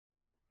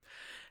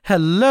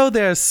Hello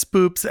there,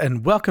 spoops,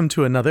 and welcome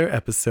to another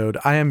episode.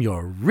 I am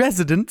your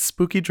resident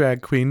spooky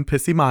drag queen,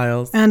 Pissy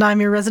Miles. And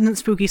I'm your resident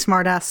spooky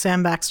smartass,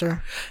 Sam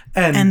Baxter.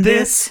 And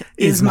this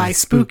is my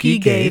spooky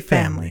gay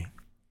family.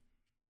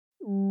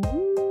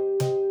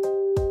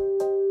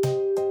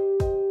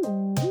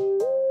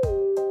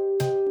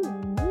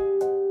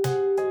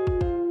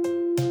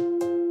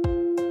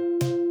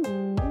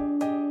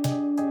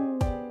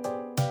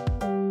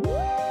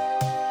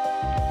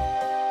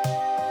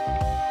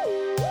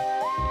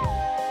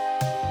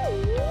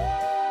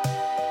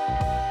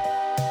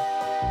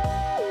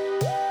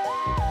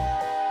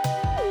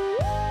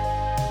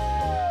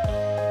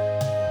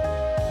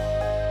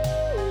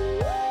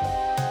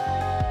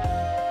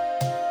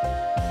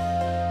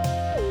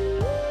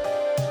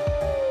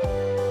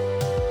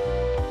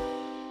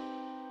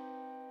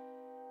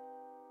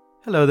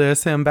 Hello there,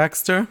 Sam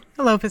Baxter.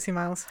 Hello, Pissy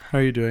Miles. How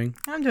are you doing?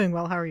 I'm doing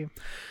well. How are you?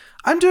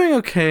 I'm doing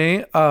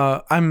okay.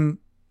 I'm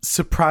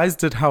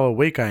surprised at how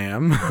awake I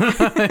am.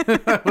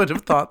 I would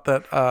have thought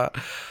that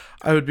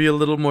I would be a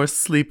little more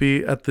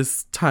sleepy at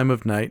this time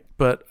of night,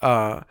 but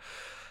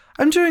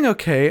I'm doing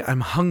okay.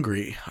 I'm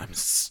hungry. I'm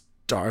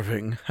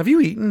starving. Have you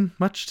eaten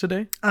much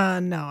today?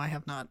 No, I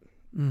have not.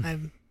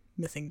 I'm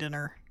missing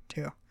dinner,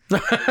 too. So,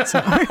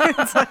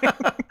 it's like,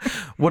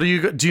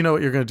 Do you know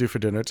what you're going to do for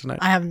dinner tonight?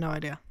 I have no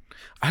idea.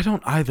 I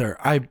don't either.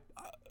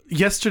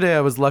 Yesterday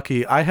I was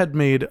lucky. I had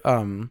made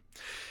low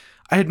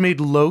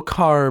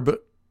carb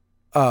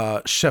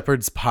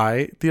shepherd's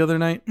pie the other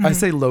night. I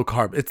say low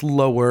carb. It's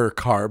lower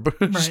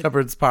carb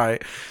shepherd's pie,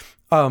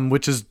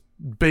 which is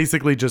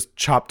basically just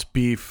chopped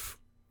beef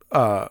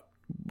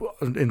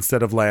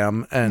instead of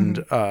lamb,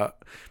 and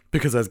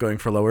because I was going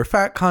for lower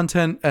fat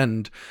content,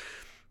 and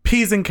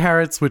peas and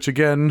carrots, which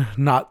again,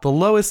 not the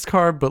lowest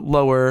carb but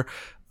lower.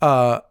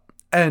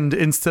 And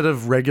instead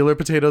of regular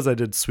potatoes, I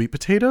did sweet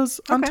potatoes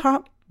on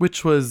top,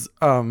 which was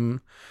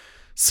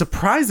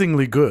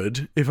surprisingly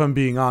good, if I'm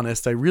being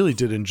honest. I really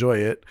did enjoy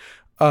it.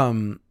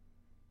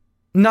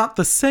 Not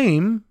the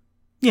same.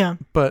 Yeah.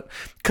 But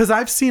because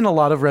I've seen a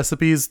lot of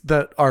recipes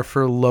that are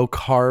for low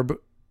carb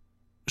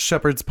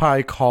shepherd's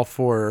pie call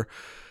for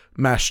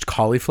mashed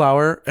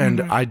cauliflower,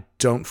 and I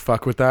don't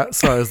fuck with that.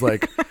 So I was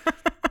like,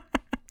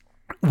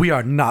 we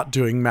are not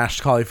doing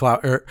mashed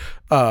cauliflower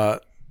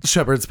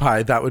shepherd's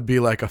pie. That would be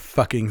like a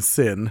fucking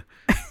sin.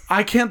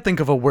 I can't think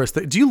of a worse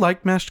thing. Do you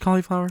like mashed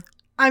cauliflower?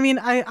 I mean,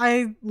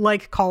 I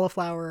like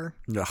cauliflower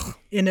Ugh.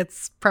 in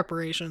its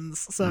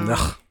preparations. So,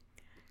 Ugh.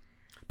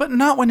 But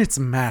not when it's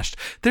mashed.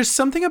 There's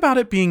something about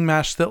it being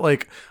mashed that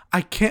like I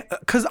can't,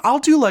 because I'll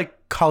do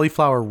like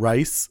cauliflower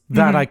rice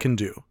that I can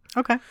do.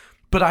 Okay.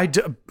 But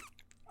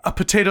a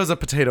potato's a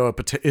potato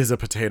is a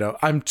potato.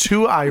 I'm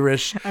too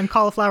Irish. And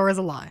cauliflower is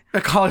a lie.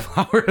 A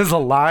cauliflower is a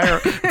liar.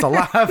 It's a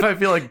lie. I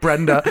feel like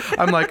Brenda.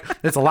 I'm like,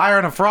 it's a liar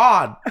and a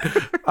fraud.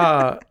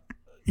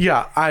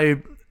 Yeah,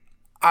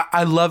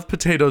 I love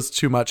potatoes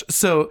too much.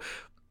 So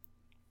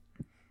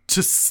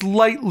to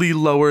slightly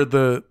lower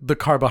the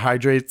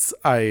carbohydrates,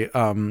 I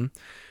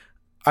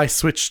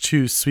switched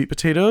to sweet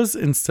potatoes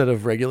instead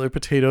of regular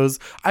potatoes.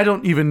 I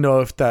don't even know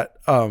if that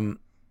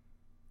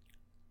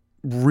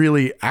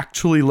really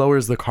actually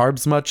lowers the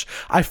carbs much.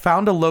 I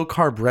found a low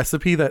carb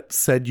recipe that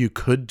said you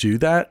could do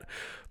that.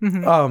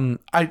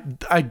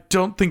 I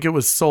don't think it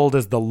was sold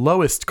as the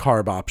lowest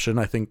carb option.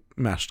 I think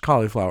mashed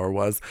cauliflower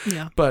was.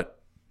 Yeah. But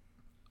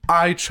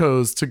I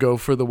chose to go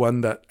for the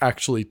one that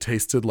actually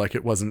tasted like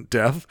it wasn't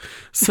death.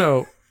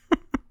 So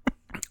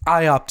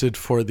I opted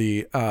for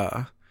the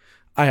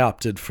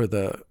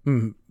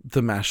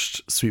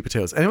mashed sweet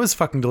potatoes, and it was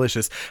fucking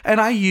delicious.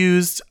 And I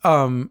used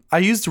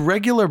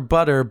regular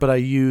butter, but I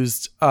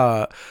used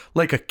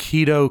like a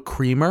keto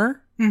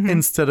creamer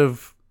instead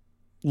of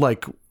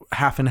like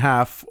half and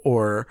half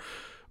or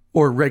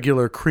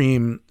regular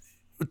cream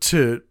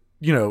to,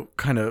 you know,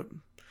 kind of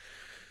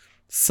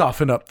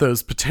soften up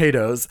those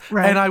potatoes.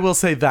 Right. And I will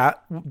say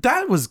that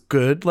was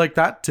good. Like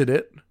that did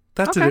it.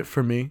 That did it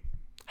for me.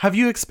 Have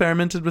you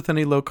experimented with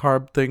any low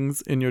carb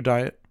things in your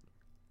diet?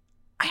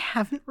 I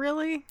haven't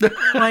really.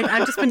 Like,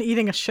 I've just been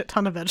eating a shit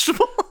ton of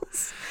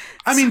vegetables.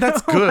 I mean,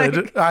 that's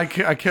good. Like,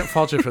 I can't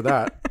fault you for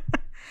that.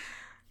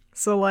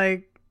 So,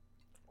 like,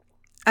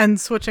 and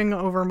switching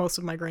over most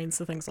of my grains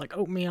to things like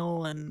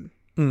oatmeal and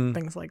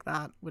things like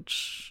that,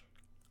 which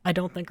I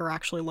don't think are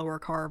actually lower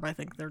carb. I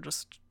think they're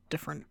just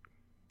different.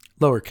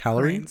 Lower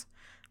calorie? Grains.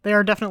 They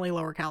are definitely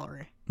lower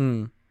calorie.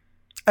 And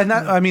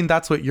that, I mean,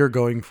 that's what you're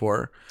going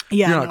for.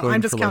 Yeah, you're not going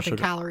I'm just for low counting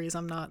sugar. Calories.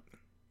 I'm not.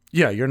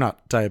 Yeah, you're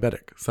not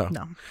diabetic, so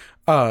no.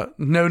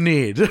 No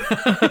need.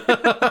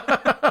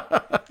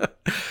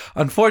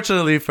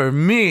 Unfortunately for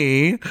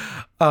me,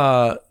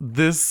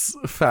 this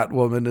fat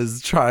woman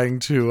is trying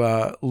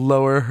to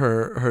lower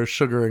her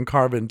sugar and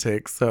carb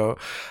intake. So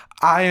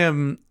I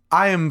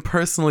am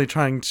personally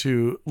trying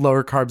to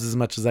lower carbs as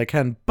much as I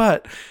can.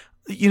 But,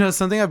 you know,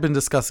 something I've been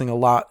discussing a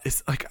lot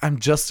is like, I'm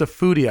just a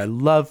foodie. I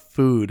love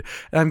food.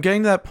 And I'm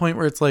getting to that point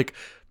where it's like,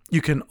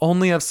 you can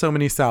only have so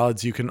many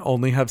salads. You can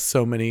only have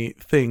so many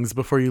things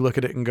before you look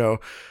at it and go,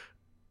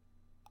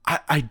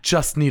 I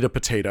just need a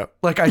potato.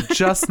 Like, I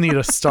just need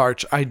a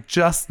starch. I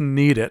just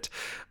need it.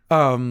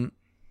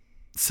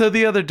 So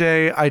the other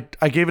day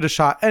I gave it a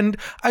shot, and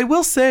I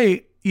will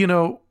say, you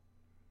know,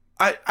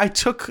 I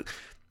took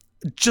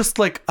just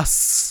like a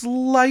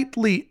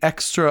slightly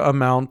extra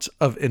amount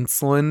of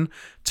insulin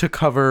to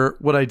cover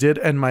what I did,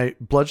 and my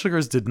blood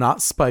sugars did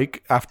not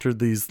spike after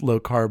these low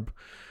carb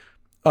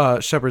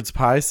shepherd's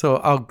pie. So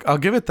I'll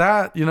give it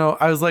that. You know,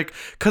 I was like,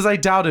 because I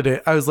doubted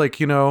it. I was like,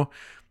 you know,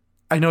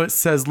 I know it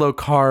says low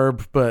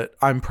carb, but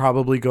I'm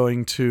probably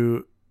going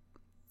to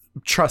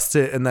trust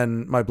it, and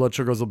then my blood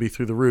sugars will be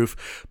through the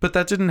roof. But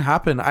that didn't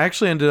happen. I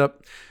actually ended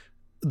up,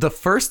 the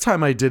first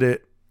time I did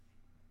it,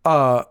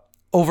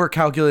 over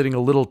calculating a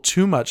little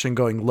too much and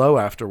going low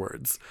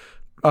afterwards.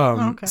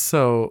 Okay.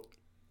 So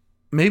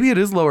maybe it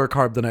is lower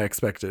carb than I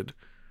expected.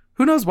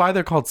 Who knows why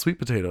they're called sweet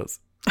potatoes?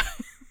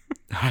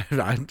 I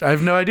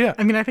have no idea.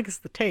 I mean, I think it's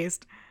the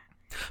taste.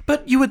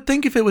 But you would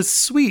think if it was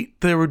sweet,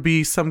 there would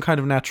be some kind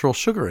of natural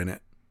sugar in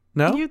it.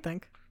 No? You'd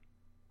think.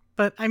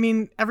 But I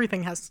mean,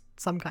 everything has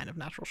some kind of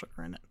natural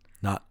sugar in it.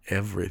 Not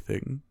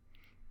everything.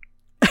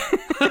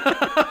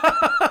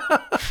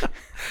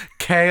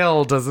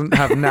 Kale doesn't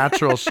have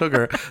natural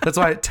sugar. That's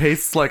why it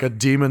tastes like a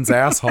demon's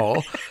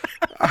asshole.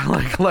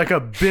 like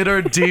a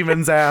bitter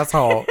demon's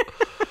asshole.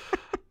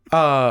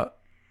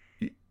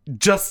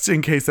 Just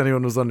in case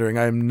anyone was wondering,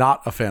 I am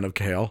not a fan of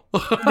kale.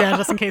 Yeah,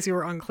 just in case you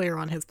were unclear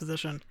on his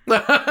position.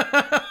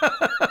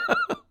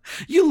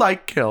 You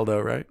like kale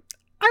though, right?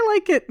 I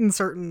like it in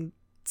certain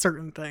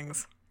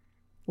things.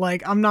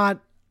 Like,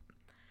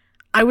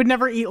 I would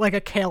never eat like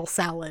a kale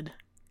salad.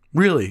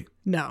 Really?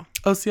 No.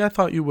 Oh, see, I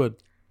thought you would.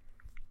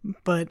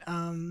 But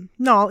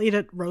no, I'll eat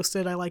it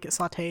roasted. I like it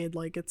sauteed.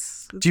 Like,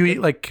 it's do you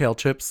eat like kale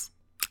chips?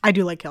 I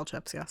do like kale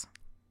chips, yes.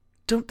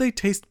 Don't they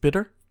taste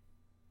bitter?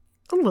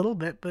 A little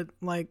bit, but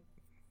like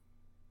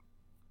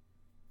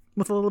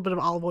with a little bit of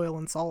olive oil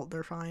and salt,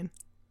 they're fine.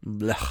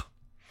 Blech.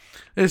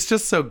 It's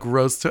just so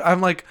gross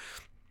I'm like,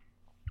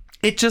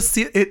 it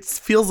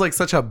feels like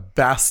such a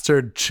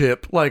bastard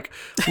chip. Like,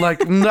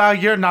 no,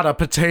 you're not a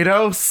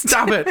potato.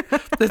 Stop it.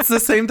 It's the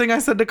same thing I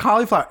said to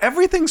cauliflower.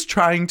 Everything's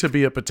trying to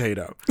be a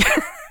potato.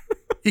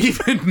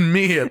 Even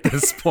me at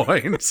this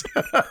point.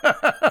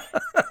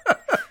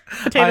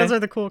 Potatoes are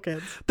the cool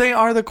kids. They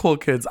are the cool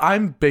kids.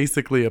 I'm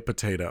basically a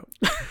potato.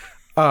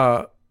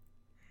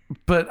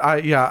 But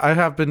I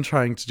have been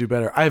trying to do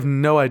better. I have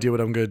no idea what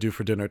I'm going to do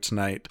for dinner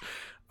tonight.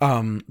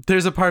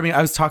 There's a part of me,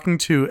 I was talking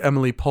to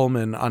Emily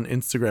Pullman on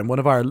Instagram, one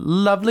of our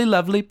lovely,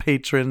 lovely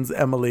patrons,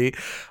 Emily.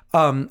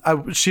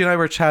 She and I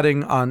were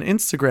chatting on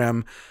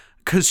Instagram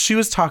because she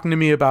was talking to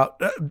me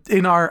about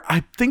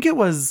I think it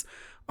was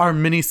our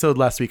mini-sode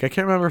last week. I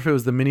can't remember if it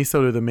was the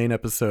mini-sode or the main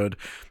episode.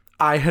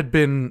 I had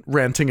been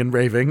ranting and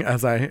raving,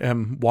 as I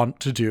am wont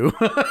to do,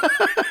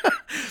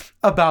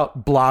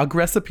 about blog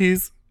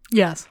recipes.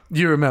 Yes.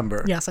 You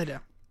remember? Yes, I do.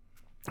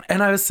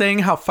 And I was saying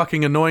how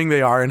fucking annoying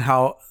they are and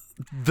how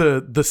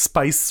the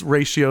spice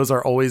ratios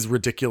are always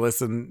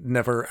ridiculous and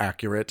never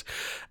accurate.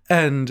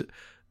 And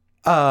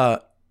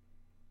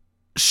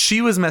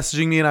she was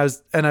messaging me, and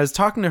I was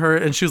talking to her,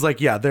 and she was like,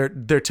 yeah,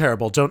 they're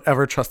terrible. Don't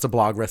ever trust a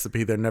blog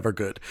recipe. They're never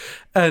good.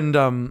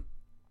 And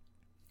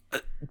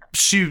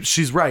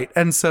she's right.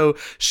 And so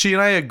she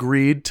and I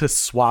agreed to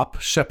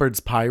swap shepherd's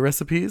pie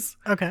recipes.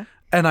 Okay.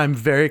 And I'm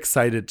very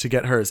excited to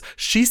get hers.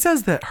 She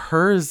says that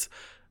hers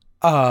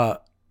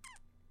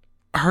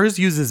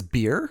uses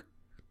beer.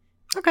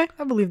 Okay,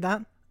 I believe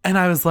that. And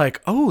I was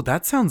like, oh,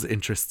 that sounds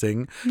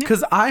interesting.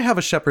 Because I have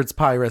a shepherd's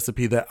pie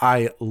recipe that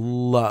I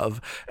love.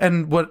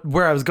 And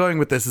where I was going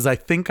with this is I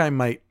think I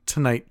might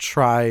tonight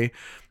try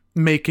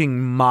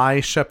making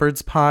my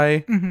shepherd's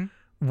pie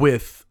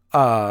with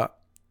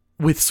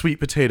sweet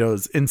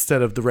potatoes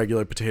instead of the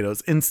regular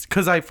potatoes.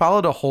 Because I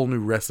followed a whole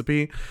new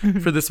recipe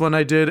for this one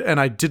I did.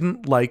 And I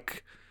didn't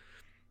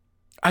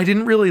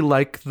really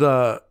like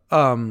the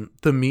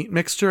meat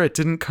mixture. It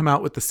didn't come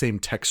out with the same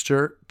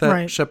texture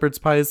that shepherd's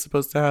pie is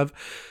supposed to have.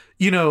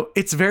 You know,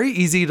 it's very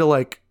easy to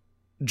like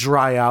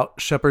dry out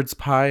shepherd's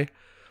pie,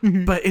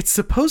 but it's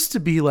supposed to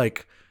be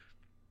like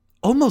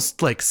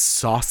almost like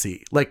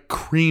saucy, like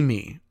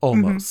creamy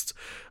almost.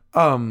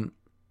 And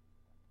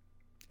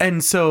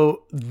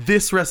so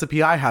this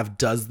recipe I have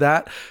does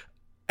that.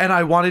 And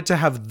I wanted to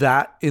have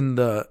that in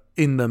the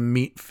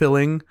meat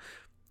filling,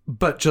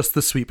 but just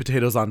the sweet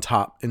potatoes on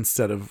top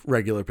instead of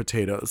regular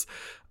potatoes.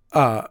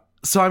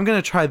 So I'm going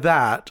to try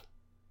that.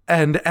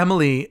 And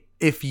Emily,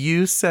 if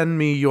you send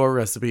me your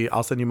recipe,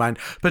 I'll send you mine.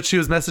 But she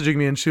was messaging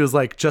me and she was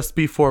like, just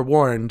be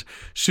forewarned.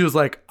 She was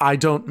like, I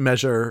don't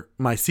measure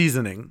my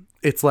seasoning.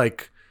 It's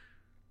like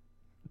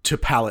to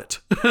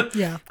palate.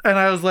 Yeah. And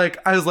I was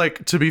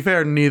like, to be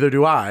fair, neither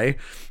do I.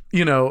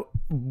 You know,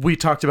 we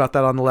talked about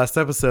that on the last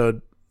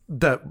episode,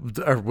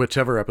 or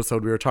whichever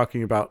episode we were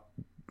talking about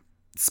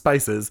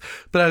spices.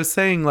 But I was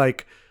saying,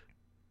 like,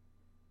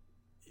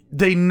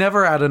 they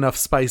never add enough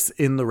spice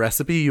in the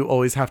recipe. You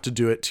always have to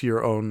do it to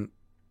your own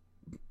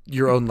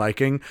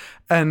liking.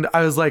 And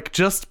I was like,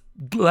 just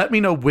let me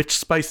know which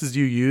spices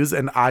you use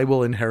and I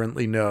will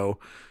inherently know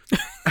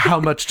how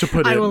much to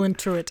put in. I will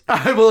intuit.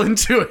 I will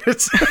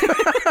intuit.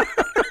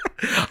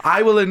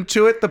 I will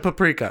intuit the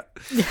paprika.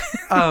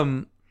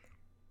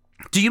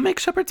 Do you make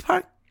shepherd's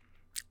pie?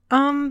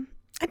 I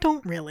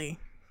don't really,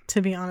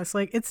 to be honest.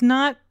 Like, it's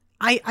not,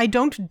 I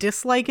don't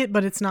dislike it,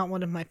 but it's not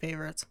one of my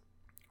favorites.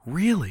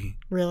 Really?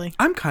 Really?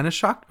 I'm kind of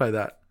shocked by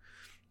that.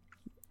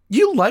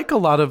 You like a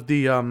lot of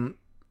the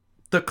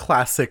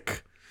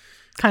classic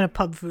kind of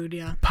pub food,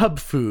 yeah. Pub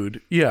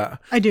food, yeah.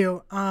 I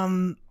do.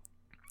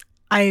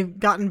 I've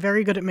gotten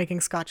very good at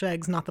making Scotch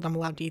eggs, not that I'm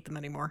allowed to eat them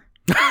anymore.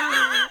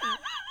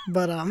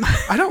 But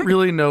I don't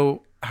really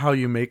know how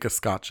you make a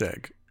Scotch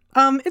egg.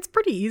 It's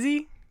pretty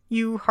easy.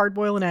 You hard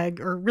boil an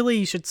egg, or really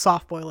you should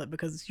soft boil it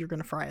because you're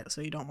going to fry it,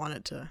 so you don't want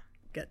it to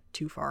get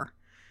too far.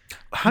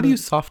 How do you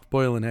soft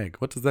boil an egg?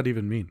 What does that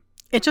even mean?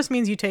 It just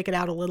means you take it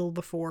out a little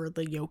before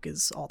the yolk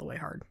is all the way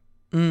hard.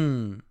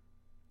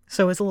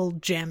 So it's a little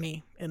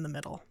jammy in the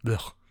middle.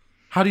 Ugh.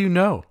 How do you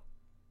know?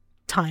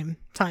 Timing.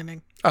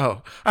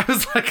 Oh, I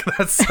was like,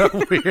 that's so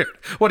weird.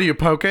 What, do you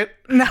poke it?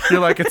 No. You're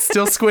like, it's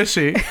still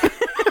squishy.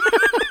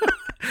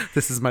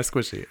 This is my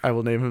squishy. I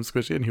will name him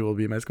Squishy and he will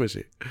be my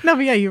squishy. No,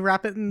 but yeah, you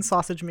wrap it in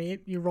sausage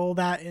meat. You roll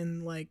that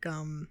in like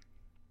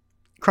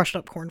crushed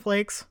up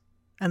cornflakes,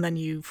 and then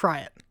you fry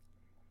it.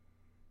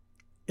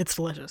 It's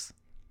delicious.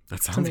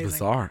 That sounds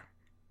bizarre.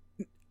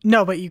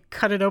 No, but you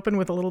cut it open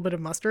with a little bit of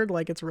mustard.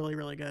 Like, it's really,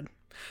 really good.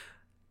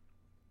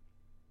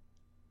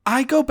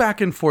 I go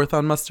back and forth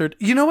on mustard.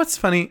 You know what's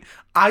funny?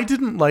 I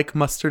didn't like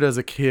mustard as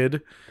a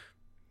kid,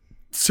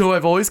 so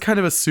I've always kind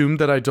of assumed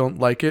that I don't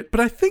like it. But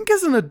I think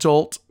as an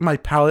adult, my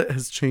palate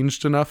has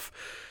changed enough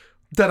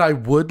that I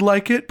would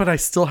like it, but I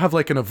still have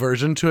like an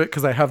aversion to it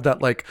because I have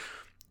that like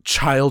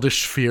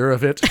childish fear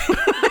of it.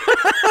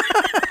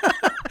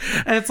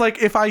 And it's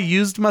like, if I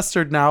used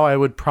mustard now, I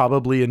would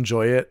probably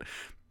enjoy it.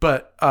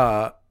 But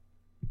I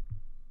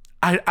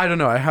don't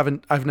know.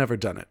 I've never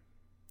done it.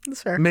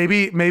 That's fair.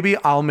 Maybe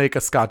I'll make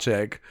a Scotch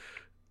egg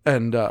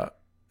and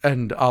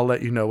I'll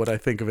let you know what I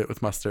think of it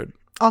with mustard.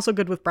 Also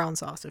good with brown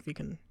sauce if you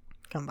can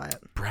come by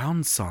it.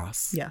 Brown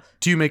sauce? Yes.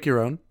 Do you make your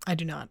own? I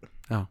do not.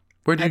 Oh.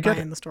 Where do you get it?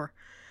 it? In the store.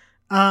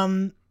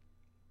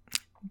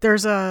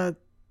 There's a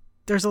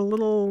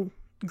little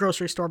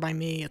grocery store by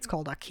me. It's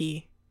called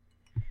Aki.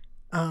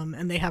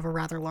 And they have a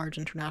rather large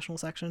international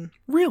section.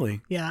 Really?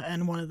 Yeah,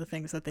 and one of the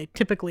things that they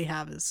typically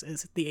have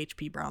is the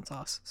HP brown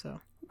sauce. So.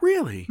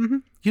 Really? Mm-hmm.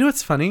 You know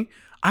what's funny?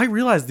 I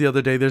realized the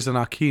other day there's an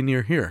Aki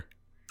near here.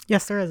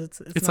 Yes, there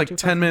is. It's like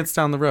 10 minutes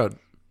down the road.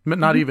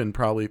 Not even,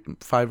 probably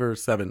 5 or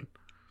 7.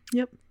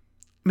 Yep.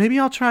 Maybe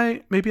I'll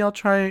try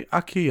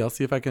Aki. I'll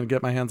see if I can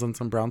get my hands on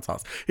some brown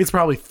sauce. It's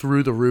probably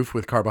through the roof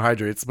with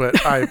carbohydrates, but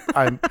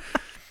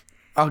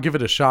I'll give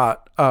it a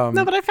shot. No,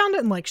 but I found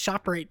it in like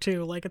ShopRite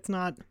too. Like, it's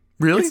not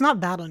really. It's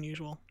not that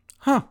unusual.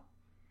 Huh.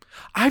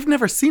 I've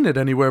never seen it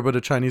anywhere but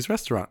a Chinese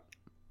restaurant.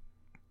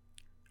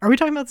 Are we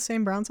talking about the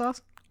same brown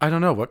sauce? I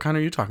don't know. What kind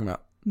are you talking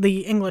about?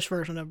 The English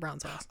version of brown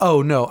sauce.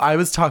 Oh no, I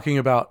was talking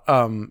about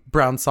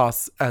brown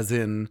sauce as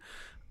in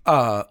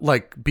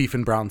like beef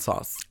and brown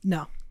sauce.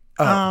 No.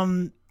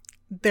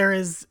 There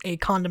is a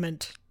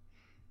condiment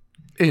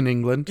in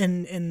England,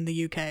 in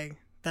the UK,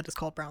 that is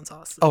called brown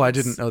sauce. Oh, I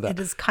didn't know that. It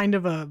is kind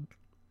of a.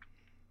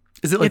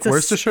 Is it like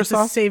Worcestershire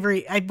sauce? It's a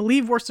savory. I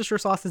believe Worcestershire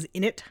sauce is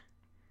in it.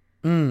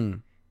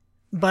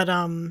 But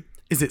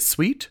is it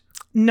sweet?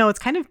 No, it's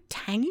kind of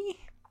tangy.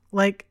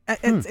 Like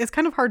it's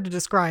kind of hard to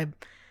describe,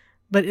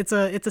 but it's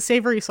a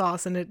savory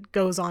sauce and it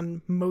goes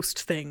on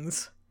most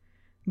things,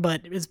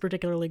 but is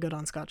particularly good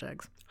on Scotch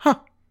eggs. Huh.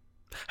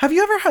 Have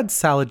you ever had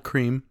salad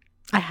cream?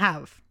 I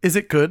have. Is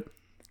it good?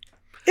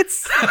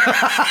 It's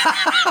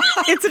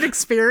an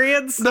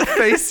experience. The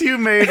face you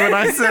made when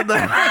I said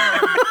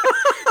that.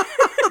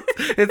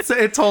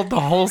 It told the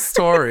whole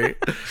story.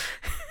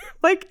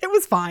 Like, it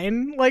was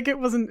fine. Like, it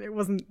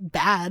wasn't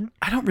bad.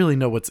 I don't really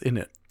know what's in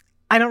it.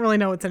 I don't really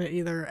know what's in it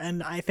either,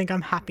 and I think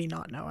I'm happy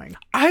not knowing.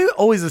 I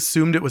always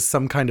assumed it was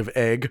some kind of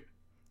egg.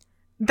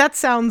 That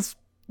sounds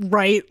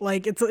right.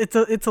 Like, it's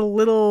a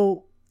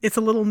little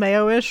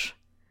mayo-ish.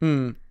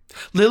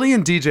 Lily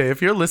and DJ,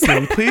 if you're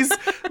listening, please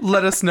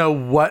let us know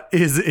what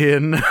is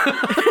in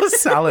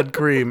salad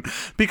cream,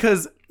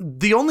 because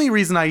the only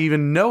reason I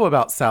even know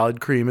about salad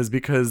cream is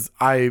because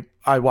I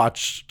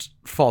watched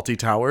Fawlty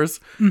Towers,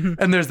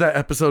 and there's that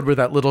episode where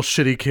that little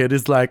shitty kid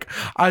is like,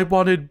 I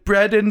wanted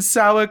bread and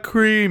sour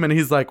cream, and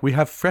he's like, we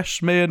have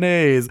fresh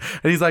mayonnaise,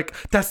 and he's like,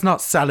 that's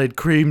not salad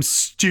cream,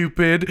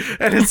 stupid.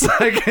 And it's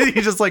like, he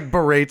just like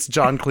berates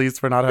John Cleese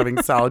for not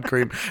having salad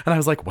cream, and I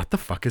was like, what the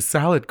fuck is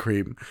salad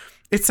cream?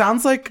 It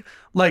sounds like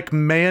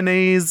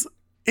mayonnaise.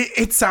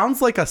 It sounds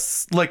like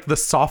the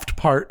soft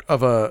part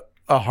of a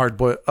hard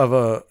boil of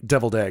a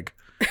deviled egg.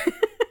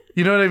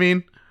 You know what I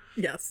mean?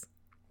 Yes.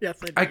 Yes,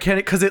 I do. I can't,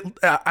 because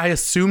I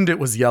assumed it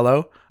was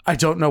yellow. I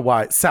don't know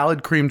why.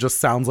 Salad cream just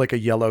sounds like a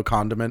yellow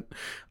condiment.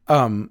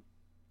 I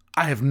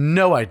have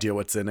no idea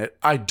what's in it.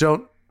 I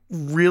don't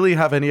really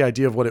have any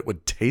idea of what it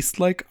would taste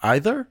like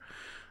either.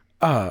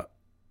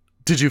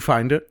 Did you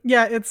find it?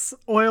 Yeah, it's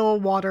oil,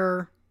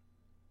 water,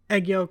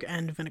 egg yolk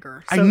and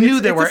vinegar. I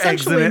knew there were eggs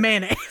in essentially it.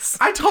 mayonnaise.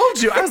 I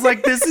told you. I was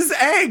like, this is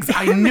eggs.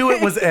 I knew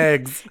it was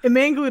eggs. It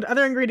may include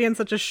other ingredients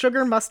such as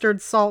sugar,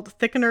 mustard, salt,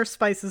 thickener,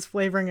 spices,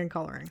 flavoring, and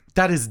coloring.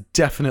 That is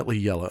definitely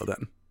yellow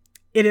then.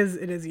 It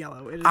is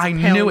yellow. It is I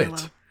pale knew yellow.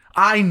 it.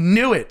 I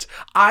knew it.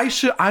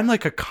 I'm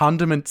like a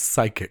condiment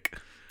psychic.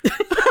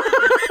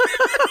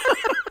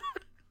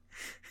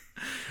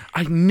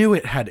 I knew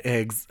it had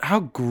eggs. How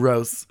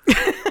gross.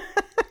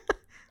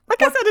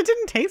 Like I said, it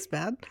didn't taste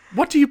bad.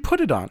 What do you put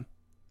it on?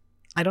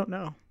 I don't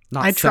know.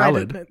 Not I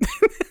salad. tried it.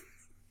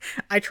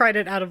 I tried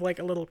it out of like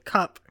a little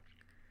cup.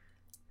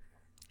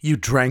 You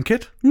drank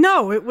it?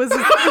 No, it was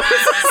a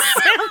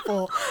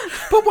sample.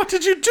 But what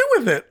did you do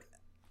with it?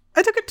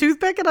 I took a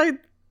toothpick and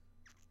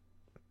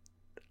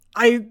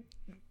I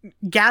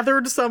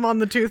gathered some on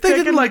the toothpick. They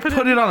didn't and like put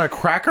it on a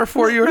cracker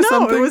for you or no,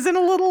 something? No, it was in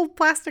a little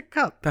plastic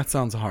cup. That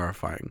sounds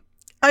horrifying.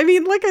 I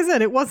mean, like I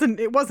said, it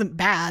wasn't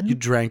bad. You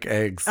drank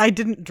eggs. I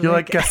didn't drink You're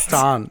like eggs.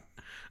 Gaston.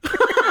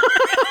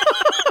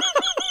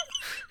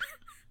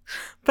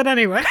 But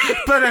anyway.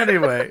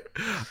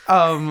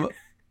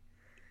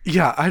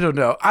 Yeah, I don't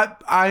know.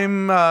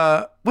 I'm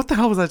what the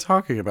hell was I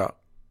talking about?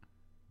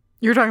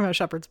 You were talking about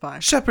shepherd's pie.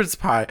 Shepherd's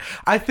pie.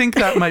 I think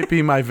that might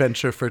be my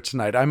venture for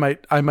tonight. I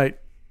might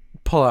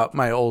pull out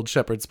my old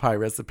shepherd's pie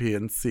recipe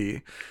and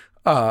see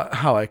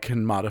how I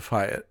can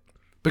modify it.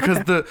 Because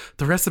the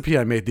recipe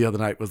I made the other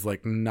night was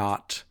like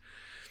not...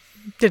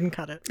 Didn't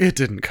cut it. It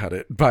didn't cut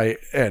it by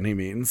any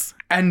means.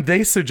 And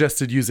they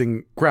suggested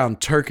using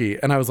ground turkey.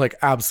 And I was like,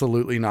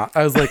 absolutely not.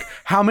 I was like,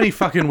 how many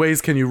fucking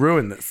ways can you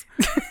ruin this?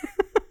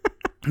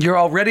 You're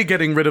already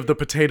getting rid of the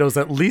potatoes.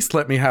 At least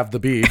let me have the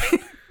beef.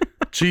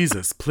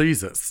 Jesus,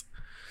 pleases.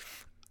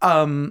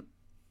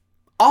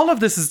 All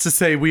of this is to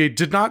say we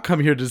did not come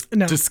here to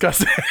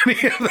discuss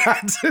any of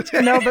that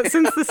today. No, but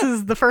since this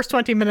is the first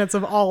 20 minutes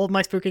of all of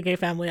my Spooky Gay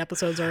Family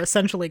episodes are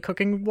essentially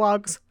cooking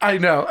vlogs. I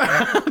know.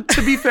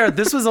 To be fair,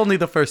 this was only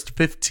the first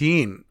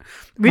 15.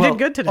 We did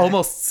good today.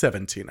 Almost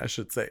 17, I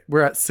should say.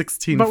 We're at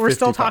 16. But we're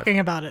still talking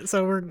about it,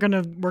 so we're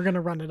gonna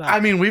run it up. I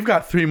mean, we've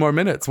got 3 more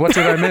minutes. What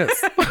did I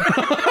miss?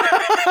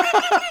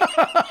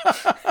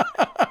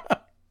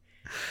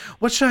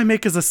 What should I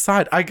make as a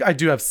side? I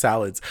do have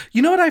salads.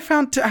 You know what I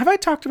found? Have I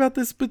talked about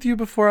this with you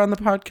before on the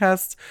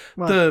podcast?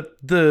 What?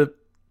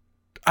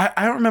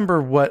 I don't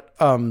remember what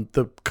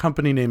the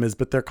company name is,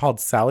 but they're called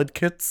salad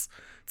kits.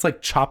 It's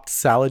like chopped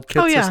salad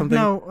kits or something.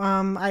 No,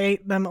 I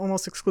ate them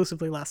almost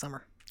exclusively last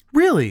summer.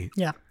 Really?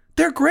 Yeah.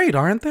 They're great,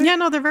 aren't they? Yeah,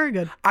 no, they're very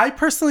good. I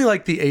personally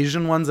like the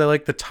Asian ones. I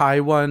like the Thai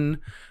one,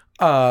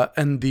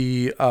 and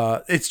the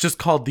it's just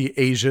called the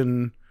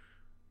Asian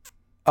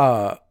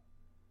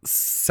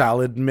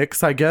salad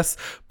mix, I guess.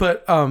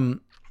 But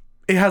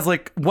it has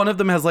like, one of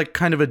them has like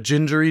kind of a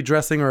gingery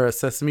dressing or a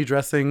sesame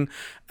dressing,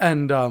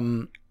 and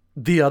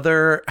the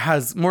other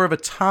has more of a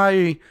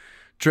Thai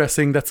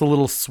dressing that's a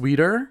little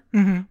sweeter.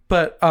 Mm-hmm.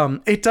 But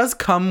it does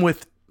come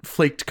with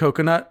flaked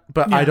coconut,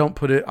 but I don't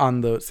put it on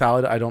the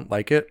salad. I don't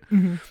like it.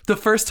 Mm-hmm. The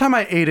first time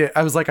I ate it,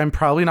 I was like, I'm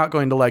probably not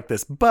going to like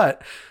this,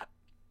 but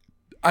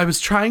I was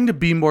trying to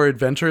be more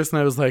adventurous, and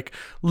I was like,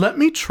 let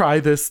me try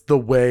this the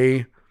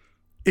way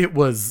it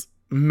was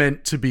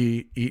meant to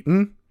be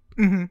eaten.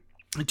 Mm-hmm.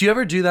 Do you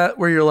ever do that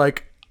where you're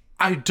like,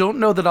 I don't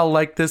know that I'll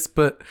like this,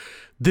 but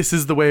this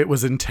is the way it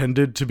was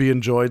intended to be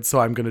enjoyed, so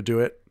I'm going to do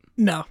it?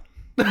 No.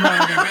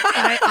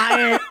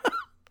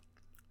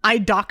 I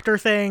doctor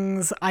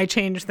things. I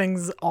change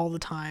things all the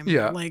time.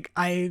 Yeah. Like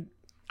I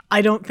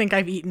don't think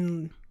I've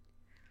eaten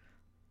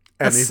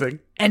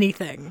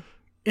anything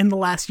in the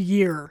last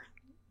year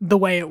the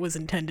way it was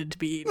intended to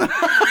be eaten.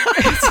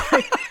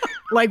 It's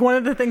like one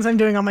of the things I'm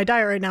doing on my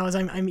diet right now is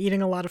I'm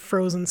eating a lot of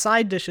frozen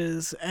side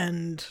dishes,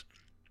 and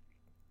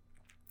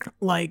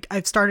like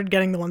I've started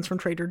getting the ones from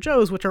Trader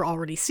Joe's, which are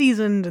already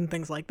seasoned and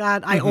things like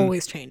that. I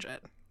always change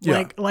it.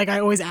 Yeah. Like I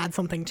always add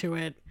something to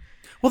it.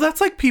 Well,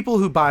 that's like people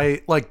who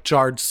buy like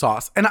jarred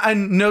sauce, and I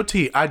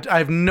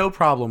have no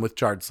problem with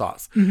jarred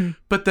sauce,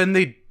 but then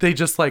they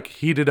just like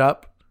heat it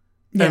up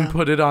and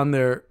put it on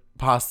their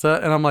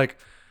pasta, and I'm like,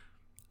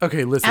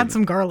 okay, listen, add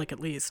some garlic at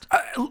least.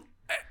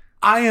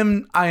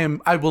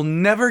 I will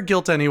never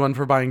guilt anyone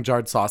for buying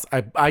jarred sauce.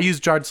 I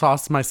use jarred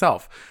sauce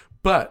myself,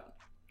 but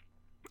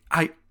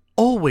I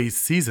always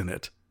season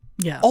it.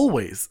 Yeah.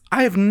 Always.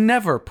 I have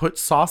never put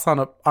sauce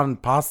on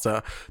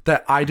pasta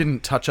that I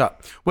didn't touch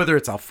up. Whether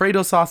it's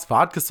Alfredo sauce,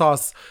 vodka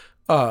sauce,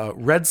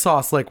 red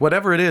sauce, like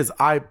whatever it is.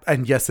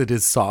 And yes, it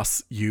is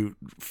sauce, you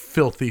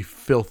filthy,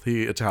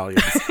 filthy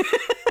Italians.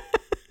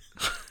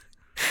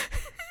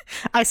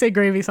 I say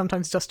gravy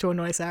sometimes just to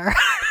annoy Sarah.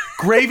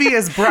 Gravy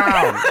is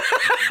brown.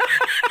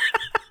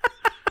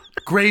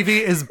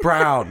 Gravy is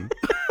brown.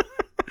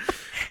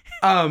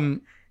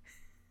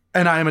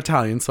 And I am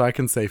Italian, so I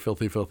can say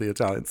filthy, filthy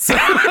Italians.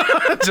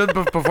 Just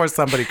before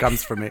somebody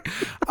comes for me.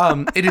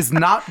 It is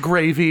not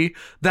gravy.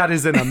 That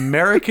is an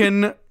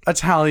American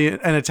Italian,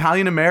 an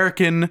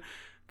Italian-American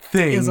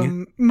thing.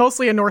 Is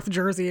mostly a North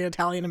Jersey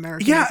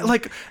Italian-American. Yeah,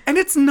 like, and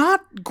it's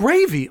not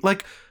gravy.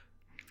 Like,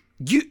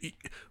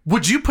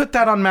 Would you put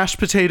that on mashed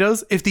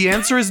potatoes? If the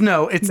answer is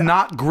no, it's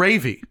not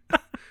gravy.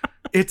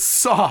 It's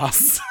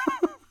sauce.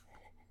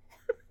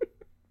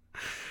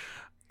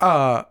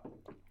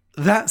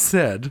 That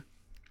said,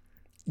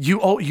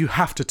 you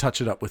have to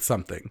touch it up with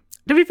something.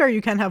 To be fair,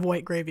 you can have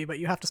white gravy, but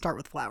you have to start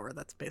with flour.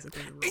 That's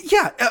basically the rule.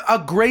 Yeah, a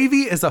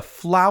gravy is a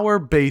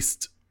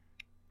flour-based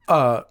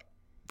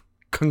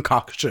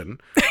concoction.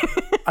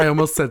 I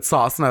almost said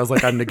sauce, and I was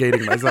like, I'm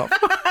negating myself.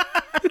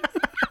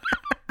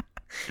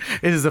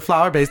 It is a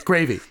flour-based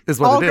gravy, is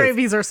what all it is. All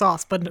gravies are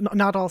sauce, but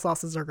not all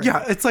sauces are gravy.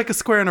 Yeah, it's like a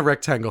square and a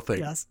rectangle thing.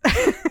 Yes.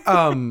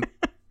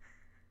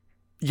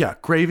 Yeah,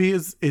 gravy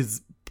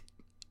is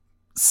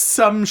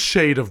some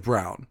shade of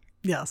brown.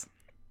 Yes.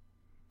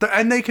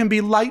 And they can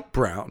be light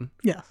brown.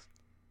 Yes.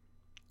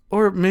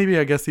 Or maybe,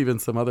 I guess, even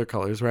some other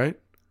colors, right?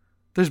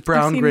 There's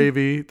brown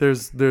gravy.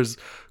 There's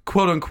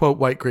quote unquote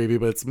white gravy,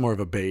 but it's more of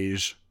a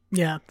beige.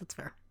 Yeah, that's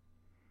fair.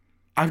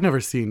 I've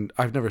never seen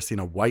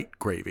a white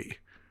gravy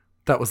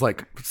that was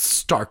like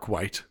stark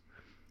white.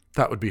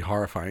 That would be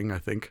horrifying, I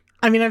think.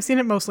 I mean, I've seen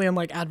it mostly in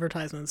like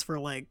advertisements for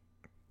like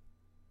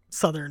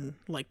Southern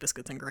like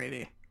biscuits and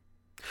gravy.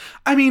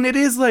 I mean, it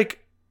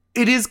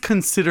is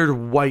considered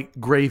white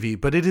gravy,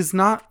 but it is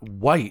not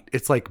white.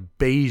 It's like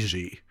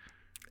beigey.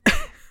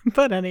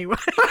 But anyway.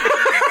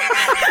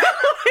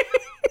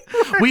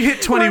 We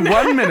hit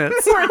 21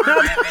 minutes. We're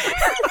not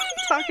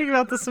talking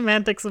about the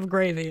semantics of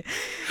gravy.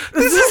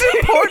 This is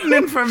important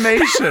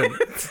information.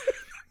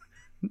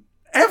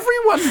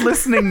 Everyone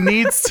listening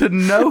needs to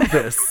know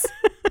this.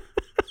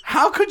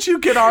 How could you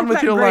get on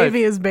with your life? That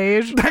gravy is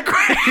beige. That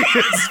gravy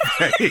is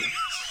beige.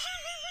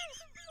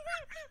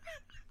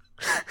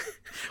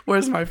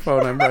 Where's my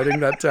phone? I'm writing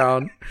that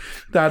down.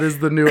 That is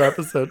the new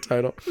episode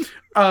title.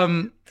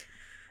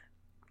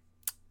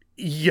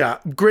 Yeah,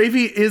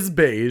 gravy is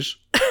beige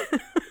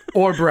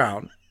or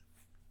brown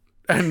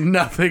and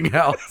nothing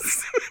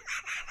else.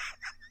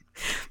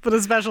 But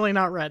especially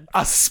not red.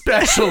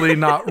 Especially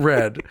not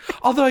red.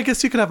 Although I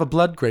guess you could have a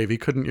blood gravy,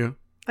 couldn't you?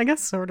 I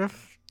guess sort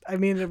of. I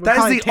mean, it would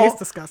probably taste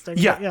disgusting.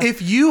 Yeah,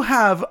 if you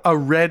have a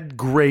red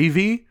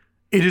gravy,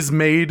 it is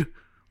made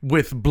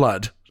with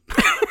blood.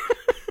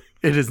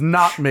 It is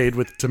not made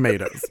with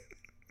tomatoes.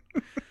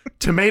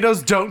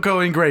 Tomatoes don't go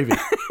in gravy.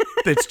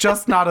 It's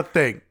just not a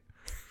thing.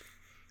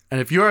 And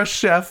if you're a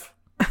chef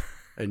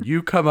and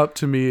you come up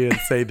to me and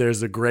say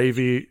there's a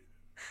gravy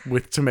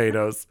with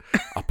tomatoes,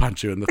 I'll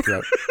punch you in the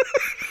throat.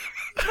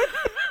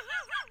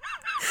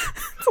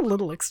 It's a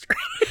little extreme.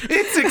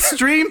 It's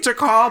extreme to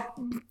call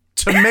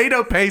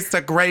tomato paste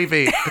a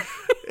gravy.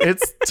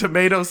 It's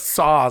tomato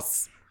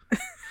sauce.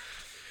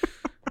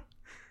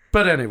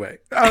 But anyway,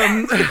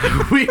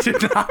 we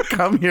did not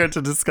come here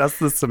to discuss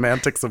the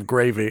semantics of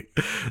gravy.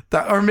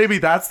 Or maybe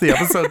that's the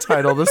episode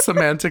title, The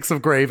Semantics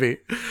of Gravy.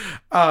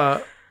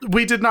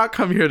 We did not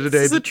come here today.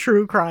 This is a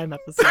true crime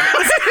episode.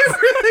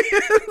 It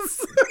really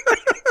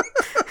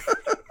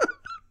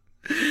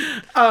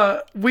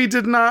is. We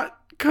did not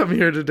come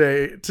here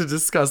today to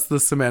discuss the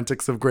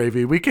semantics of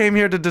gravy. We came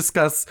here to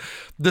discuss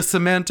the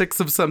semantics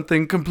of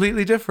something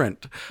completely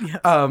different. Yes.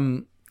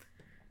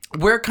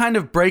 We're kind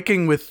of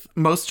breaking with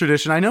most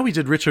tradition. I know we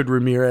did Richard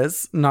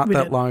Ramirez not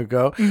that long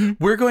ago.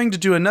 Mm-hmm. We're going to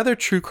do another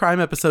true crime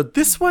episode.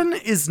 This one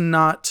is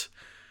not...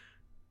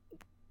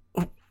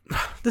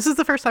 This is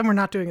the first time we're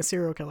not doing a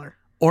serial killer.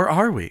 Or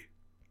are we?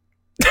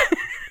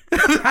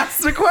 That's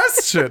the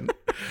question.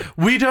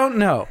 We don't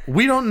know.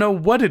 We don't know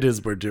what it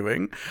is we're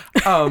doing.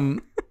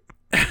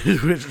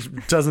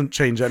 Which doesn't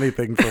change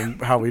anything from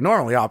how we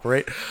normally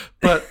operate.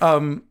 But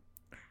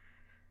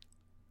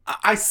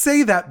I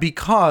say that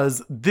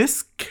because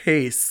this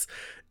case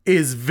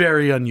is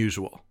very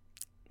unusual.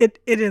 It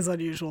is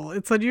unusual.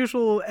 It's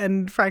unusual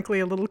and frankly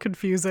a little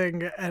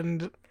confusing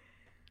and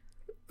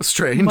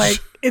strange. Like,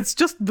 it's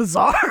just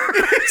bizarre.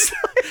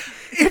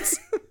 It's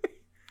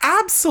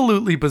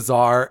absolutely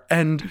bizarre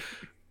and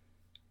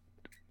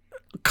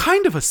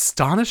kind of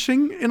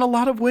astonishing in a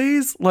lot of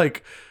ways.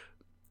 Like,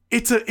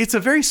 it's a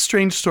very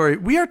strange story.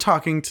 We are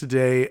talking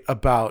today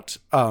about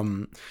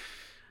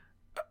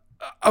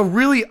a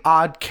really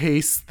odd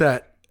case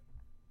that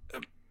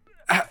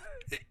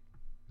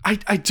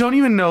I don't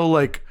even know,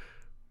 like,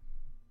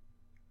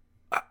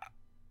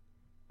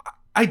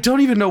 I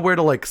don't even know where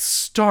to like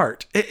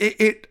start.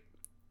 It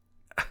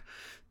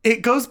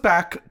goes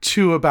back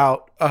to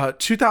about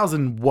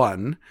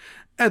 2001.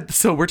 And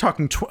so we're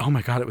talking, oh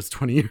my God, it was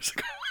 20 years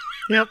ago.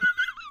 Yep.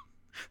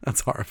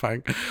 That's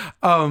horrifying.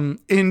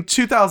 In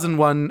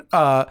 2001,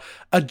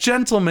 a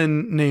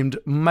gentleman named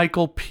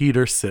Michael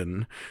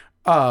Peterson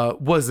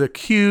was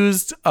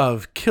accused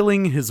of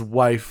killing his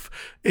wife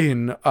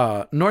in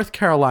North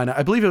Carolina.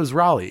 I believe it was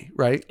Raleigh,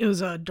 right? It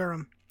was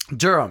Durham.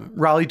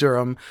 Raleigh,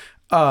 Durham,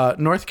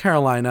 North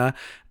Carolina.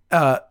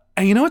 And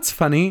you know what's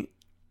funny?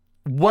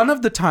 One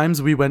of the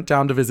times we went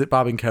down to visit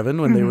Bob and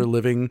Kevin when they were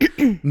living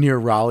near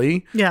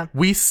Raleigh,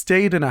 we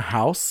stayed in a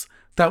house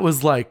that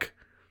was like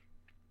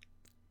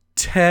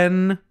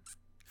 10,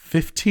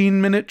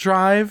 15-minute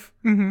drive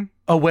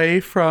away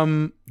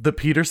from the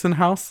Peterson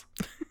house.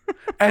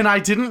 And I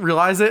didn't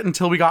realize it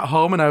until we got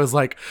home, and I was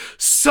like,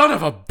 son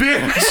of a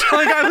bitch.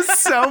 Like, I was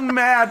so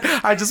mad.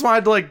 I just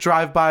wanted to like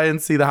drive by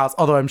and see the house,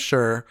 although I'm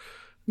sure.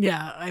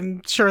 Yeah,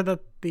 I'm sure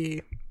that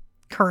the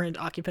current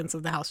occupants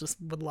of the house just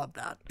would love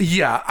that.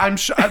 Yeah, I'm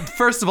sure.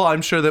 First of all,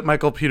 I'm sure that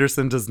Michael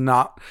Peterson does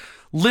not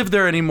live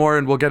there anymore,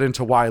 and we'll get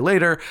into why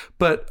later.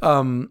 But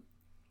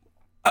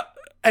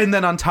and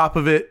then on top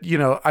of it, you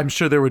know, I'm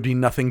sure there would be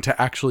nothing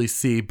to actually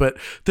see, but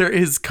there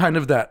is kind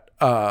of that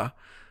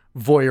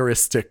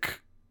voyeuristic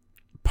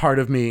part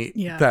of me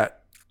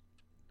that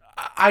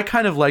I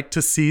kind of like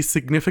to see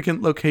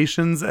significant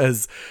locations,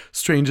 as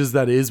strange as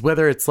that is,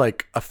 whether it's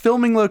like a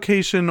filming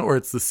location or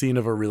it's the scene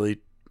of a really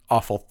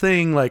awful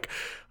thing. Like,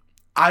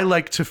 I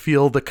like to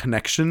feel the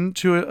connection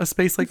to a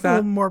space like that.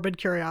 A morbid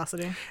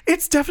curiosity.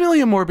 It's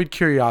definitely a morbid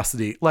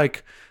curiosity.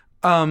 Like,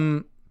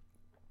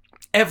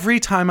 every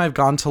time I've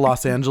gone to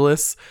Los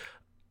Angeles,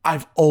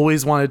 I've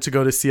always wanted to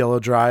go to Cielo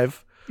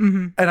Drive.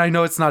 Mm-hmm. And I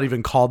know it's not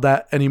even called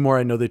that anymore.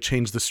 I know they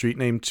changed the street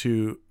name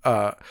to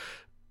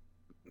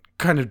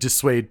kind of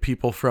dissuade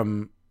people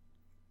from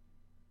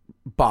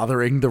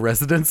bothering the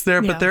residents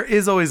there. But there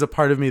is always a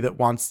part of me that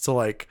wants to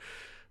like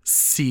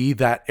see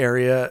that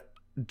area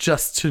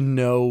just to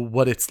know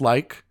what it's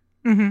like.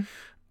 Mm-hmm.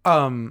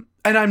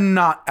 And I'm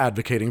not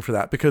advocating for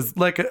that because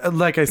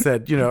like I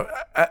said, you know,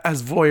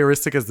 as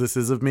voyeuristic as this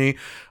is of me,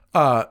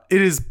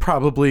 it is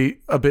probably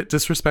a bit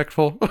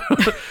disrespectful.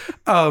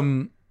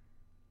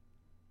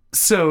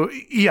 So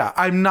yeah,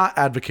 I'm not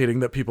advocating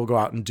that people go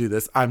out and do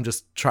this. I'm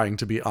just trying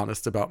to be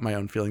honest about my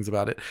own feelings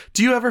about it.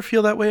 Do you ever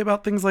feel that way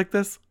about things like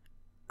this?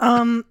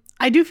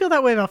 I do feel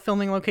that way about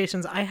filming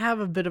locations. I have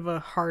a bit of a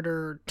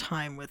harder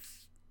time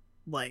with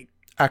like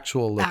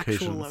actual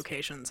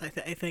locations. I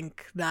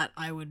think that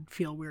I would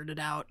feel weirded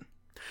out.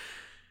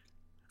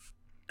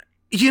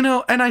 You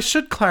know, and I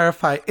should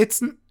clarify,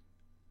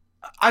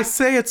 I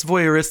say it's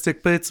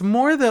voyeuristic, but it's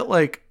more that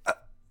like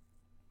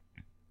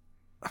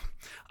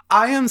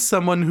I am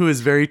someone who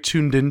is very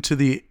tuned into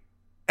the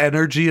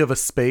energy of a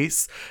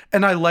space,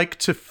 and I like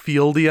to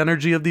feel the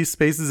energy of these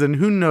spaces, and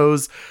who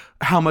knows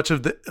how much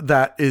of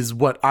that is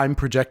what I'm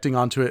projecting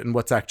onto it and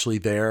what's actually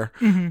there.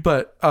 Mm-hmm.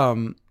 But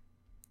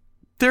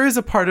there is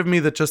a part of me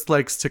that just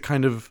likes to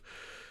kind of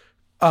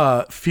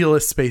feel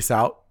a space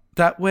out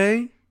that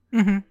way.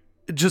 Mm-hmm.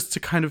 Just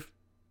to kind of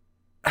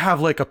have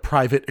like a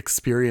private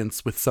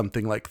experience with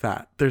something like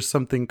that. There's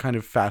something kind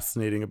of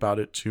fascinating about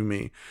it to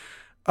me.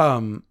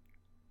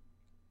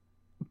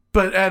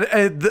 But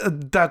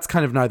that's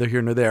kind of neither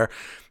here nor there.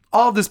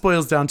 All of this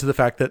boils down to the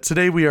fact that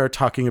today we are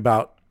talking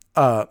about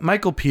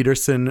Michael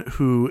Peterson,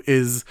 who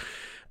is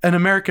an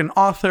American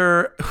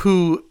author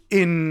who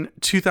in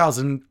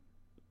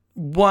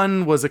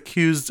 2001 was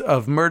accused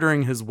of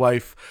murdering his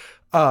wife,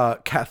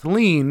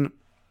 Kathleen,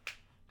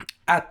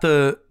 at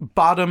the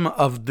bottom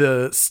of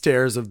the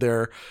stairs of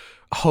their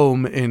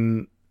home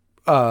in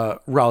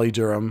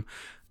Raleigh-Durham.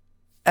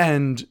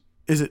 And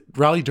is it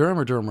Raleigh-Durham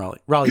or Durham-Raleigh?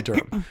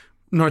 Raleigh-Durham,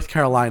 North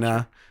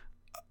Carolina.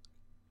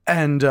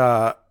 And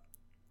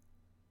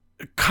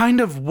kind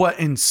of what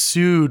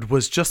ensued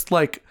was just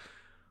like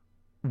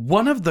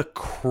one of the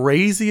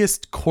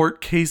craziest court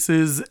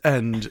cases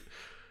and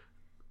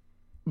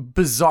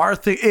bizarre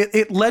thing.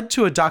 It led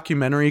to a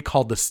documentary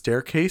called The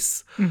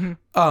Staircase.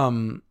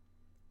 Mm-hmm.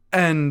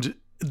 And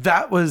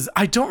that was,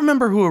 I don't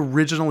remember who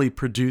originally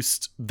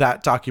produced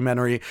that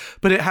documentary,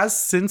 but it has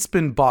since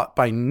been bought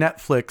by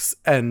Netflix,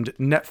 and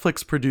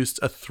Netflix produced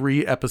a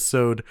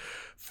 3-episode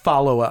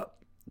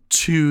follow-up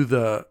to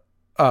the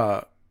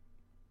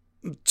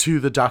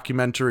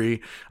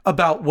documentary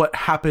about what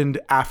happened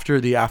after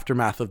the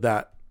aftermath of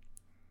that,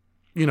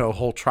 you know,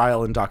 whole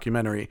trial and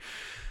documentary.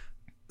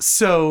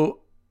 So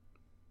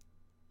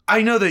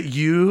I know that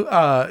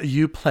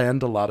you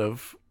planned a lot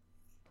of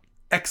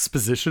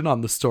exposition on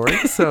the story,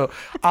 so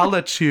I'll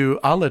let you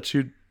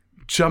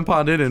jump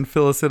on it and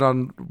fill us in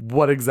on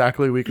what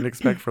exactly we can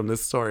expect from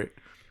this story.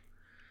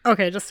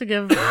 Okay, just to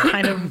give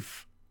kind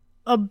of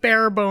a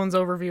bare bones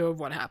overview of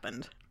what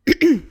happened.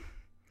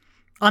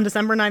 On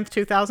December 9th,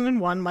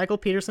 2001, Michael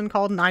Peterson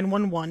called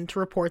 911 to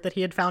report that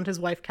he had found his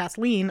wife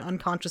Kathleen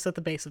unconscious at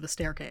the base of a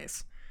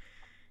staircase.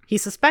 He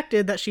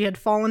suspected that she had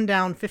fallen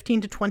down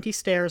 15 to 20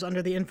 stairs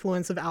under the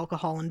influence of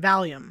alcohol and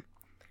Valium.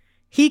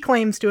 He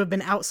claims to have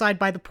been outside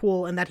by the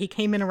pool and that he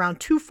came in around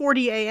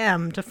 2:40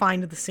 a.m. to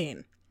find the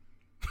scene.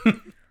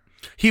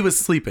 He was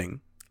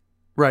sleeping,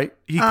 right?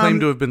 He claimed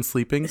to have been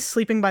sleeping.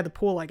 Sleeping by the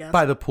pool, I guess.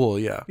 By the pool,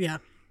 yeah. Yeah.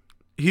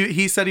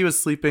 He said he was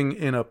sleeping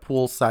in a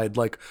poolside,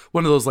 like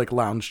one of those like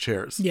lounge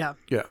chairs. Yeah.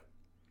 Yeah.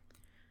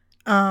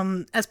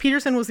 As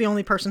Peterson was the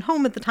only person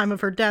home at the time of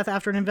her death,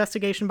 after an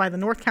investigation by the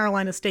North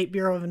Carolina State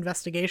Bureau of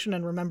Investigation,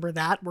 and remember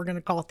that, we're going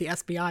to call it the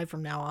SBI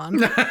from now on,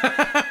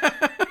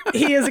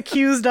 he is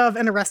accused of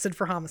and arrested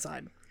for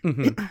homicide.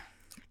 Mm-hmm.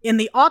 In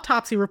the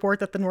autopsy report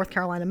that the North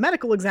Carolina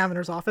Medical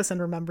Examiner's Office,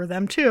 and remember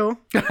them too,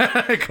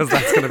 because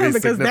that's going to be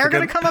because they're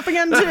going to come up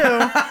again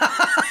too.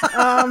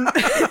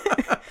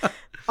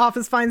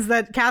 office finds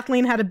that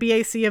Kathleen had a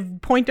BAC of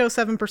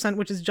 0.07%,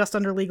 which is just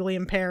under legally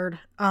impaired.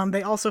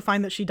 They also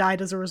find that she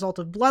died as a result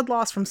of blood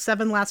loss from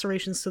 7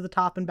 lacerations to the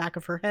top and back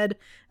of her head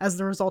as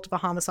the result of a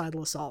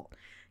homicidal assault.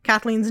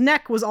 Kathleen's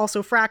neck was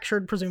also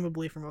fractured,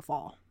 presumably from a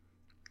fall.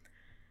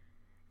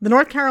 The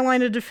North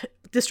Carolina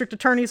District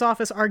Attorney's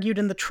Office argued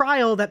in the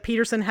trial that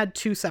Peterson had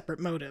 2 separate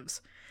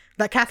motives.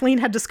 That Kathleen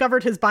had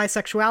discovered his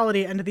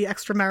bisexuality and the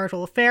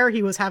extramarital affair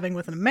he was having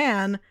with a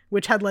man,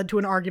 which had led to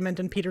an argument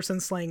and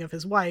Peterson's slaying of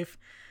his wife.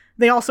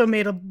 They also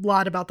made a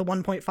lot about the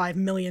 $1.5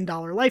 million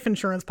life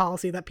insurance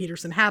policy that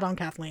Peterson had on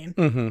Kathleen.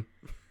 Mm-hmm.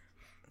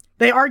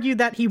 They argued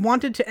that he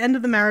wanted to end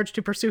the marriage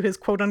to pursue his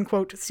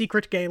quote-unquote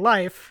secret gay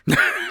life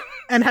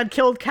and had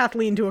killed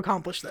Kathleen to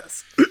accomplish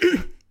this.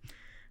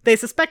 They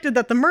suspected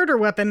that the murder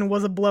weapon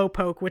was a blow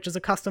poke, which is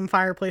a custom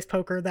fireplace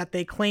poker that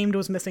they claimed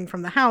was missing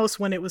from the house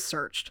when it was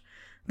searched.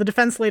 The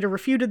defense later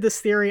refuted this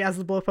theory as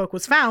the blowpoke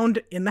was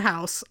found in the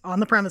house, on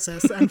the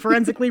premises, and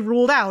forensically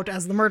ruled out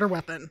as the murder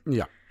weapon.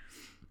 Yeah.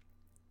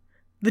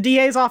 The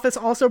DA's office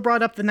also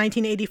brought up the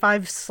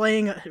 1985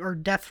 slaying, or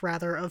death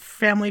rather, of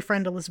family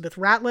friend Elizabeth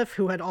Ratliff,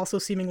 who had also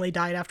seemingly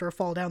died after a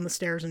fall down the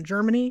stairs in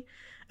Germany.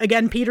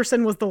 Again,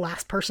 Peterson was the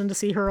last person to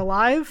see her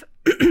alive.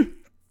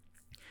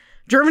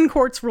 German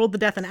courts ruled the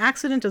death an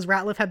accident, as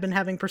Ratliff had been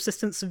having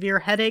persistent severe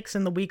headaches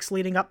in the weeks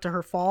leading up to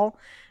her fall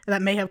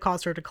that may have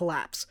caused her to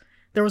collapse.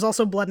 There was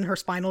also blood in her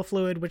spinal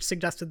fluid, which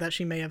suggested that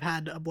she may have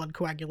had a blood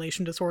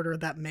coagulation disorder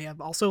that may have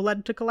also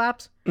led to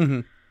collapse.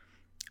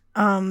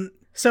 Mm-hmm.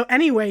 So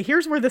anyway,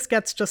 here's where this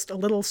gets just a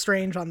little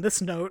strange on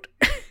this note.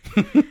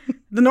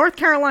 The North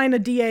Carolina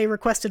DA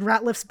requested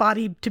Ratliff's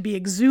body to be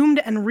exhumed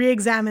and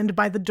re-examined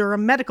by the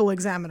Durham medical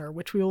examiner,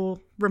 which we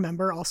will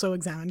remember also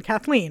examined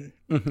Kathleen.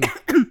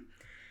 Mm-hmm.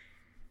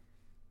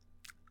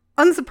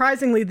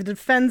 Unsurprisingly, the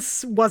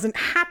defense wasn't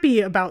happy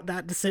about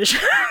that decision.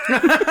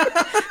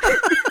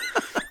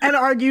 And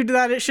argued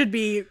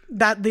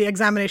that the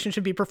examination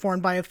should be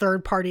performed by a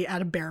third party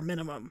at a bare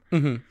minimum.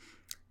 Mm-hmm.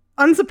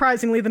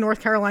 Unsurprisingly, the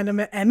North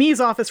Carolina ME's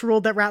office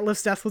ruled that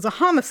Ratliff's death was a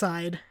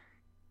homicide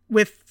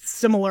with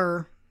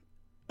similar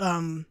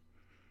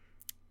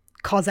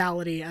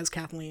causality as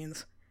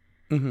Kathleen's.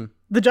 Mm-hmm.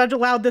 The judge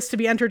allowed this to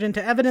be entered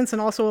into evidence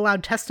and also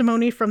allowed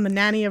testimony from the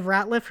nanny of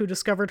Ratliff who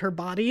discovered her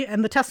body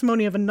and the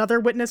testimony of another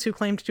witness who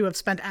claimed to have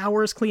spent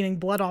hours cleaning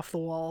blood off the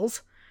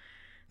walls.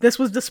 This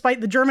was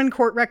despite the German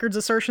court record's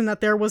assertion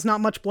that there was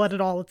not much blood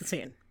at all at the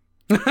scene.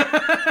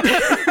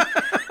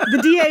 The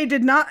DA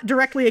did not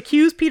directly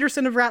accuse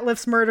Peterson of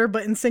Ratliff's murder,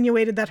 but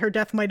insinuated that her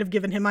death might have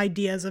given him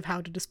ideas of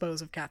how to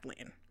dispose of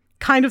Kathleen.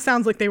 Kind of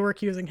sounds like they were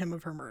accusing him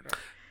of her murder.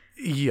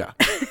 Yeah.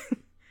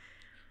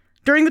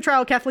 During the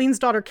trial, Kathleen's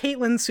daughter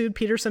Caitlin sued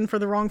Peterson for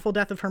the wrongful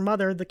death of her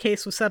mother. The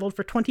case was settled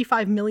for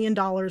 $25 million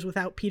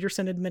without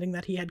Peterson admitting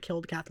that he had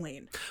killed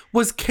Kathleen.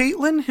 Was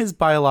Caitlin his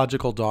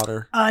biological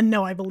daughter?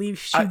 No, I believe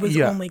she was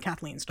only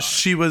Kathleen's daughter.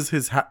 She was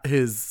his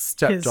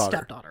stepdaughter. His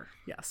stepdaughter,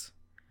 yes.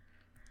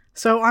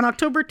 So on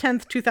October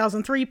 10th,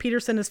 2003,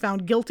 Peterson is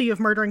found guilty of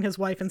murdering his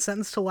wife and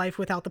sentenced to life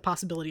without the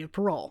possibility of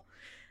parole.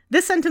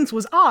 This sentence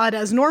was odd,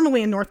 as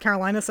normally in North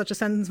Carolina, such a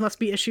sentence must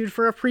be issued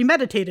for a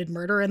premeditated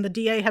murder, and the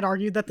DA had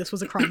argued that this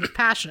was a crime of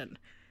passion.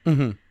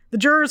 Mm-hmm. The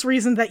jurors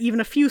reasoned that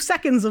even a few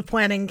seconds of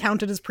planning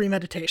counted as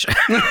premeditation.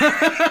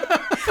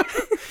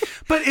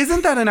 But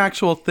isn't that an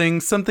actual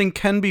thing? Something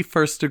can be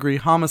first-degree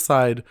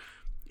homicide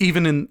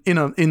even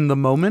in the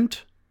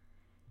moment?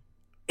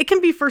 It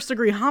can be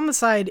first-degree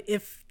homicide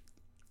if,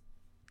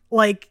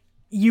 like,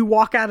 you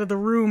walk out of the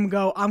room,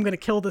 go, I'm going to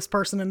kill this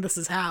person and this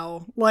is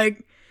how.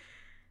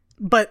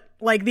 But,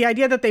 like, the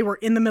idea that they were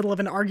in the middle of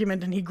an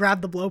argument and he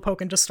grabbed the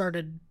blowpoke and just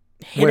started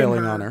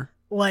wailing on her.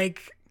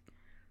 Like,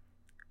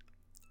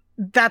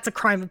 that's a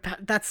crime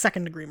that's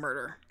second-degree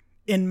murder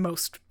in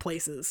most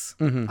places,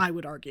 mm-hmm. I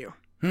would argue.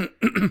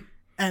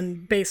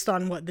 And based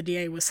on what the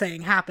DA was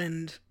saying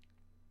happened,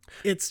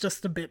 it's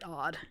just a bit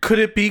odd. Could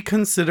it be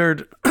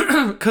considered...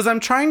 Because I'm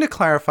trying to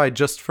clarify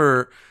just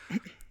for...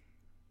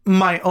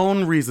 my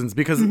own reasons,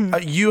 because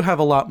mm-hmm. You have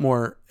a lot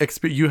more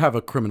experience. You have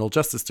a criminal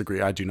justice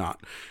degree. I do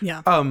not.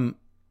 Yeah.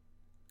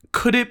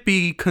 Could it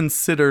be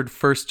considered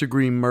first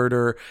degree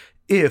murder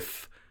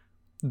if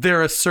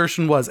their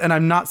assertion was, and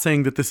I'm not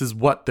saying that this is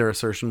what their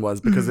assertion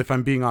was, because mm-hmm. if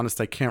I'm being honest,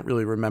 I can't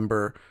really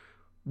remember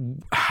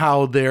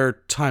how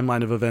their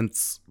timeline of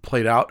events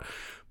played out,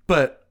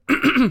 but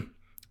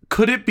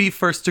could it be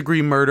first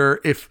degree murder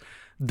if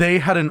they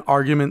had an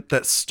argument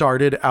that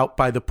started out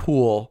by the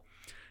pool?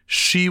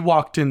 She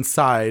walked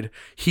inside.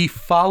 He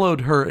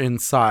followed her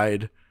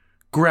inside,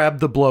 grabbed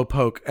the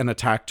blowpoke, and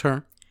attacked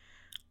her?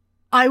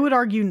 I would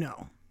argue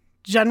no.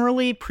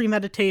 Generally,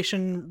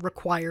 premeditation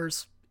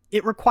requires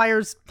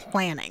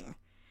planning.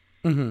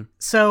 Mm-hmm.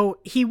 So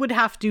he would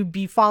have to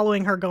be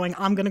following her going,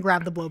 I'm going to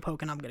grab the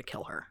blowpoke and I'm going to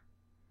kill her.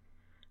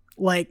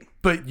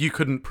 But you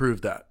couldn't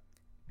prove that.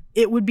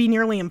 It would be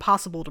nearly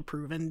impossible to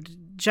prove.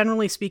 And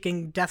generally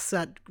speaking, deaths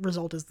that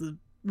result as the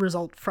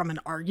result from an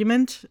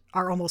argument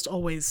are almost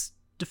always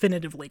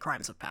definitively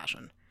crimes of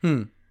passion.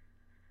 Hmm.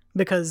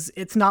 Because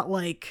it's not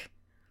like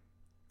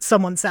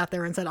someone sat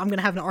there and said, I'm going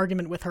to have an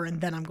argument with her and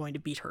then I'm going to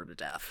beat her to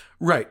death.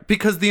 Right.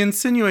 Because the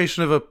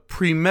insinuation of a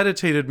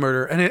premeditated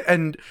murder,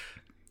 and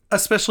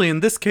especially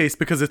in this case,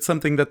 because it's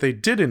something that they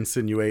did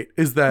insinuate,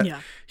 is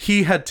that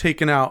he had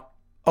taken out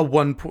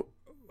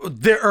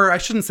or I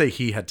shouldn't say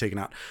he had taken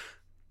out.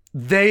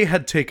 They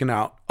had taken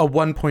out a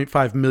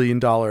 $1.5 million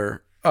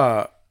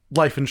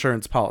life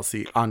insurance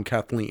policy on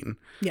Kathleen.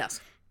 Yes.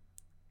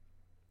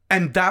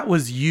 And that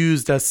was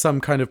used as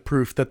some kind of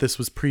proof that this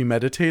was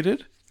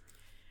premeditated.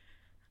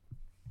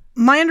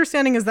 My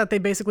understanding is that they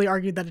basically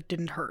argued that it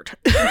didn't hurt.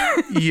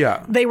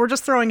 Yeah. They were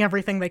just throwing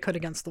everything they could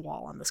against the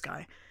wall on this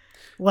guy.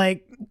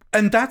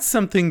 And that's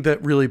something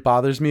that really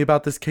bothers me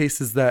about this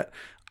case, is that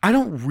I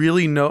don't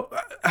really know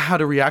how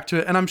to react to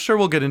it. And I'm sure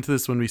we'll get into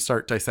this when we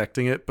start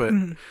dissecting it, but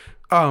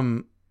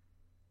I'll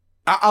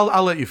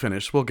let you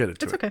finish. We'll get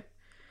into it. It's okay.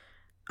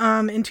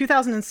 In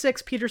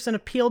 2006, Peterson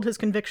appealed his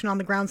conviction on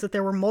the grounds that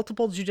there were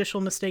multiple judicial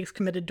mistakes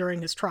committed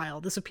during his trial.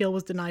 This appeal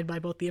was denied by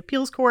both the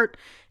appeals court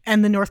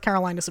and the North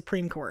Carolina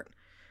Supreme Court.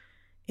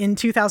 In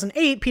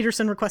 2008,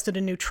 Peterson requested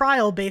a new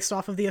trial based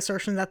off of the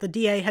assertion that the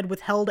DA had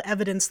withheld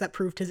evidence that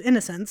proved his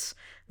innocence,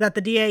 that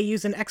the DA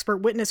used an expert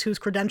witness whose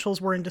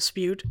credentials were in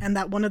dispute, and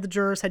that one of the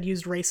jurors had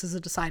used race as a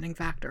deciding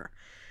factor.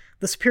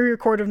 The Superior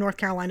Court of North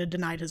Carolina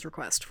denied his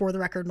request. For the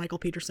record, Michael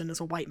Peterson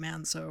is a white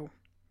man, so...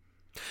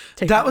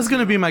 That was going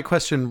to be my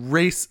question.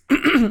 Race,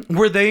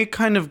 were they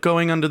kind of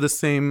going under the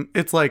same...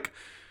 It's like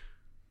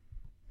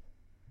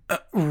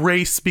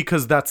race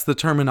because that's the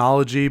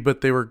terminology,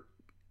 but they were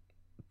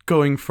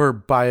going for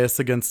bias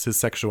against his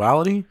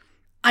sexuality?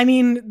 I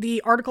mean,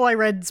 the article I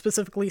read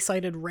specifically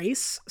cited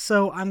race,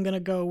 so I'm going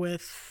to go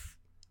with...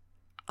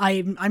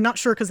 I'm not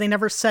sure because they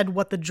never said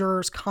what the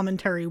jurors'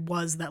 commentary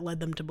was that led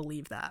them to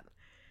believe that.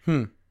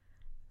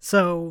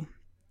 So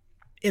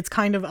it's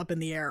kind of up in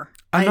the air.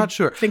 I'm not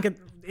sure. I think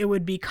it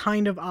would be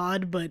kind of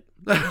odd, but...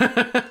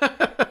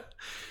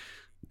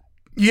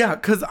 Yeah,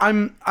 because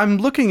I'm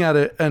looking at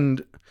it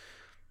and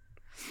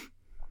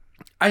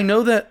I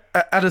know that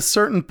at a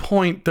certain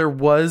point there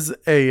was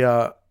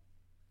a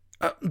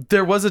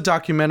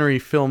documentary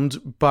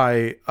filmed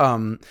by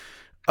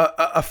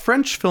a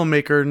French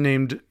filmmaker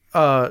named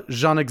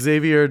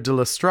Jean-Xavier de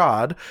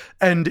Lestrade,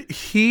 and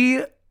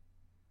he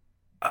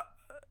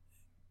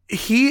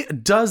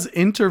does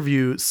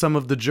interview some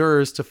of the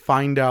jurors to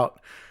find out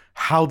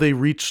how they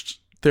reached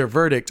their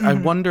verdict. I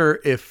wonder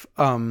if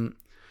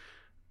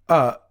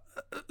that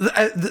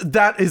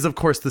is, of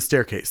course, The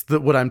Staircase.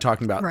 What I'm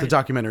talking about. Right. The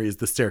documentary is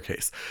The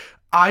Staircase.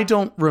 I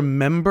don't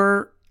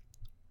remember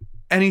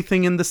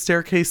anything in The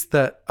Staircase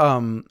that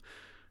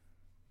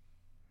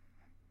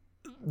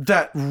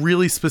that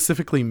really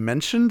specifically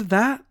mentioned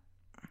that.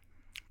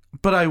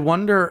 But I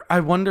wonder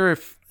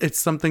if it's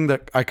something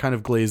that I kind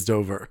of glazed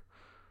over.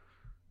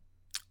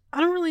 I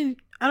don't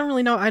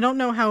really know. I don't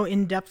know how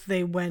in depth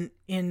they went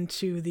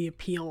into the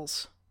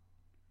appeals.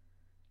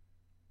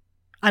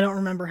 I don't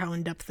remember how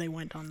in depth they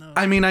went on those.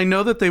 I mean, I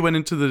know that they went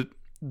into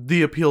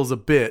the appeals a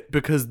bit,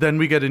 because then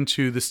we get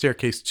into The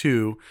Staircase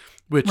 2,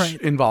 which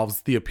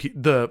involves the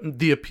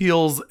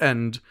appeals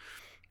and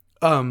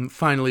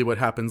finally what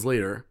happens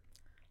later.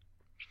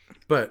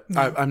 But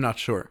I'm not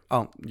sure.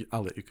 I'll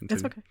let you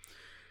continue. It's okay.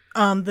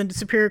 The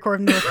Superior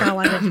Court of North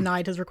Carolina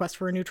denied his request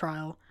for a new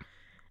trial.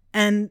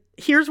 And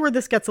here's where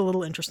this gets a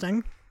little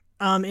interesting.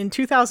 In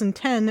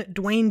 2010,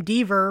 Dwayne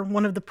Deaver,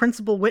 one of the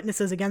principal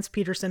witnesses against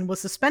Peterson,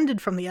 was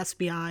suspended from the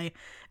SBI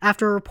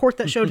after a report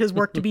that showed his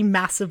work to be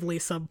massively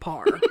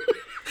subpar.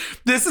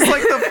 This is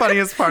like the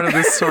funniest part of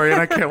this story, and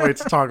I can't wait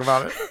to talk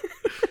about it.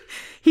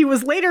 He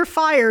was later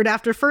fired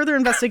after further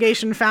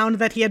investigation found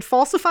that he had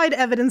falsified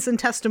evidence and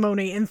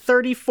testimony in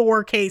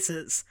 34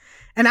 cases.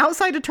 An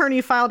outside attorney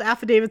filed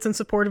affidavits in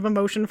support of a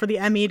motion for the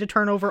ME to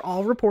turn over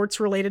all reports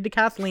related to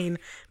Kathleen,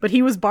 but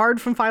he was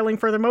barred from filing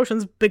further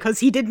motions because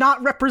he did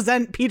not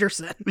represent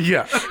Peterson.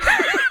 Yeah.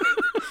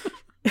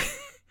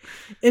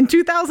 In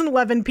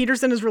 2011,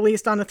 Peterson is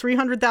released on a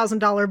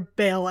 $300,000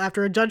 bail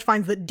after a judge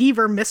finds that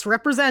Deaver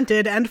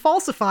misrepresented and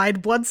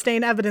falsified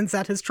bloodstain evidence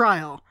at his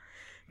trial.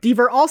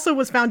 Deaver also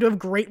was found to have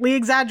greatly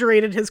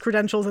exaggerated his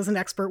credentials as an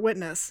expert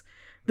witness.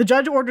 The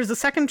judge orders a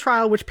second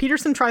trial, which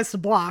Peterson tries to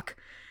block.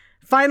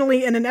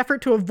 Finally, in an effort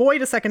to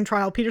avoid a second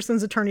trial,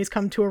 Peterson's attorneys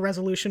come to a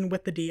resolution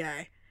with the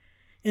DA.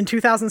 In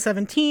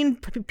 2017,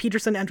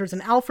 Peterson enters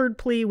an Alford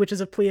plea, which is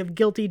a plea of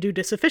guilty due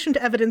to sufficient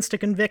evidence to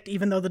convict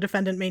even though the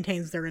defendant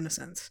maintains their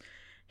innocence.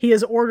 He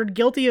is ordered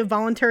guilty of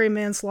voluntary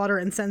manslaughter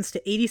and sentenced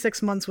to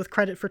 86 months with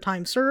credit for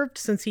time served.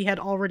 Since he had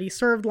already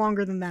served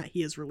longer than that,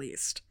 he is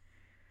released.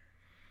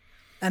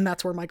 And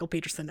that's where Michael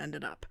Peterson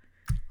ended up.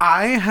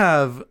 I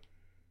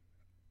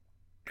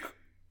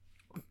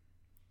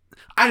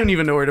don't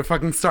even know where to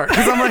fucking start,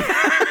 because I'm like,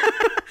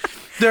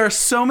 there are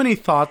so many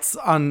thoughts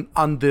on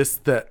this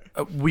that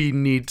we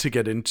need to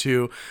get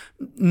into.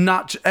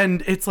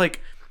 And it's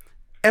like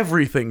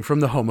everything from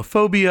the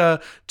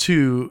homophobia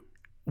to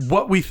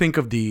what we think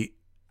of the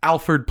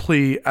Alford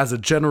plea as a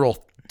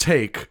general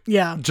take.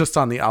 Yeah. Just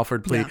on the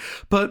Alford plea. Yeah.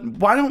 But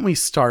why don't we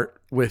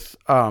start with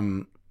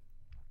why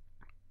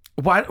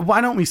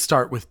don't we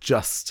start with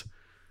just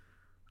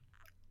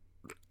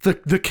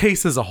the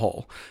case as a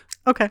whole.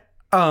 Okay.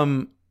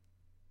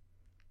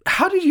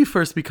 How did you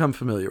first become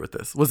familiar with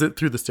this? Was it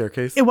through the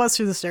staircase? It was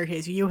through the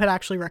staircase. You had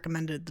actually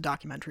recommended the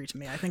documentary to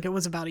me. I think it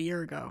was about a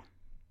year ago.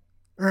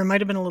 Or it might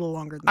have been a little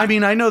longer than that. I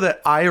mean, I know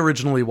that I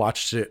originally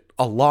watched it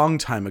a long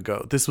time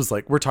ago. This was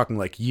like, we're talking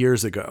like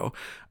years ago.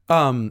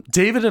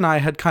 David and I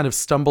had kind of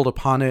stumbled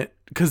upon it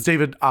because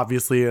David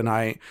obviously and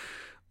I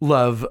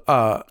love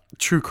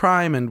true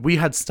crime, and we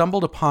had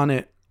stumbled upon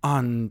it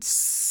on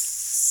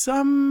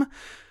some...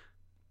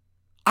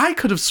 I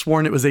could have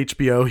sworn it was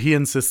HBO. He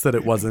insists that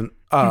it wasn't.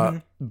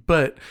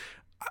 But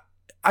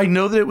I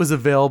know that it was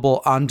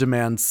available on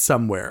demand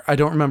somewhere. I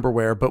don't remember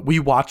where, but we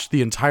watched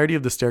the entirety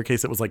of The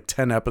Staircase. It was like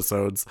 10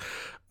 episodes.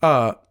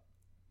 And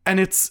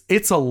it's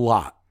a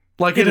lot.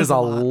 Like it is a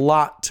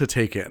lot to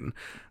take in.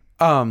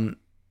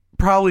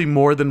 Probably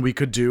more than we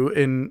could do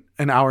in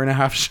an hour and a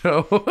half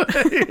show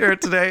here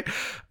today.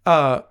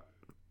 But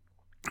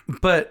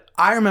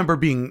I remember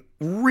being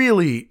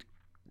really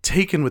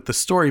taken with the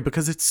story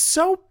because it's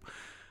so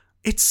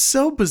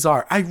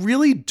bizarre. I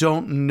really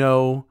don't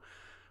know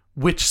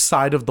which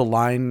side of the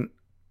line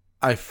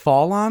I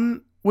fall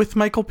on with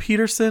Michael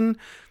Peterson.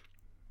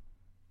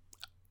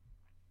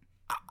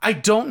 I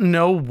don't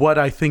know what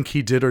I think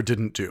he did or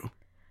didn't do.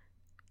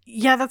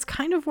 Yeah, that's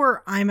kind of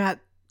where I'm at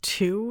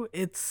too.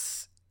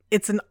 It's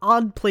an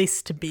odd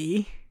place to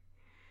be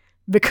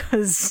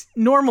because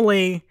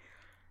normally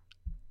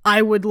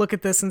I would look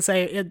at this and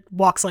say it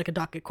walks like a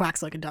duck, it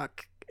quacks like a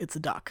duck, it's a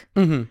duck.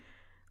 Mm-hmm.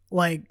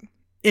 Like,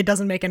 it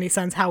doesn't make any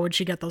sense. How would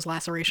she get those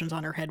lacerations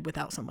on her head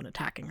without someone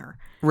attacking her?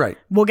 Right.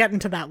 We'll get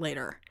into that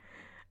later.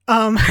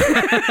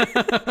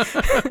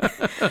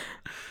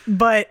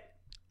 But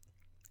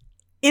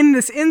in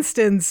this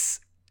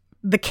instance,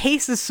 the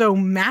case is so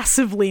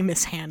massively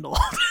mishandled.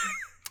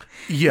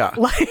 Yeah.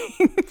 Like,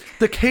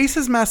 the case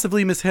is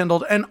massively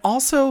mishandled, and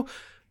also,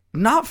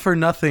 not for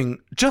nothing,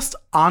 just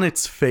on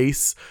its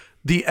face,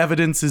 the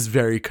evidence is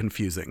very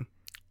confusing.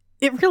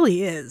 it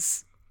really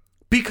is.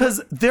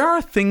 Because there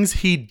are things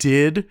he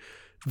did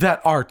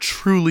that are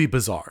truly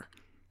bizarre.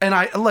 And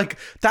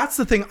that's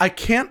the thing. I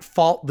can't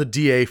fault the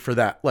DA for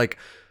that.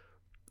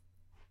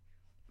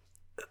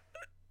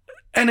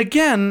 And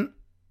again,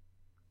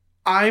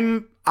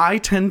 I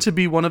tend to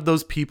be one of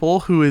those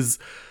people who is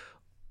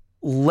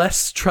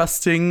less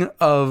trusting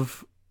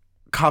of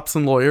cops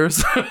and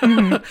lawyers.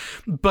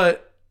 Mm-hmm.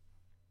 But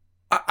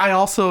I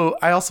also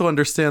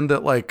understand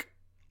that,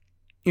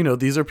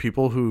 these are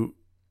people who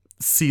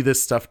see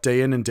this stuff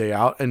day in and day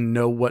out and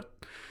know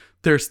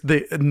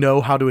they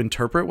know how to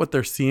interpret what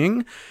they're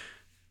seeing.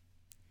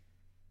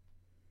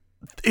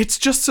 It's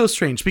just so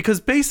strange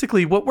because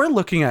basically what we're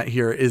looking at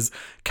here is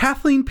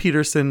Kathleen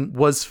Peterson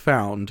was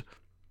found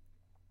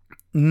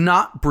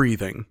not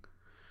breathing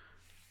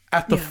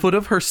at the foot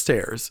of her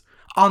stairs,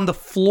 on the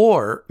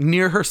floor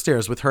near her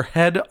stairs with her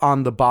head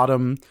on the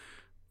bottom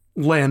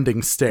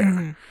landing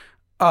stair,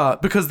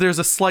 because there's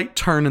a slight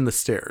turn in the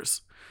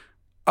stairs.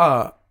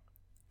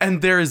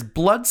 And there is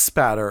blood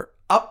spatter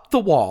up the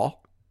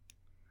wall.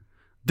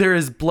 There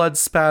is blood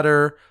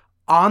spatter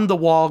on the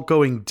wall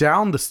going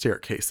down the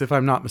staircase, if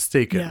I'm not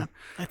mistaken. Yeah,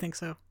 I think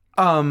so.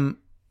 And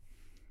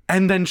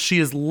then she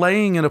is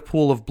laying in a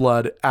pool of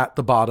blood at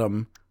the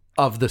bottom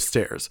of the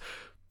stairs.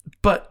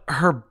 But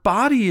her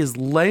body is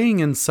laying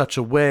in such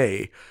a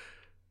way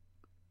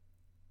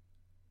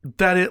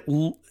that it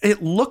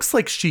looks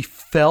like she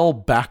fell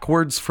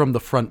backwards from the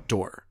front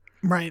door.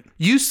 Right.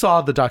 You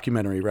saw the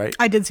documentary, right?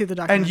 I did see the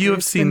documentary. And you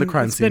have seen the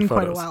crime scene photos. It's been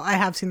quite a while. I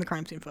have seen the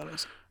crime scene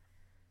photos.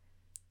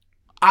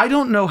 I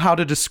don't know how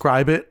to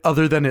describe it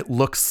other than it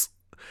looks,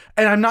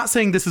 and I'm not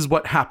saying this is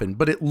what happened,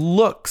 but it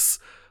looks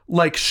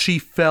like she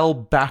fell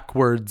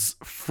backwards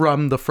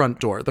from the front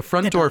door. The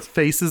front door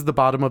faces the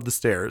bottom of the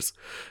stairs,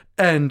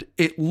 and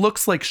it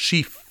looks like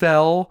she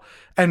fell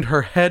and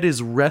her head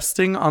is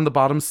resting on the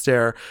bottom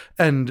stair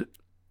and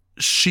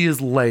she is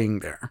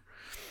laying there.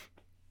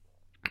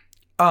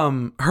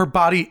 Her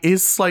body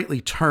is slightly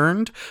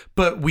turned,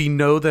 but we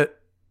know that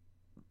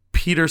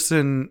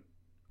Peterson,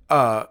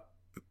 I'm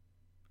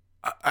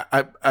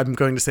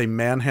going to say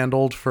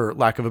manhandled for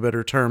lack of a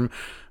better term,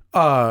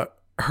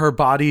 her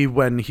body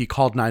when he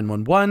called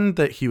 911,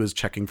 that he was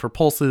checking for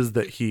pulses,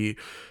 that he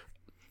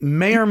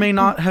may or may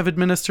not have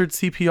administered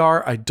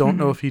CPR. I don't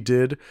know if he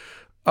did,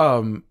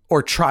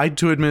 or tried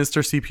to administer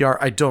CPR.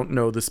 I don't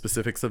know the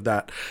specifics of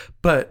that,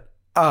 but,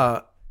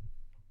 and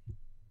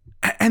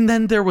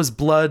then there was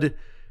blood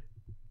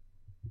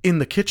in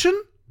the kitchen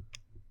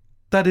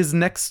that is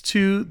next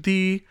to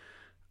the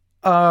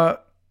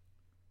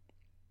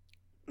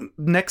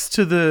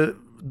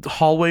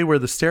hallway where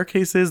the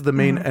staircase is, the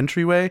main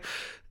entryway.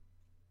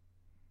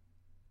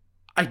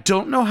 I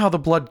don't know how the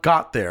blood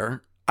got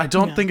there. I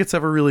don't think it's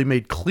ever really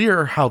made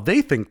clear how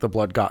they think the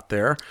blood got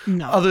there.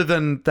 No. Other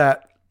than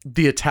that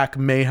the attack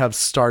may have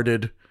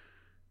started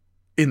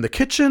in the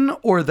kitchen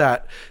or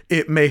that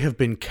it may have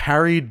been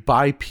carried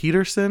by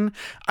Peterson.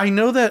 I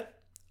know that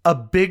a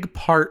big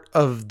part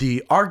of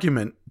the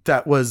argument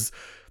that was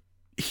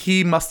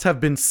he must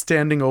have been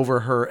standing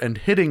over her and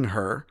hitting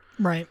her.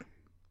 Right.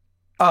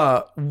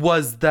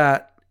 was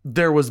that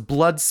there was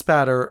blood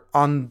spatter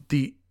on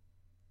the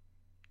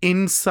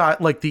inside,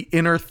 like the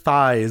inner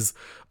thighs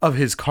of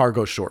his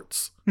cargo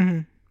shorts.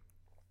 Mm-hmm.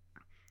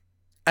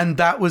 And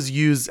that was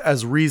used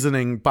as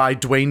reasoning by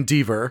Dwayne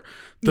Deaver,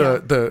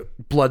 the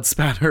blood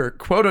spatter,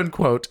 quote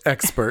unquote,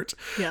 expert,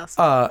 yes.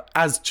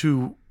 As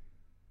to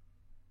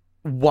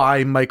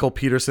why Michael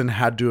Peterson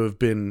had to have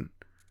been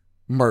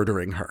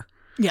murdering her.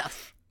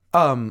 Yes.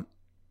 But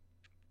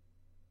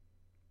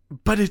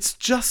it's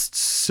just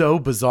so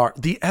bizarre.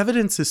 The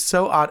evidence is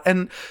so odd.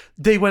 And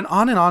they went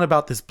on and on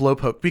about this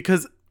blowpoke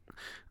because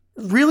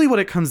really what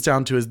it comes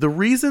down to is the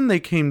reason they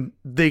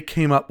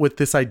came up with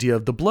this idea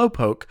of the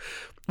blowpoke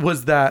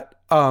was that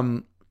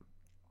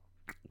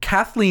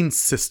Kathleen's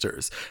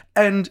sisters,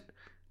 and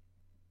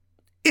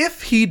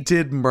if he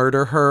did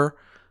murder her,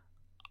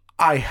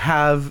 I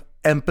have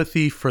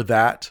empathy for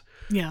that.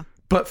 Yeah.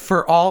 But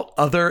for all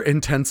other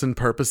intents and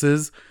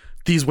purposes,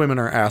 these women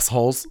are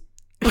assholes.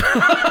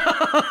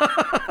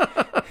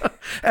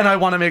 And I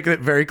want to make it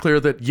very clear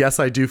that yes,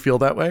 I do feel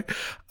that way.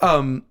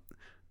 And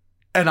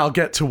I'll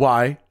get to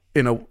why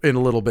in a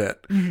little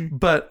bit. Mm-hmm.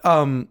 But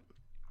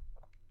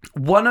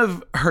one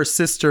of her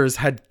sisters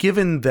had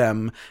given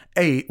them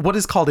what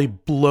is called a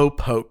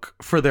blowpoke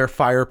for their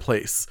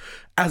fireplace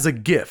as a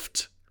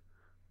gift.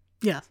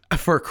 Yeah.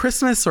 For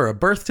Christmas or a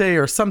birthday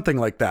or something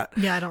like that.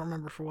 Yeah, I don't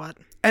remember for what.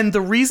 And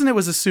the reason it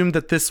was assumed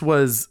that this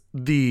was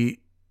the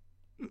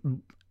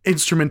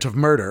instrument of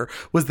murder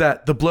was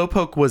that the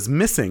blowpoke was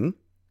missing.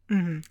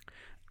 Mm-hmm.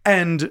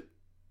 And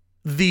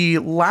the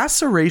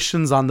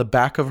lacerations on the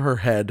back of her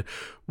head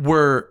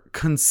were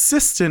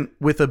consistent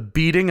with a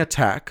beating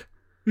attack.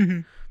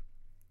 Mm-hmm.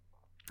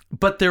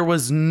 But there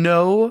was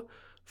no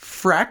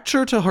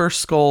fracture to her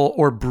skull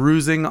or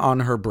bruising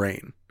on her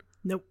brain.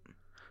 Nope.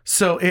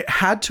 So it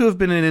had to have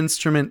been an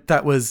instrument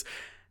that was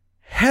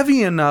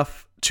heavy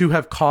enough to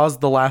have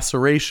caused the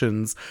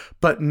lacerations,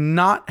 but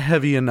not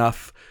heavy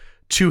enough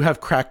to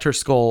have cracked her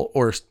skull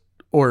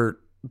or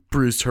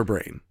bruised her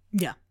brain.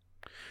 Yeah.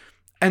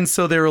 And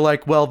so they were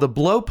like, well, the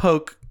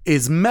blowpoke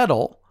is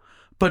metal,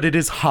 but it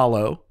is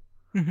hollow.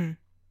 Mm-hmm.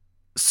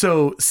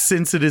 So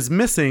since it is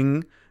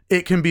missing,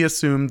 it can be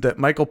assumed that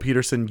Michael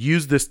Peterson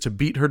used this to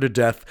beat her to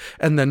death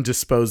and then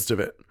disposed of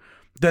it.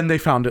 Then they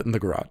found it in the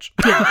garage.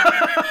 Yeah.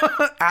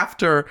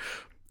 After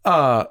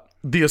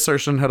the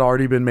assertion had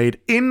already been made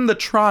in the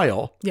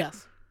trial.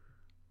 Yes.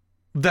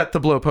 That the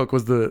blowpoke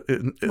was the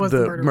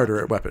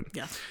murder weapon.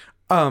 Yes.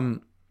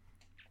 And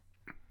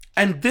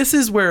this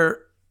is where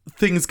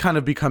things kind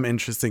of become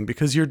interesting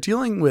because you're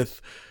dealing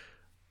with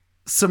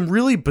some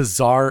really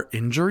bizarre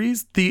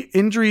injuries. The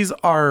injuries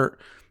are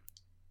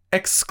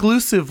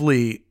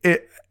exclusively,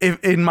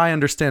 in my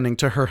understanding,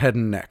 to her head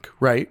and neck,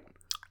 right?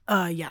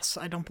 Yes.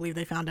 I don't believe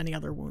they found any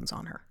other wounds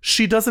on her.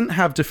 She doesn't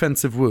have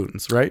defensive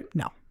wounds, right?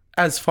 No.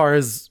 As far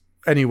as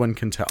anyone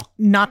can tell.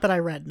 Not that I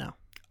read, no.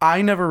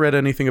 I never read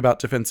anything about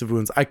defensive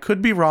wounds. I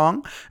could be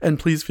wrong, and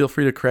please feel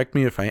free to correct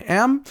me if I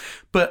am,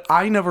 but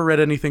I never read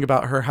anything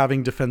about her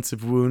having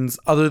defensive wounds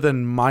other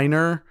than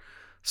minor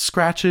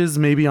scratches,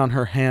 maybe on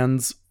her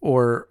hands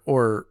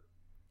or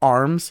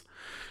arms.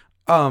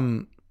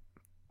 But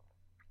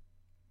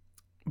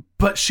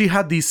she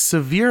had these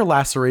severe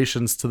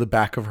lacerations to the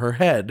back of her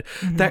head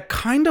that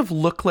kind of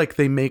look like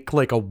they make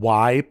like a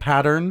Y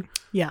pattern.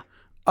 Yeah.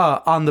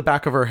 On the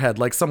back of her head,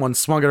 like someone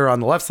swung at her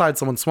on the left side,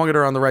 someone swung at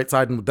her on the right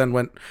side, and then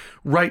went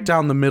right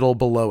down the middle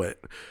below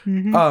it.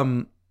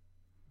 Mm-hmm.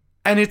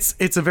 And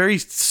it's a very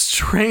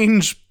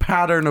strange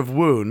pattern of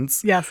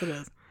wounds. Yes, it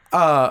is.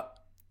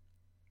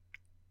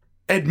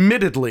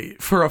 Admittedly,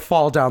 for a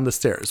fall down the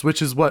stairs,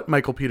 which is what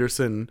Michael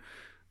Peterson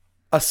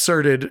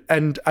asserted,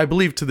 and I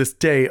believe to this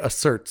day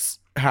asserts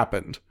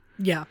happened.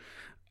 Yeah.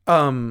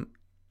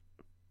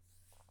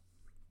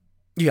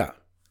 Yeah.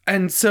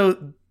 And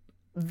so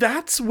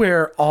that's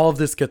where all of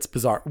this gets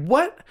bizarre.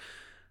 What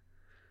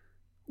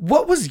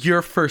was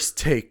your first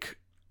take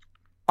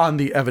on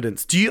the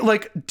evidence? Do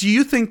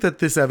you think that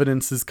this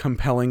evidence is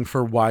compelling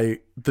for why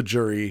the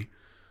jury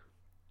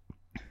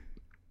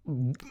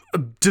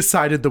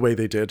decided the way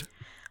they did?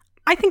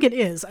 I think it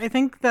is. I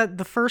think that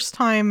the first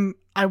time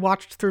I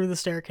watched Through the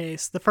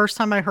Staircase, the first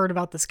time I heard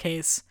about this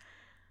case,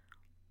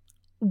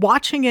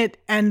 watching it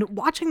and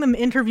watching them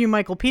interview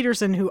Michael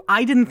Peterson, who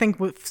I didn't think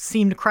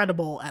seemed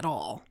credible at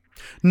all.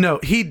 No,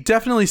 he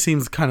definitely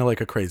seems kind of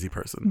like a crazy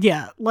person.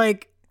 Yeah,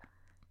 like,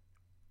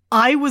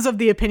 I was of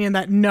the opinion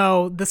that,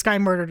 no, this guy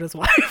murdered his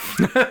wife.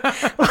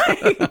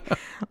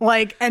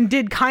 And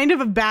did kind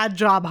of a bad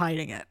job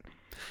hiding it.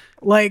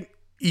 Like,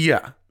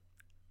 yeah.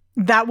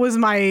 That was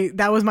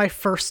my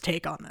first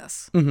take on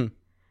this. Mm-hmm.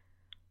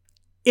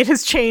 It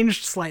has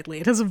changed slightly.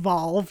 It has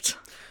evolved.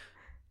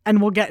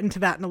 And we'll get into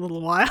that in a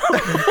little while.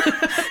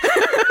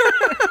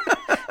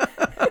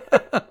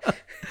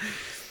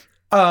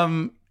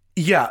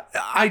 Yeah,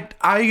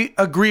 I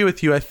agree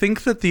with you. I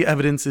think that the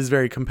evidence is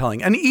very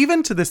compelling. And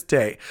even to this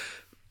day,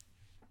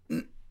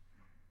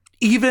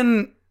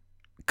 even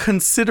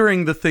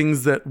considering the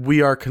things that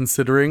we are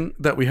considering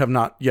that we have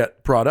not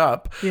yet brought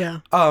up, yeah.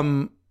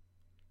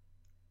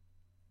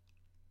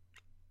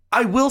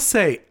 I will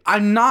say,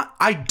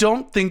 I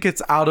don't think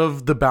it's out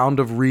of the bound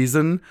of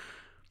reason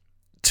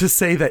to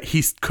say that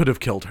he could have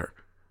killed her.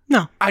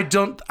 No. I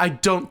don't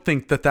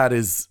think that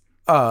is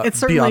it's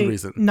certainly beyond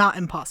reason. Not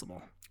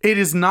impossible. It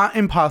is not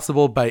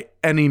impossible by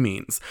any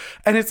means.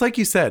 And it's like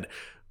you said,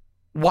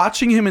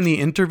 watching him in the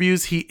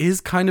interviews, he is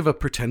kind of a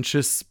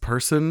pretentious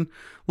person.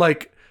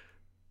 Like,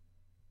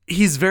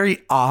 he's very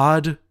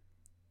odd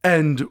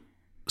and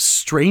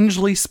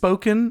strangely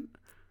spoken.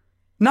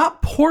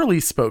 Not poorly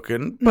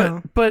spoken,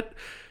 but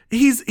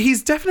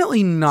he's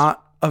definitely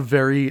not a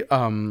very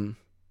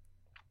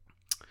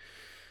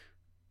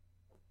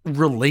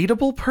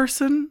relatable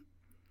person,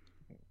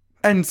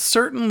 and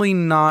certainly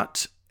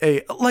not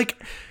a like.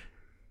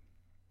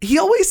 He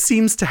always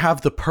seems to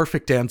have the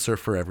perfect answer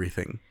for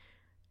everything.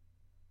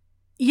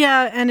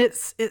 Yeah, and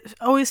it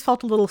always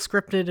felt a little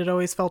scripted. It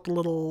always felt a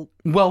little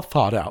well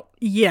thought out.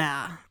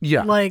 Yeah.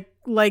 Yeah.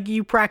 Like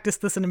you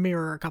practiced this in a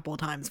mirror a couple of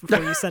times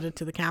before you said it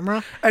to the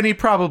camera. And he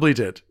probably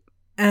did.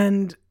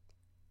 And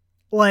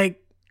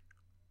like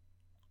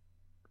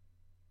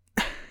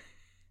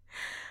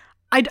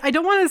I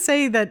don't want to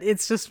say that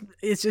it's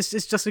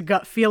just a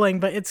gut feeling,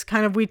 but it's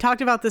kind of, we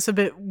talked about this a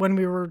bit when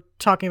we were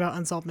talking about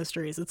Unsolved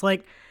Mysteries. It's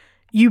like,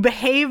 you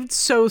behaved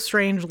so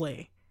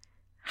strangely.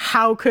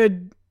 How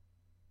could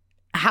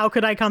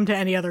I come to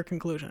any other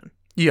conclusion?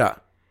 Yeah.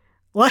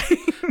 Like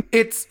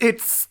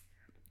it's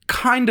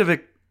kind of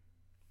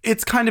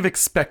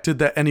expected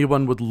that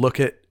anyone would look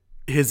at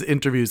his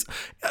interviews,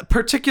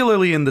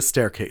 particularly in The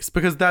Staircase,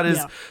 because that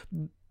is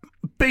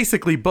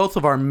basically both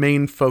of our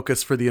main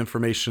focus for the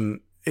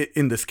information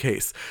in this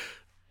case.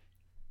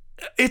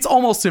 It's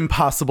almost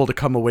impossible to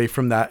come away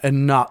from that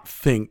and not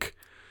think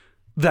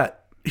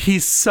that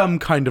he's some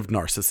kind of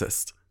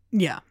narcissist.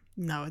 Yeah.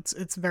 No,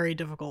 it's very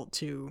difficult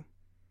to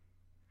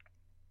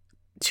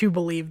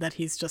believe that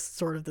he's just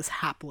sort of this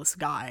hapless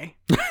guy.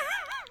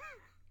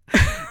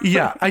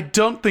 Yeah, I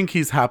don't think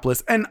he's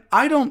hapless. And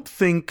I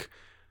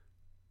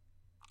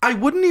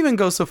wouldn't even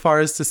go so far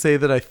as to say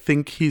that I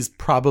think he's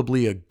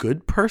probably a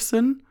good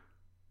person.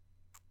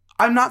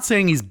 I'm not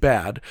saying he's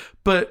bad,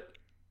 but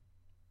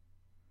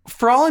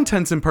for all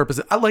intents and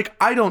purposes,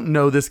 I don't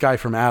know this guy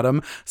from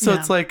Adam. So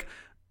it's like,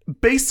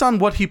 based on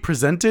what he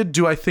presented,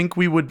 do I think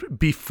we would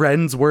be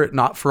friends were it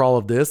not for all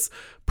of this?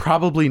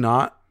 Probably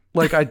not.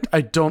 Like,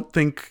 I don't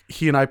think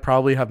he and I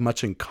probably have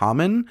much in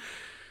common.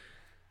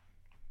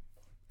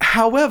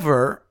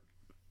 However,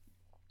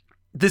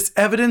 this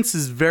evidence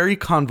is very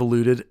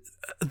convoluted.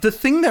 The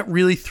thing that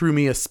really threw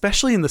me,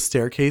 especially in The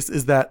Staircase,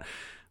 is that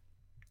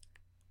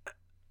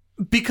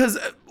because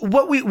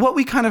what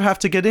we kind of have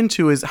to get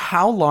into is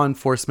how law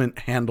enforcement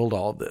handled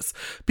all of this.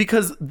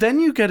 Because then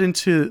you get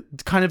into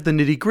kind of the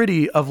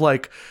nitty-gritty of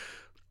like,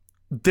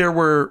 there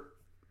were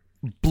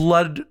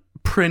blood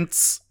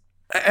prints,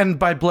 and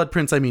by blood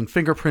prints I mean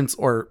fingerprints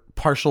or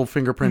partial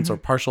fingerprints or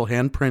partial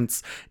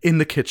handprints in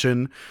the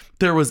kitchen.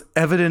 There was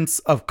evidence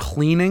of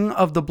cleaning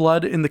of the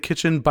blood in the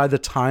kitchen by the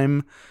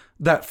time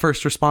that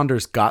first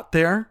responders got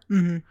there.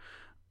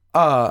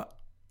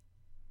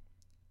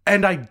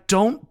 And I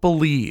don't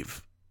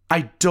believe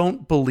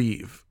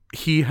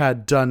he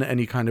had done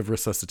any kind of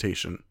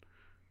resuscitation.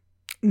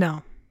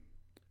 No.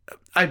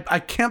 I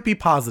can't be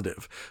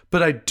positive,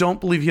 but I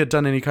don't believe he had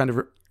done any kind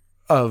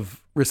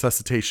of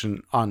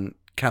resuscitation on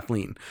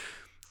Kathleen.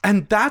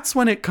 And that's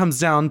when it comes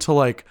down to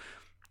like,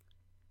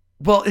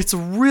 well, it's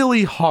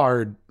really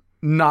hard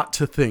not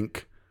to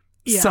think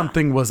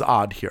something was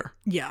odd here.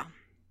 Yeah.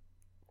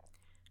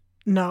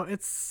 No,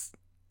 it's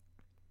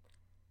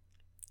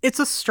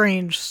a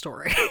strange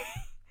story.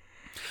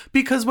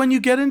 Because when you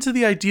get into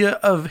the idea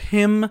of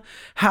him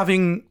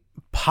having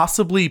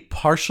possibly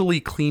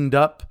partially cleaned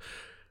up,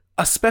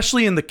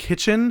 especially in the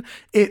kitchen,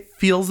 it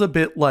feels a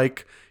bit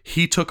like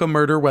he took a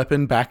murder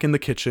weapon back in the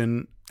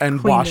kitchen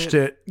and washed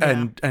it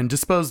and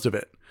disposed of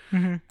it.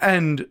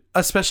 And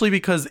especially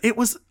because it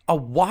was a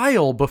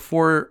while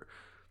before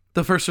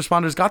the first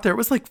responders got there. It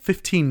was like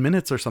 15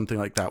 minutes or something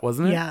like that,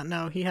 wasn't it? Yeah,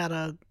 no, he had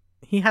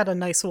a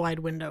nice wide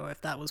window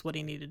if that was what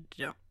he needed to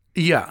do.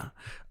 Yeah.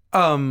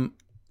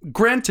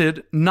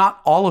 Granted,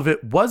 not all of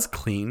it was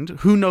cleaned.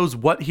 Who knows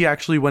what he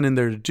actually went in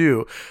there to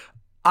do.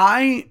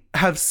 I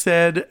have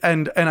said,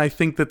 and I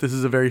think that this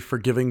is a very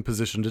forgiving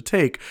position to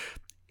take,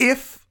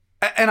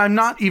 and I'm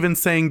not even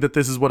saying that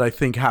this is what I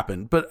think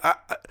happened, but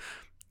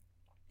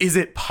is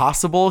it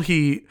possible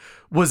he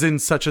was in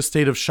such a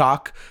state of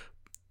shock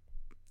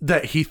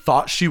that he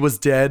thought she was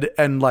dead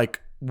and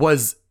like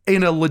was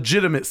in a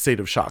legitimate state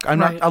of shock? I'm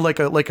not like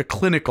a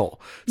clinical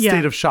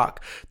state of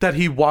shock, that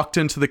he walked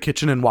into the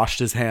kitchen and washed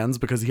his hands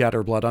because he had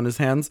her blood on his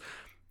hands.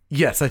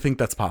 Yes, I think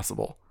that's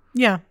possible.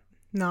 Yeah.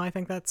 No, I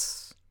think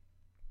that's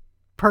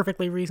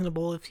perfectly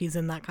reasonable if he's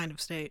in that kind of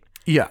state.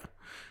 Yeah.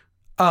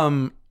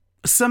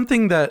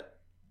 Something that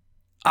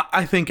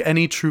I think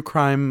any true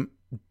crime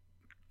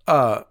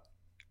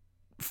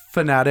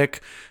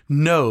fanatic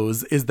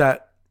knows is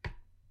that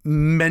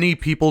many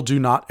people do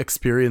not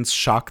experience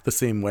shock the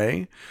same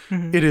way.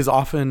 It is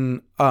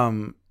often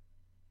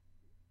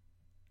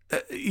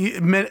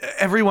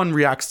everyone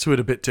reacts to it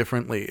a bit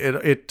differently.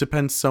 It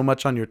depends so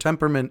much on your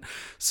temperament,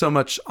 so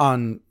much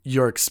on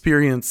your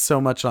experience,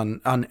 so much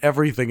on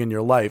everything in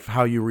your life,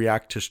 how you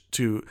react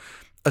to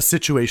a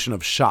situation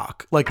of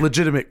shock, like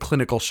legitimate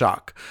clinical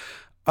shock.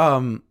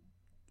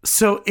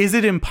 So is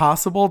it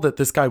impossible that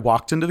this guy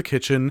walked into the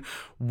kitchen,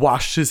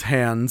 washed his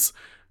hands,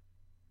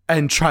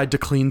 and tried to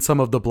clean some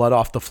of the blood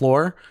off the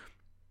floor?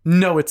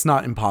 No, it's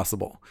not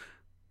impossible.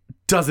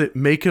 Does it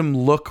make him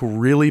look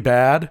really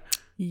bad?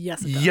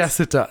 Yes, it does. Yes,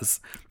 it does.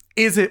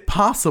 Is it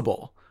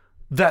possible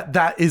that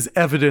that is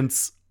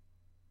evidence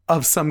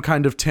of some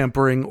kind of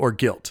tampering or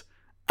guilt?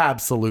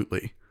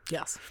 Absolutely.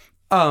 Yes.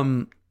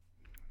 And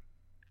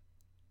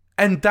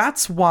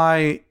that's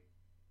why,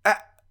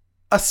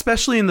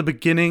 especially in the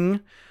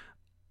beginning,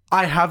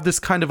 I have this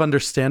kind of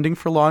understanding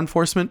for law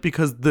enforcement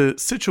because the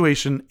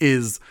situation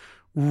is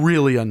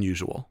really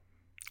unusual.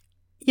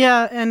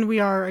 Yeah, and we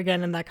are,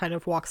 again, in that kind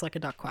of walks like a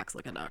duck, quacks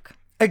like a duck.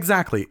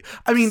 Exactly.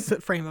 I mean,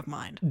 frame of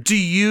mind. Do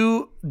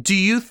you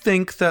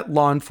think that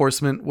law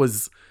enforcement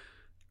was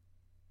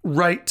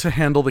right to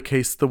handle the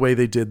case the way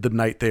they did the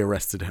night they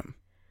arrested him?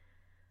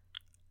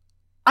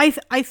 I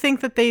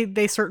think that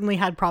they certainly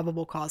had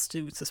probable cause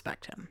to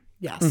suspect him.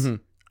 Yes. Mm-hmm.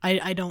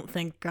 I don't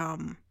think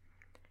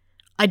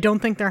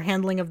their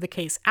handling of the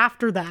case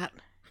after that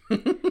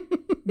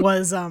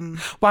was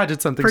why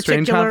did something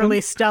strange happen?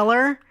 Particularly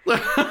stellar.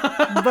 But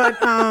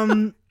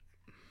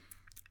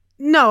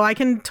no, I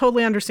can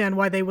totally understand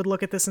why they would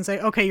look at this and say,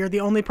 okay, you're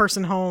the only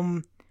person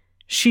home.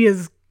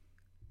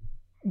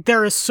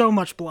 There is so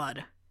much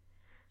blood.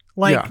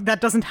 Like, that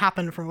doesn't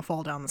happen from a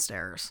fall down the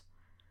stairs.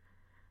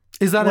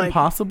 Is that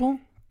impossible?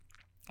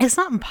 It's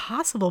not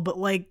impossible, but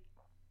like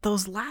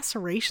those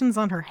lacerations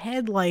on her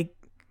head, like,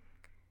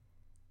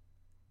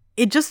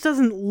 it just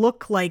doesn't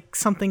look like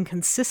something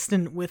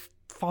consistent with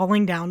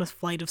falling down a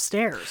flight of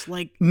stairs.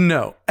 Like,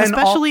 no.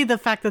 Especially the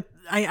fact that,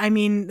 I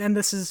mean, and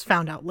this is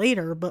found out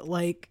later, but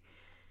like,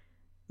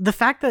 the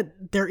fact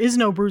that there is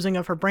no bruising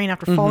of her brain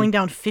after falling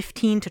down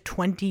 15 to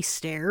 20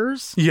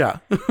 stairs. Yeah.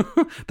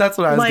 That's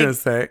what I was going to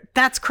say.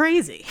 That's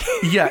crazy.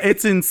 Yeah,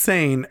 it's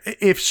insane.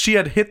 If she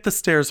had hit the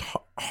stairs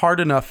hard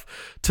enough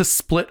to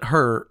split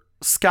her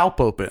scalp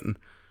open.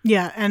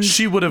 Yeah, and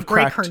she would have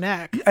break her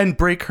neck. And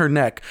break her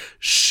neck.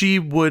 She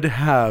would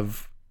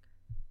have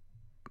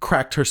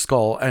cracked her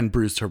skull and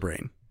bruised her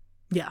brain.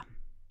 Yeah.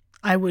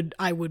 I would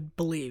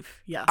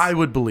believe. Yes. I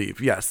would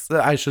believe. Yes.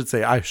 I should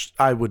say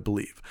I would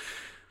believe.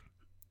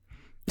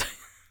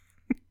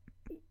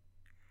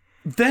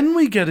 Then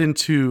we get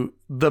into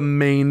the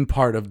main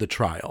part of the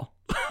trial.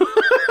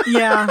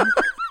 Yeah.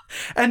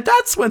 And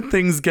that's when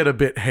things get a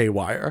bit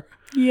haywire.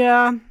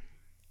 Yeah.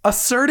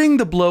 Asserting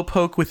the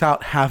blowpoke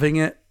without having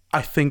it,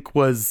 I think,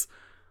 was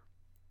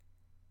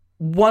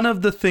one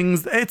of the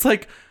things. It's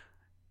like,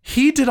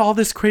 he did all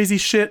this crazy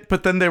shit,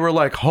 but then they were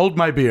like, hold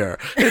my beer.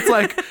 It's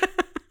like,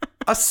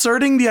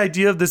 asserting the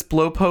idea of this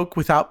blowpoke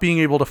without being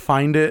able to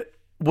find it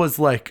was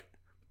like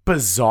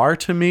bizarre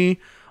to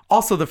me.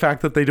 Also, the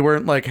fact that they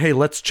weren't like, hey,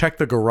 let's check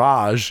the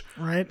garage.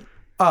 Right.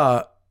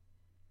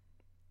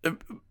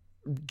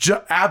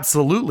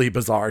 Absolutely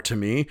bizarre to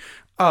me.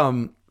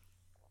 That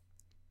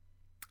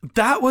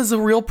was a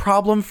real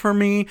problem for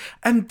me.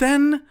 And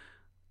then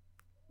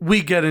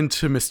we get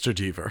into Mr.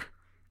 Deaver.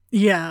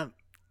 Yeah.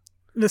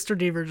 Mr.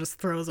 Deaver just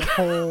throws a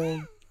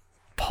whole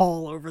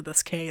pall over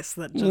this case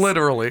that just...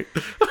 Literally.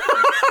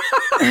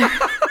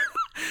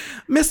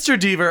 Mr.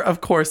 Deaver, of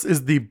course,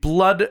 is the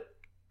blood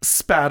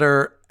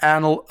spatter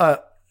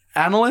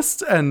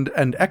analyst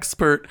and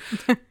expert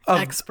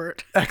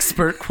expert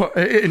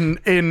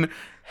in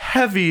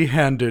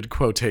heavy-handed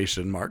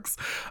quotation marks,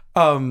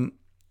 and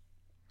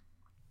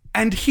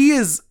he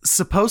is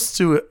supposed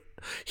to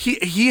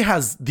he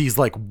has these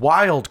like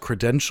wild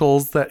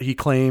credentials that he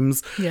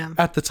claims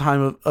at the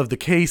time of the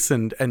case,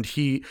 and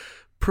he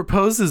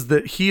proposes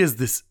that he is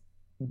this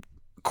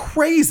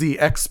crazy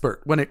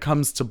expert when it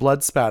comes to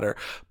blood spatter,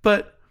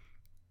 but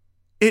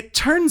it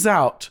turns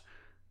out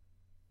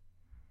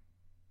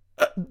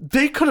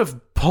they could have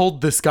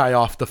pulled this guy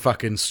off the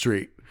fucking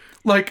street.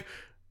 Like,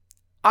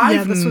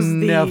 this was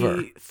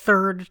the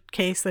third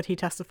case that he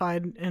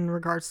testified in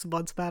regards to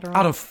blood spatter on.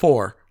 Out of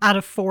four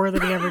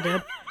that he ever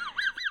did.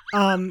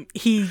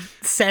 He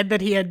said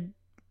that he had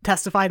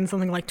testified in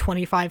something like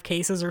 25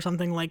 cases or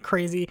something like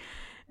crazy.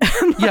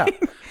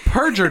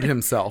 Perjured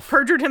himself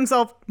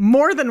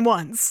more than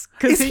once.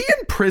 Is he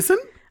in prison?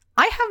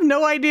 I have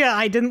no idea.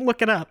 I didn't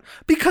look it up.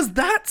 Because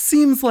that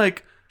seems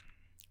like,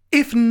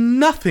 if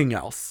nothing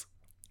else,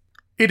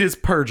 it is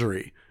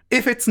perjury.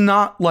 If it's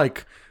not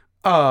like,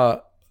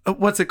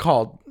 what's it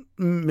called?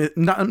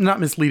 Not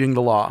misleading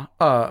the law.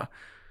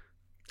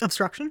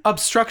 Obstruction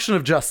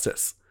of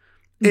justice.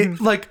 Mm-hmm.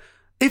 It, like,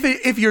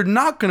 if you're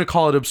not going to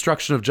call it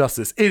obstruction of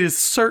justice, it is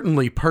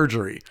certainly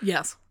perjury.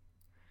 Yes.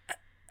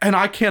 And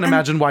I can't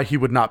imagine why he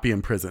would not be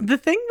in prison. The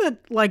thing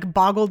that like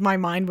boggled my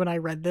mind when I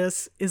read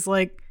this is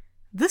like,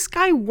 this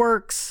guy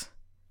works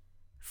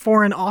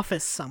for an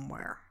office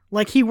somewhere.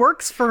 Like, he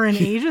works for an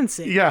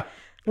agency. Yeah.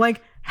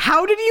 Like,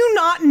 how did you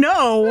not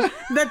know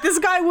that this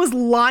guy was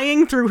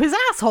lying through his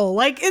asshole?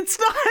 Like, it's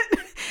not...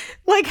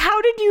 Like,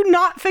 how did you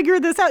not figure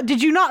this out?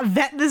 Did you not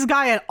vet this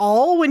guy at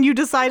all when you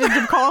decided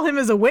to call him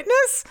as a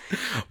witness?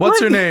 What's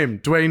your name?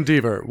 Dwayne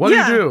Deaver. What do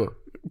you do?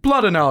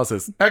 Blood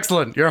analysis.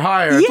 Excellent. You're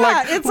hired.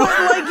 Yeah, it's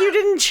like you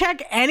didn't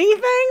check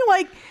anything?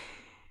 Like,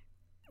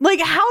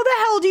 how the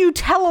hell do you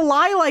tell a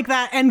lie like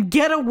that and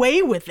get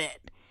away with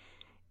it?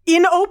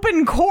 In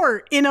open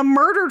court, in a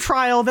murder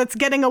trial that's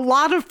getting a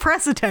lot of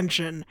press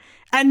attention,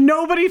 and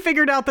nobody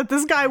figured out that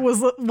this guy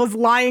was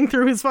lying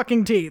through his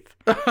fucking teeth.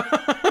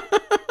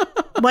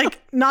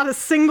 Like, not a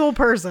single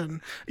person.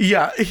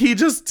 Yeah, he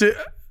just...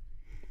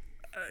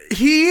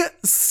 he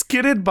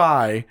skidded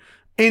by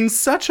in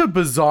such a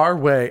bizarre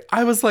way.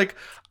 I was like,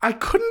 I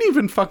couldn't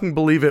even fucking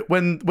believe it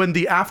when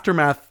the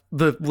aftermath,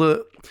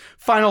 the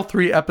final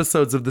 3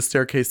 episodes of The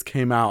Staircase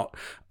came out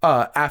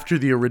after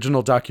the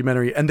original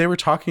documentary, and they were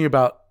talking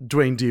about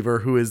Dwayne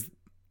Deaver, who is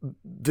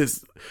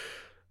this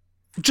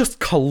just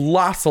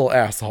colossal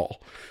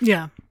asshole.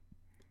 Yeah.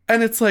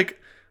 And it's like,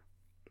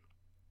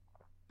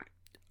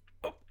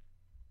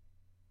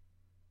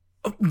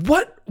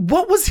 what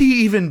was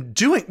he even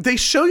doing? They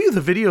show you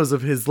the videos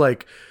of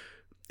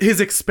his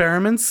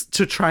experiments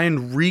to try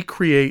and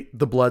recreate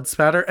the blood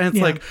spatter. And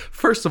it's like,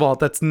 first of all,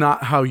 that's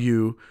not how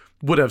you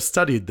would have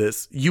studied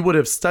this. You would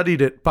have studied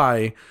it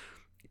by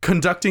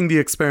conducting the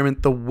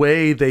experiment the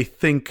way they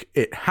think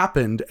it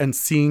happened and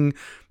seeing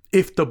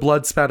if the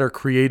blood spatter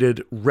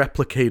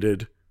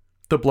replicated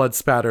the blood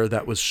spatter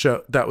that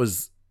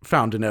was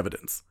found in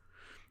evidence.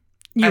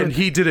 And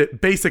he did it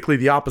basically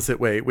the opposite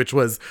way, which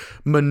was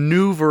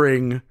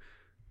maneuvering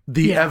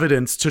the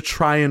evidence to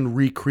try and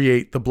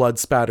recreate the blood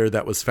spatter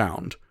that was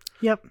found.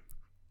 Yep.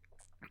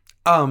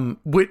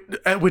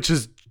 Which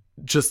is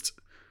just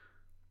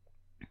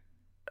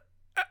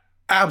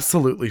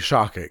absolutely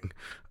shocking.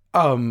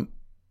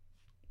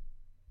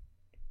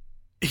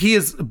 He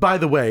is, by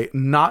the way,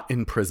 not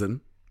in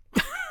prison.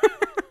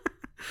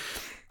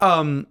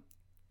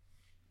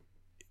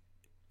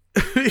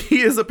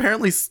 He is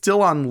apparently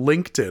still on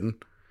LinkedIn,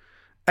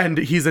 and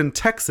he's in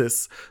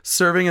Texas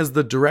serving as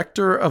the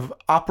director of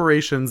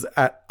operations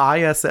at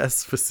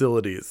ISS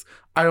facilities.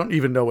 I don't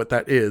even know what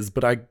that is,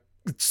 but I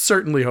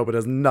certainly hope it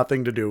has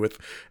nothing to do with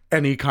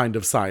any kind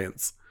of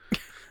science.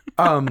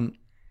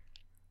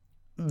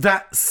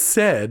 That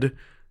said,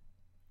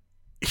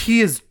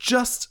 he is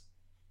just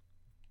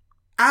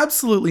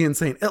absolutely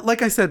insane.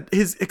 Like I said,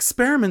 his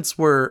experiments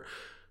were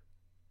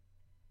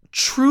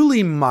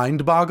truly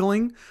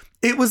mind-boggling.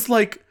 It was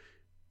like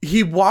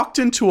he walked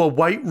into a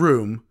white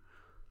room,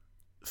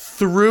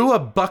 threw a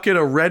bucket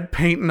of red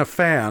paint and a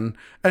fan,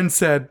 and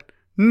said,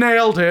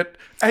 nailed it,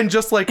 and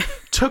just like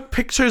took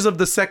pictures of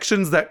the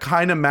sections that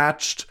kind of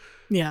matched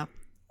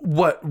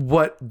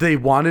what they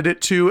wanted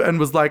it to, and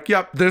was like,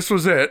 yep, this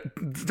was it.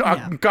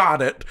 I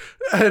got it.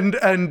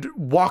 And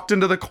walked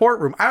into the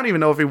courtroom. I don't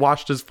even know if he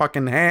washed his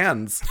fucking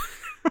hands.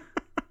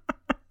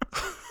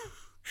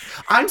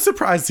 I'm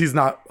surprised he's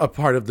not a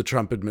part of the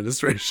Trump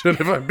administration,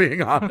 if I'm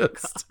being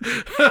honest.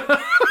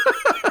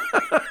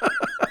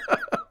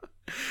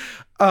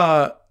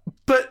 But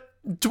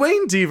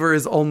Dwayne Deaver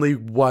is only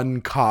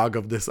one cog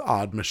of this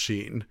odd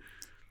machine.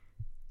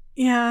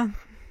 Yeah.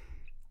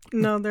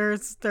 No,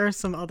 there's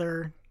some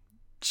other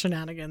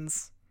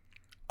shenanigans.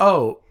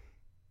 Oh,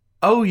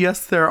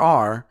 yes, there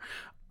are.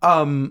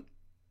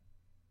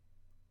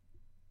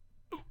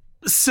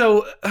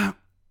 So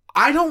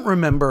I don't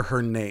remember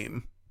her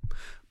name.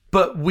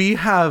 But we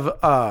have,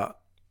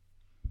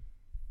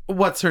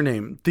 what's her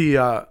name?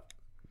 The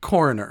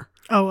coroner.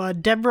 Oh,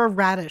 Deborah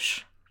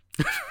Radish.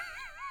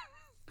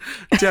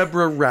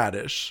 Deborah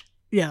Radish.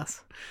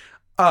 Yes.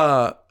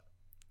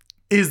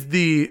 Is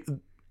the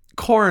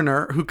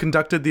coroner who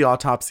conducted the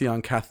autopsy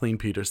on Kathleen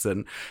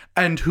Peterson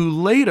and who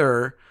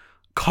later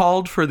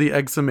called for the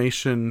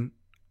exhumation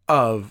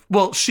of,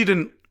 well, she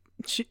didn't.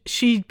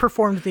 She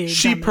performed the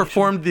examination. She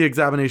performed the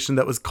examination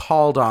that was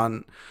called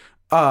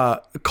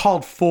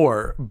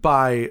for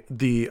by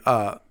the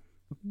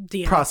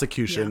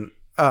prosecution.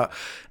 Yeah.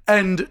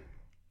 And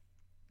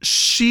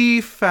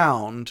she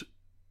found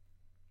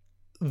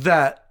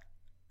that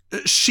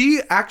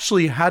she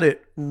actually had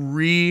it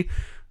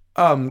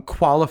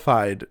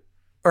qualified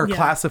or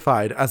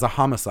classified as a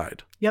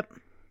homicide. Yep.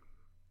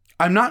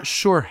 I'm not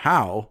sure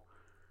how.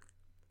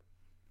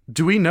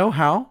 Do we know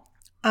how?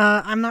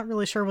 I'm not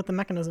really sure what the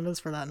mechanism is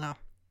for that now.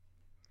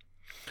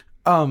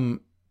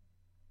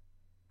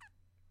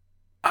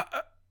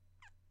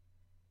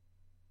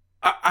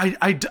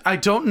 I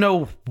don't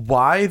know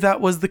why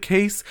that was the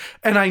case.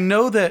 And I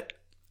know that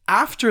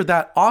after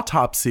that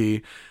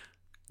autopsy,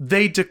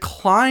 the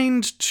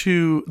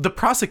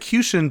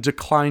prosecution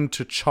declined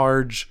to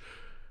charge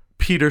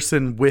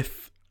Peterson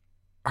with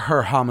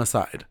her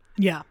homicide.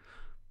 Yeah.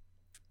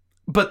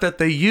 But that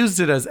they used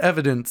it as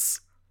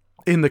evidence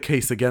in the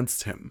case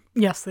against him.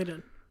 Yes, they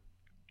did.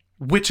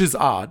 Which is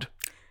odd.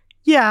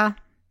 Yeah.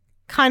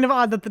 Kind of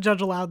odd that the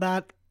judge allowed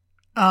that.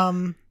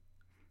 Kind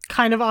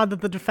of odd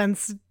that the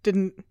defense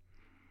didn't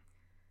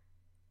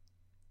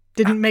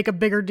didn't make a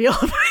bigger deal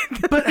of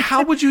it. But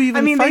how would you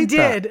even they fight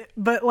that? did,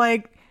 but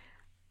like,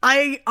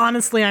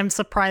 I'm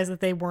surprised that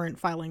they weren't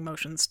filing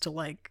motions to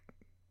like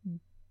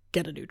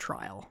get a new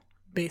trial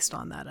based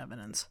on that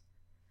evidence.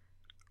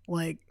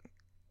 Like,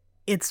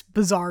 it's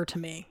bizarre to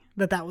me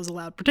that was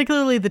allowed,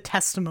 particularly the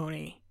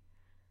testimony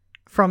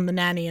from the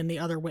nanny and the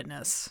other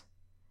witness.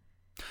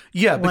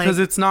 Yeah, because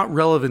it's not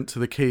relevant to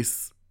the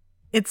case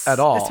at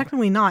all. It's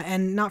technically not,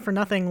 and not for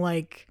nothing,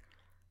 like,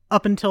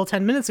 up until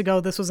 10 minutes ago,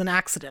 this was an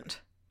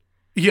accident.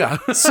 Yeah.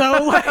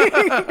 So,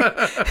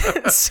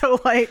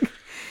 like,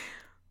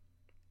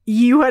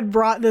 you had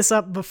brought this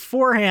up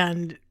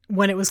beforehand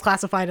when it was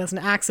classified as an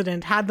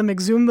accident, had them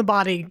exhume the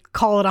body,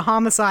 call it a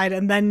homicide,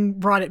 and then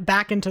brought it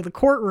back into the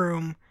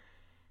courtroom.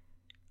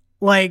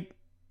 Like,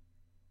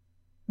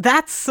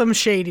 that's some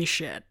shady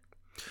shit.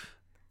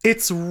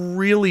 It's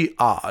really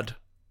odd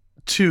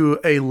to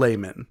a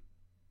layman.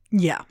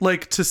 Yeah.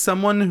 Like, to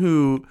someone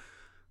who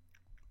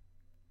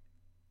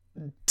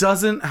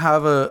doesn't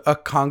have a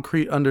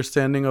concrete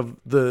understanding of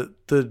the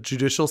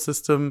judicial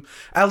system,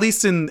 at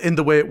least in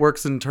the way it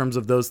works in terms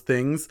of those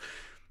things,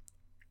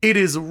 it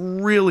is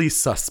really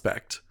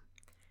suspect.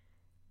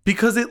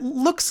 Because it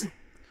looks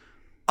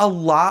a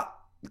lot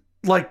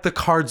like the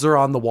cards are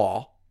on the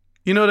wall.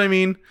 You know what I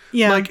mean?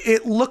 Yeah. Like,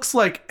 it looks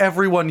like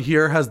everyone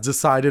here has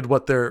decided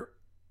what they're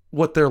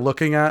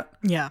looking at.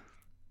 Yeah.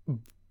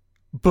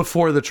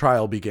 Before the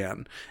trial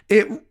began.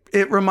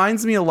 It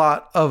reminds me a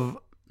lot of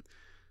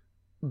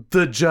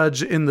the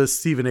judge in the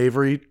Stephen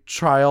Avery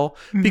trial,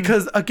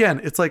 because again,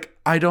 it's like,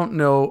 I don't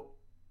know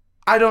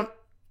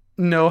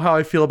how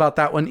I feel about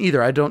that one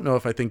either. I don't know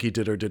if I think he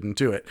did or didn't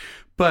do it.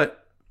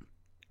 But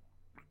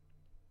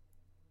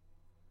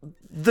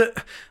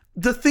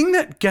the thing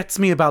that gets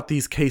me about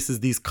these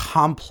cases, these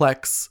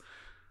complex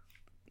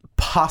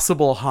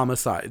possible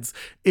homicides,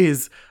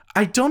 is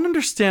I don't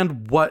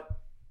understand what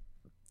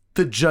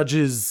the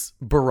judge's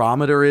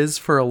barometer is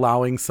for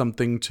allowing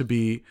something to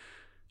be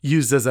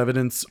used as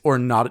evidence or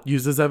not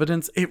used as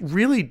evidence. It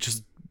really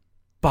just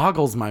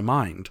boggles my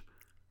mind.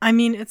 I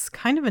mean, it's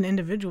kind of an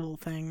individual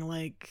thing.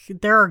 Like,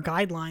 there are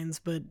guidelines,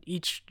 but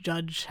each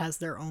judge has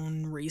their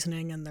own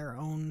reasoning and their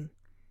own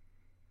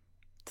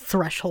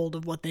threshold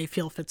of what they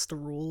feel fits the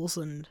rules.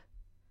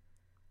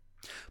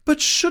 But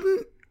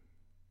shouldn't,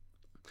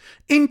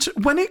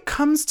 when it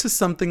comes to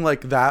something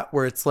like that,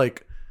 where it's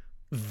like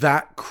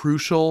that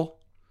crucial,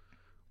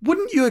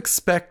 wouldn't you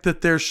expect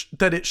that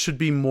that it should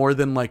be more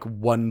than like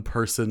one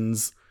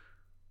person's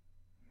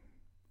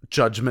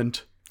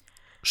judgment?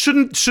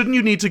 Shouldn't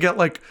you need to get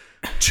like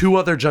two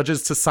other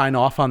judges to sign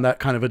off on that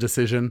kind of a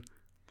decision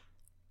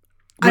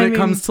when it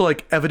comes to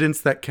like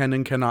evidence that can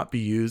and cannot be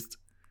used?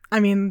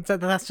 I mean,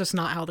 that's just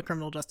not how the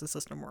criminal justice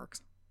system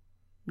works.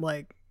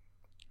 Like,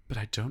 but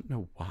I don't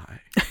know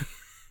why.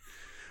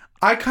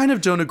 I kind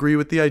of don't agree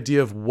with the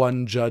idea of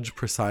one judge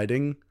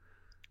presiding.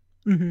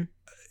 Mm-hmm.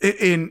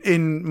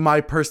 In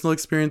my personal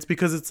experience,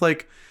 because it's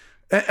like,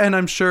 and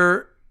I'm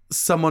sure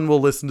someone will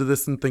listen to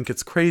this and think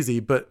it's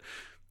crazy, but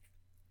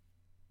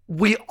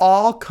we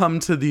all come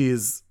to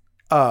these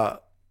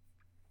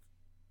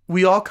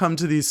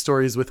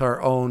stories with our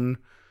own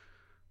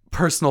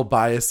personal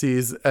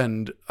biases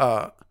and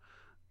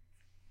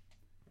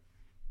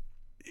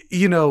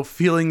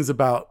feelings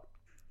about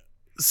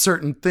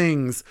certain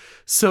things.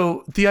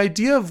 So the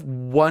idea of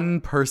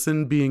one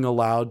person being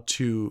allowed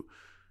to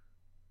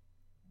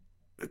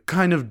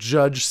kind of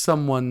judge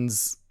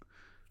someone's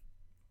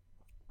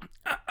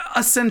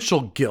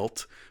essential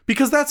guilt,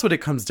 because that's what it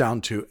comes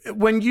down to.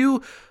 When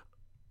you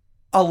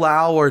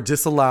allow or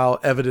disallow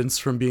evidence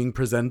from being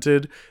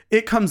presented,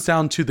 it comes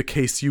down to the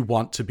case you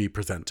want to be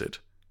presented.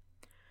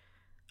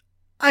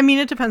 I mean,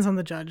 it depends on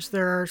the judge.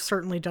 There are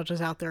certainly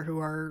judges out there who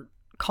are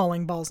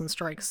calling balls and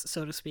strikes,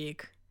 so to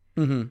speak.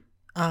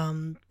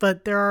 Mm-hmm.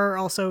 But there are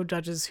also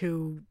judges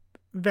who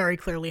very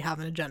clearly have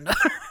an agenda.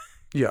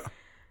 Yeah.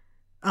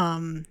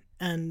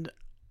 And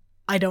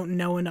I don't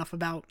know enough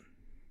about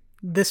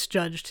this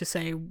judge to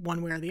say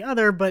one way or the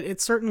other, but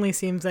it certainly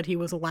seems that he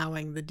was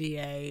allowing the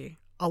DA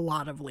a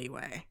lot of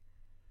leeway.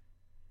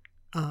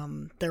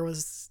 There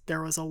was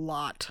a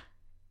lot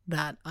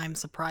that I'm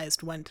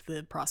surprised went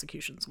the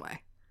prosecution's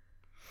way.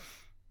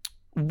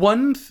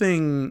 One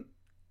thing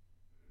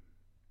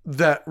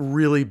that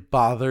really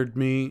bothered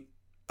me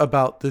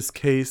about this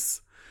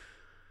case,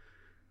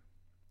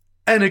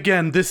 and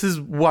again, this is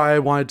why I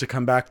wanted to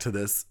come back to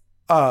this,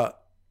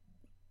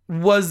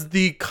 was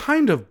the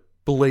kind of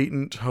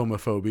blatant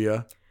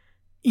homophobia.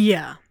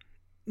 Yeah.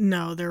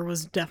 No, there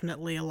was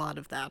definitely a lot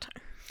of that.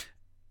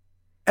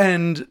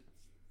 And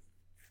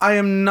I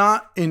am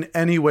not in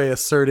any way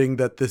asserting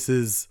that this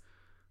is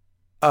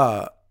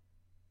an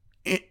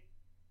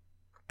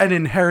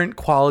inherent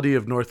quality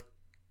of North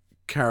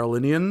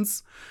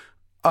Carolinians,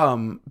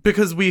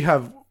 because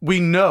we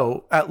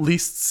know at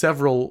least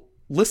several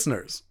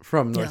listeners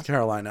from North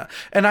Carolina.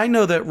 And I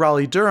know that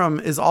Raleigh-Durham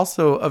is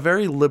also a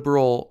very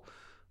liberal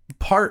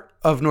part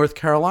of North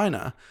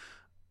Carolina.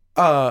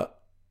 But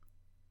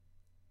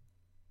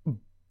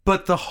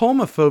the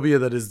homophobia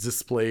that is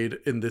displayed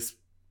in this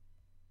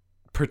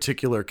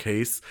particular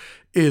case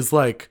is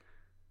like,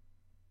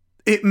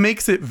 it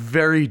makes it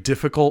very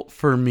difficult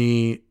for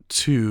me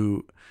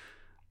to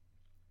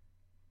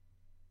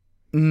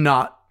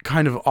not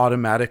kind of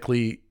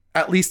automatically,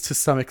 at least to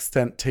some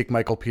extent, take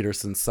Michael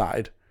Peterson's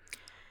side.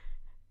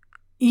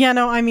 Yeah,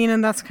 no, I mean,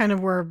 and that's kind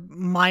of where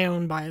my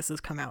own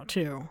biases come out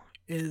too,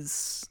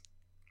 is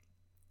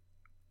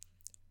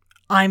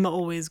I'm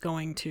always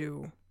going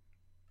to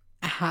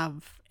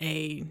have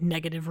a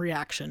negative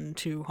reaction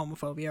to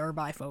homophobia or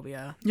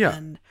biphobia. Yeah,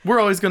 and we're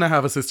always going to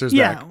have a sister's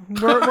back. And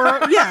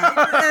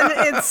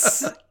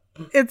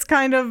it's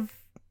kind of,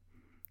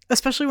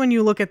 especially when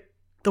you look at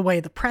the way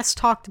the press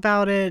talked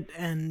about it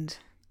and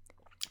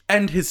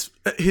his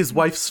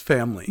wife's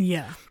family.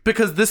 Yeah,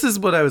 because this is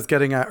what I was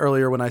getting at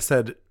earlier when I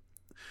said,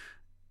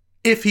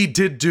 if he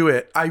did do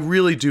it, I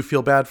really do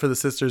feel bad for the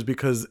sisters,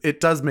 because it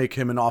does make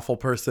him an awful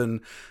person.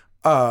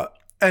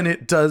 And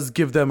it does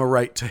give them a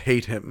right to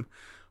hate him,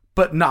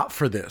 but not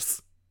for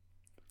this.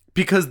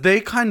 Because they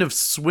kind of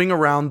swing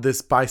around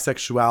this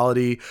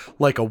bisexuality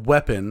like a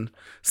weapon,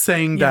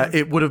 saying that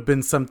it would have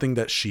been something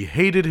that she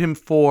hated him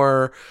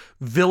for,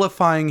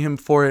 vilifying him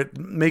for it,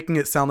 making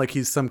it sound like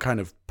he's some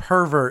kind of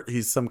pervert,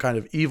 he's some kind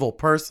of evil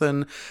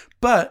person.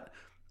 But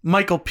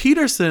Michael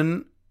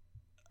Peterson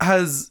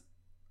has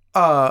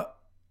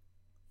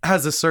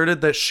asserted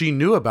that she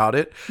knew about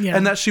it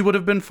and that she would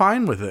have been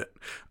fine with it.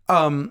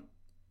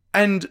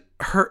 And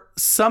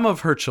some of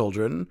her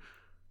children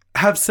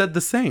have said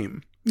the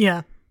same.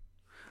 Yeah.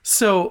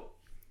 So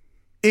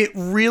it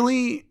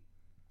really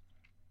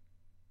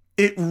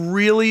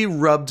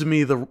rubbed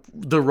me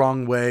the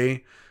wrong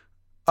way,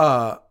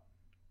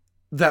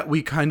 that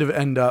we kind of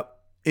end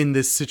up in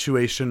this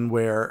situation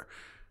where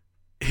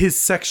his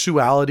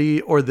sexuality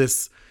or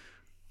this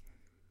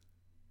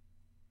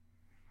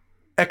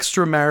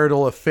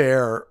extramarital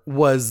affair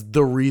was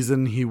the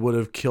reason he would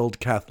have killed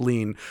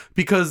Kathleen.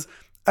 Because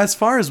as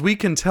far as we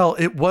can tell,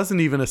 it wasn't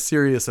even a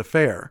serious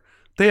affair.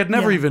 They had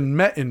never even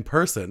met in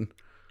person.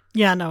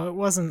 Yeah, no, it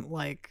wasn't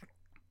like...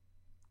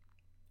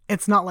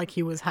 It's not like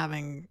he was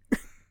having,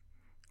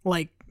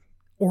 like,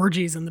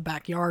 orgies in the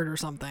backyard or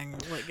something.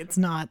 Like, it's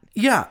not...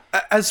 Yeah,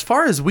 as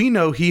far as we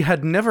know, he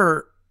had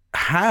never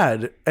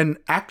had an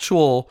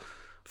actual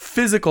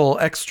physical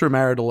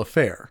extramarital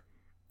affair.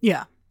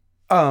 Yeah.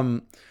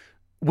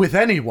 With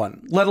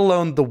anyone, let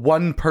alone the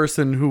one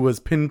person who was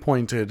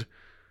pinpointed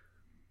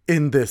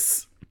in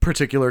this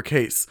particular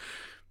case,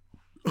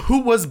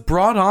 who was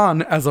brought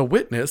on as a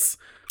witness,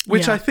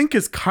 which I think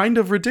is kind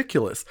of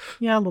ridiculous.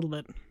 Yeah, a little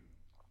bit.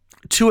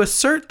 To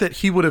assert that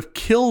he would have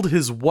killed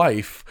his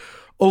wife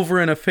over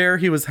an affair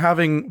he was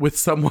having with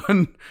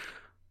someone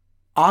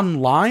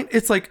online,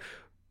 it's like,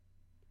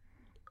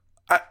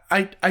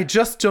 I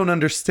just don't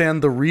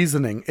understand the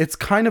reasoning. It's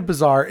kind of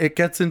bizarre. It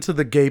gets into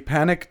the gay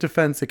panic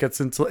defense.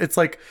 It's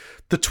like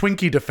the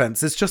Twinkie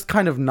defense. It's just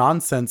kind of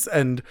nonsense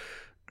and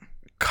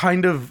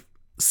kind of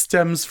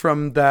stems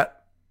from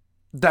that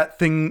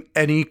thing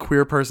any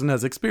queer person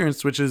has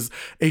experienced, which is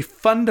a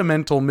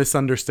fundamental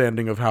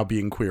misunderstanding of how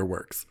being queer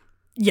works.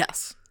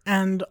 Yes.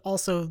 And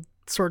also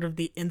sort of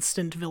the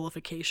instant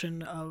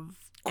vilification of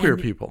queer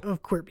people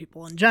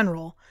in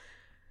general,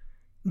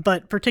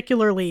 but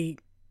particularly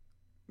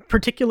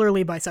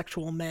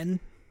bisexual men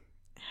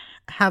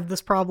have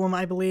this problem,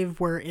 I believe,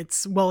 where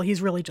it's, well,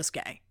 he's really just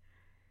gay.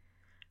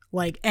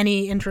 Like,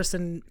 any interest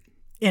in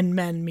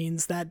men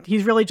means that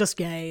he's really just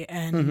gay,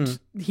 and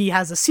he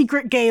has a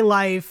secret gay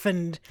life,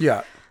 and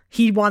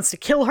he wants to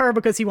kill her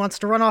because he wants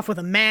to run off with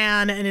a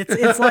man, and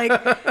it's like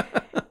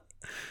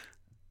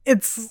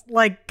it's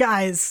like,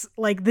 guys,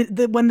 like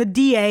when the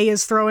DA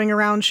is throwing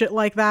around shit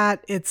like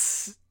that,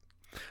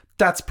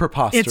 that's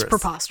preposterous. It's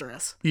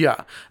preposterous.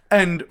 Yeah.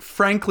 And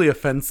frankly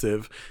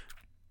offensive.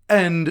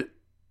 And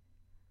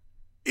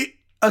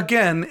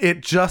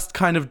it just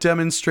kind of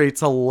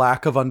demonstrates a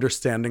lack of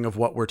understanding of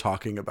what we're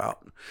talking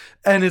about.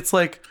 And it's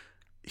like,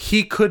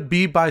 he could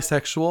be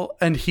bisexual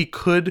and he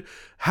could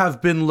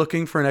have been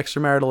looking for an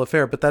extramarital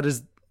affair, but that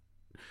is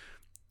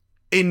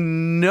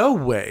in no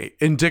way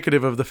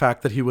indicative of the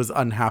fact that he was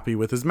unhappy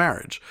with his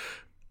marriage.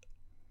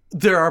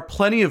 There are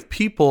plenty of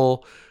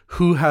people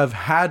who have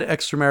had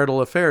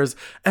extramarital affairs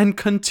and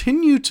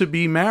continue to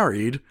be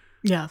married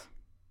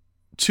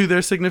to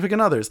their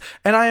significant others.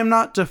 And I am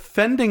not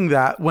defending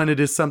that when it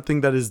is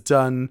something that is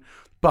done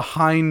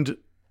behind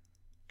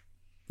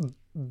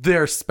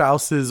their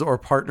spouse's or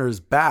partner's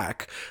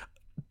back.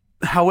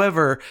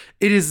 However,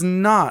 it is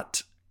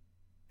not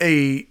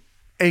a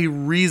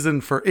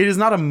reason for, it is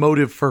not a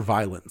motive for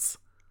violence.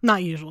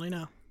 Not usually,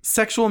 no.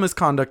 Sexual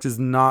misconduct is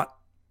not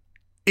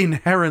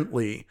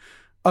inherently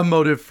a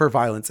motive for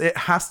violence. It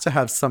has to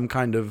have some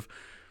kind of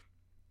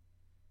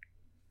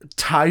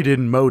tied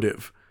in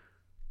motive.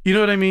 You know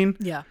what I mean?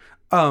 Yeah.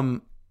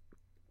 And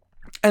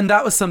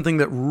that was something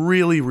that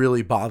really,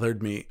 really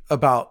bothered me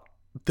about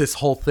this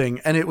whole thing.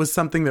 And it was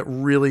something that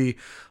really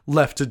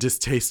left a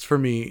distaste for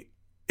me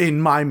in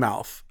my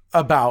mouth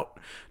about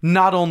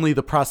not only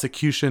the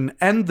prosecution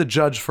and the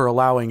judge for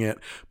allowing it,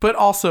 but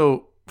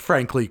also,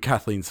 frankly,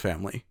 Kathleen's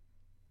family.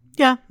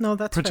 Yeah, no,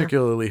 that's fair.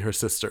 Particularly her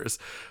sisters.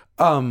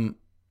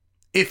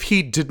 If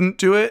he didn't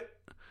do it,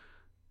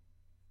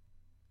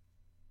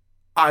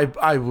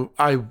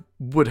 I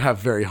would have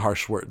very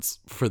harsh words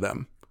for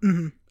them.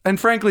 Mm-hmm. And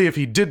frankly, if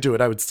he did do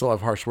it, I would still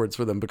have harsh words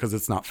for them because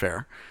it's not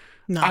fair.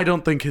 No. I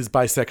don't think his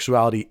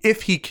bisexuality,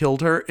 if he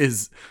killed her,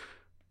 is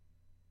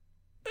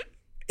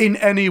in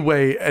any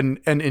way an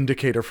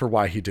indicator for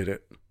why he did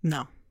it.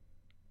 No,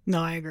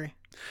 I agree.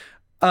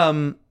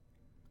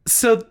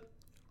 So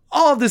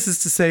all of this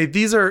is to say,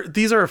 these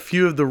are a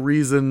few of the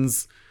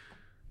reasons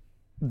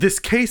this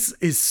case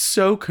is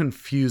so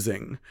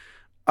confusing.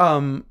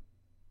 And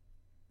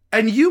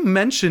you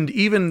mentioned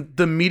even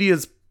the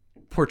media's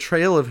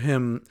portrayal of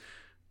him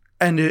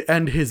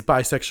and his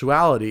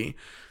bisexuality.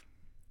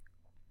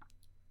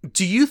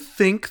 Do you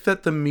think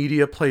that the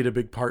media played a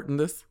big part in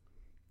this?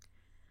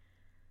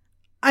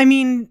 I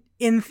mean,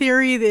 in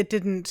theory, it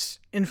didn't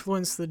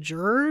influence the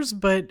jurors,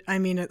 but I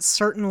mean, it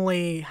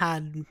certainly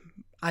had,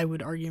 I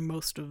would argue,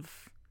 most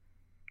of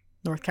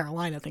North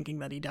Carolina thinking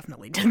that he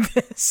definitely did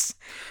this.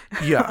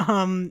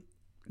 Yeah.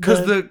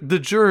 Because the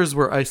jurors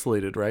were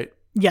isolated, right?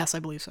 Yes, I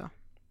believe so.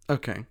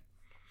 Okay.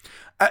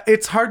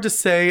 It's hard to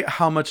say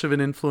how much of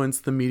an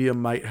influence the media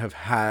might have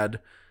had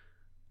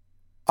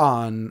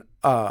on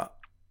the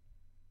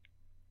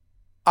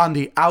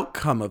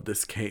outcome of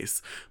this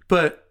case,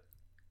 but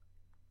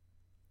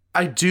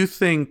I do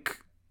think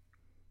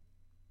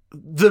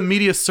the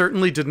media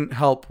certainly didn't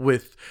help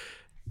with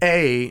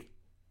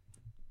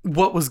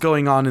what was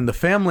going on in the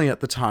family at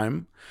the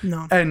time,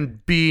 no,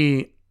 and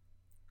B,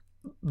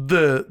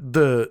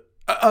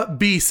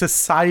 B,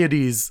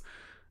 society's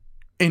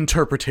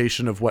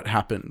interpretation of what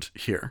happened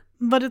here.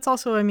 But it's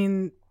also, I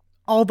mean,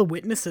 all the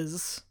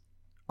witnesses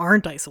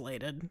aren't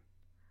isolated.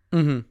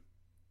 Mm-hmm.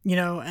 You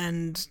know,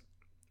 and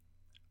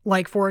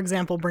like, for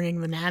example, bringing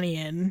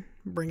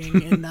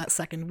that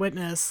second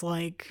witness,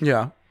 like,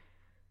 yeah,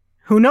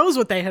 who knows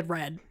what they had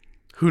read?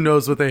 Who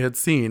knows what they had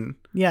seen?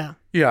 Yeah.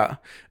 Yeah.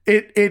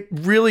 It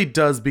really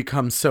does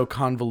become so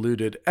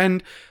convoluted.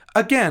 And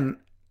again,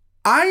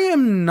 I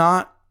am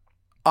not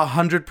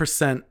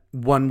 100%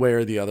 one way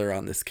or the other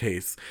on this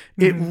case.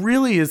 Mm-hmm. It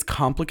really is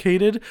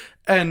complicated,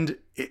 and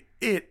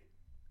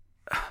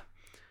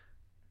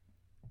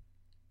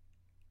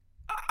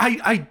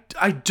I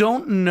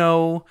don't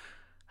know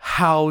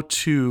how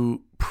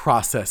to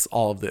process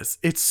all of this.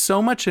 It's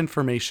so much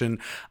information.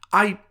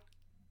 I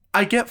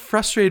get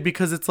frustrated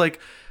because it's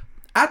like,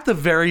 at the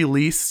very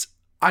least,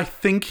 I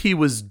think he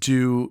was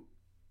due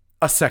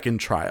a second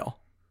trial.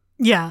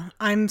 Yeah,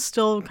 I'm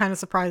still kind of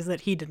surprised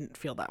that he didn't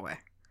feel that way.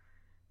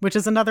 Which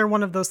is another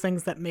one of those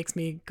things that makes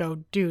me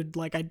go, dude,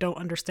 like, I don't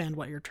understand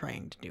what you're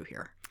trying to do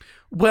here.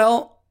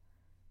 Well,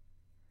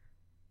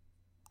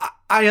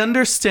 I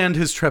understand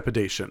his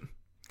trepidation.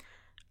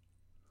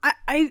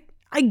 I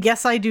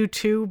guess I do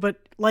too, but,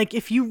 like,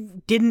 if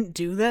you didn't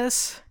do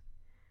this,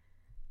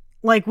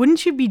 like,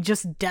 wouldn't you be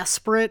just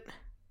desperate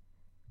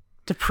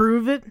to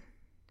prove it?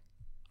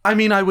 I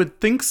mean, I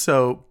would think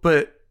so,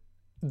 but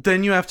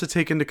then you have to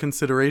take into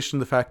consideration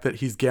the fact that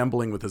he's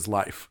gambling with his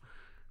life.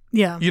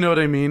 Yeah. You know what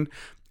I mean?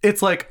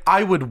 It's like,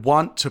 I would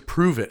want to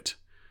prove it,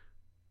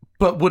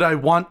 but would I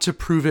want to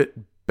prove it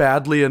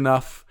badly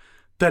enough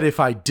that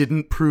if I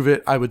didn't prove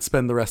it, I would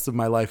spend the rest of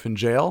my life in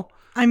jail?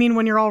 I mean,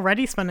 when you're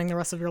already spending the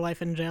rest of your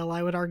life in jail,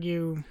 I would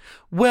argue...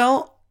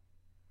 Well,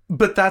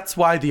 but that's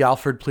why the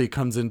Alford plea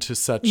comes into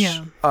such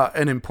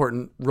an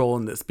important role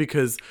in this,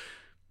 because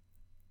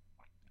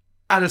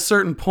at a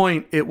certain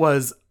point,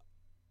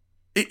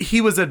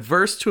 he was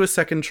adverse to a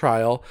second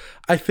trial,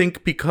 I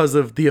think because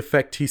of the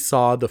effect he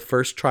saw the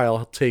first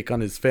trial take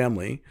on his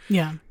family.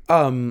 Yeah.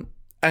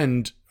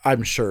 And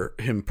I'm sure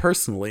him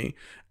personally.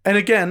 And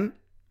again,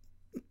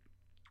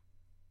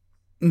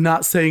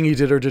 not saying he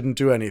did or didn't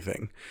do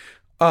anything.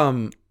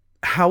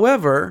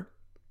 However,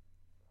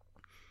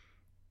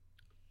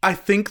 I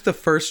think the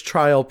first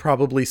trial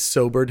probably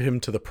sobered him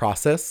to the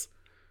process.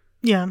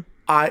 Yeah.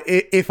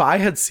 If I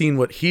had seen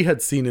what he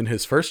had seen in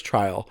his first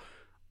trial,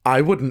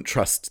 I wouldn't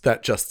trust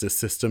that justice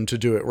system to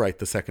do it right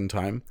the second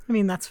time. I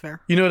mean, that's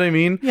fair. You know what I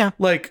mean? Yeah.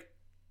 Like,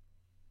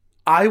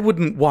 I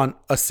wouldn't want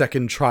a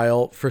second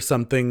trial for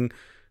something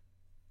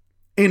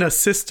in a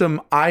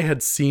system I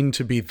had seen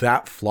to be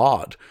that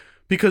flawed.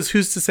 Because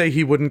who's to say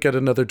he wouldn't get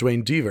another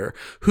Duane Deaver?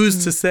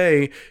 Who's to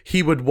say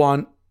he would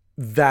want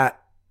that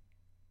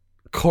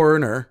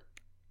coroner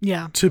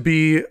to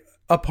be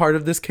a part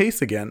of this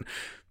case again?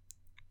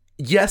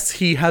 Yes,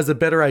 he has a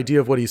better idea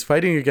of what he's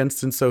fighting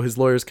against, and so his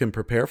lawyers can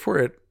prepare for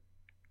it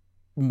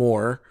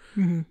more.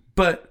 Mm-hmm.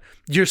 But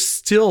you're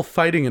still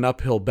fighting an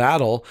uphill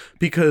battle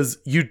because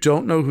you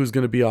don't know who's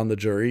going to be on the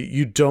jury.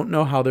 You don't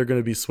know how they're going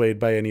to be swayed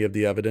by any of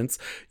the evidence.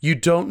 You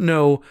don't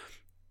know,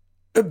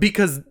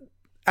 because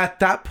at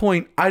that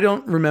point, I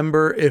don't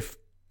remember if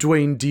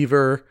Duane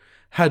Deaver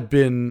had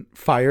been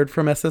fired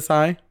from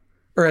SSI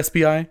or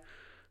SBI.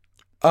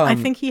 I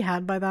think he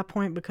had by that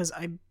point, because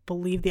I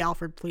believe the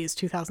Alford plea is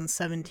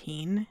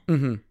 2017.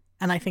 Mm-hmm.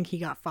 And I think he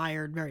got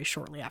fired very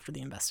shortly after the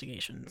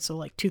investigation. So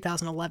like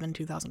 2011,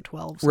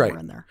 2012, somewhere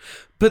in there.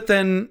 But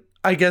then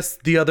I guess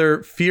the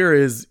other fear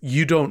is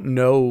you don't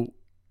know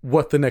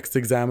what the next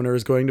examiner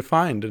is going to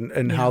find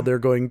and how they're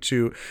going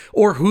to,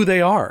 or who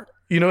they are.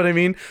 You know what I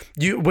mean?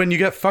 When you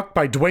get fucked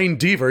by Dwayne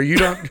Deaver,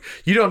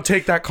 you don't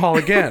take that call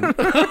again.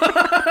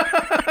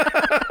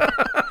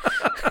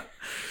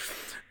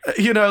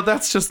 You know,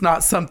 that's just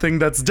not something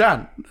that's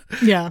done.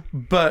 Yeah.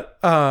 But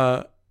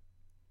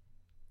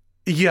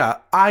yeah,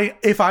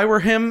 if I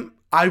were him,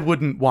 I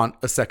wouldn't want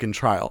a second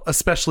trial,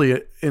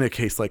 especially in a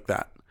case like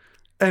that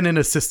and in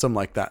a system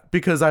like that,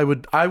 because I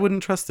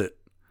wouldn't trust it.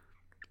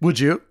 Would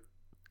you?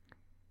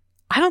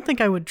 I don't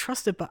think I would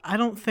trust it, but I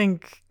don't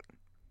think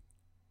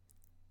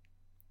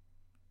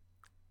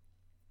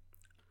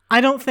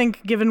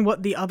given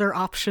what the other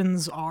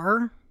options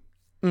are,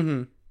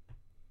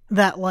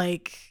 that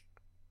like,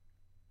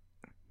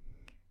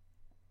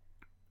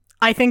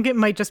 I think it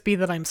might just be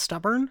that I'm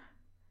stubborn.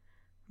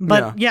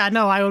 But yeah,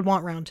 no, I would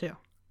want round 2.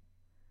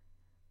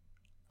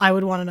 I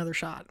would want another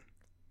shot.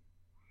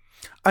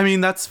 I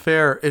mean, that's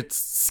fair. It's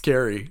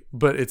scary,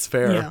 but it's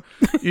fair. Yeah.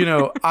 You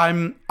know,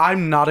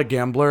 I'm not a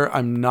gambler.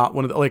 I'm not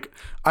one of the, like,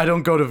 I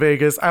don't go to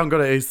Vegas. I don't go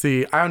to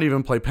AC. I don't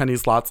even play penny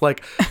slots.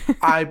 Like,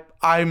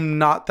 I'm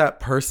not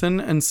that person.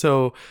 And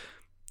so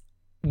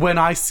when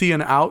I see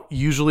an out,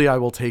 usually I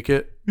will take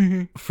it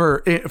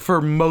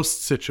for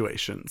most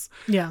situations.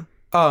 Yeah.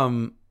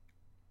 For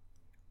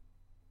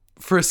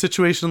a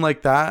situation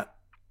like that,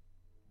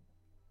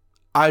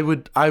 I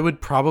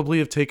would probably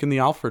have taken the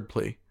Alford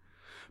plea,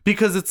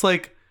 because it's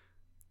like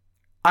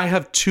I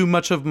have too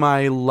much of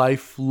my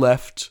life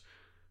left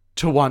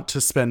to want to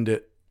spend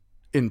it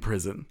in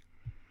prison.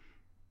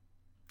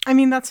 I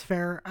mean, that's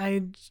fair.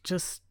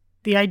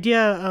 The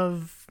idea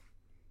of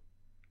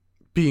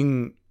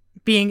being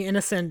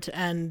innocent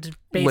and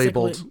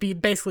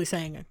basically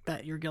saying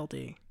that you're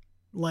guilty.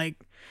 Like,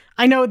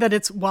 I know that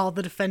it's while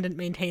the defendant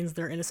maintains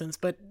their innocence,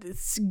 but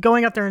it's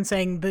going up there and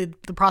saying the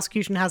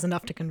prosecution has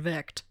enough to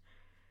convict.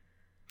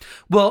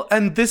 Well,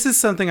 and this is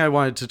something I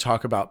wanted to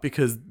talk about,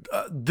 because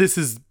this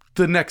is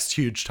the next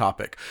huge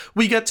topic.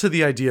 We get to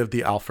the idea of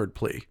the Alford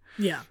plea.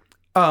 Yeah.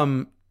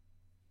 The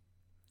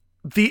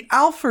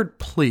Alford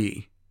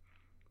plea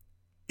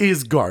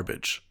is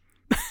garbage,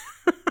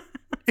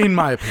 in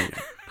my opinion.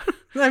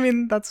 I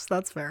mean, that's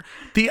fair.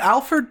 The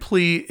Alford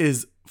plea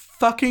is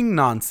fucking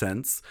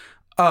nonsense.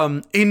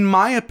 In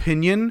my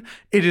opinion,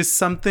 it is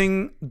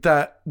something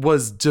that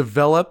was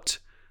developed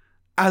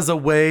as a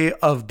way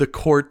of the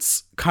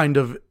courts kind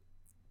of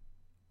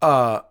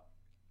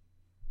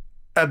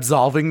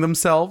absolving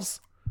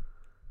themselves.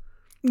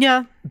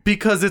 Yeah.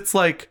 Because it's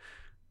like,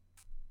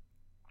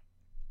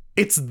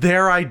 it's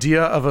their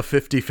idea of a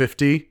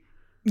 50-50.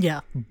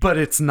 Yeah. But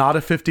it's not a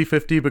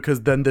 50-50,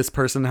 because then this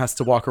person has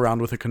to walk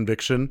around with a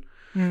conviction.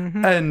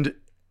 And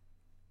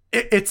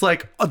it's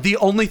like the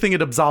only thing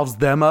it absolves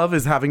them of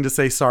is having to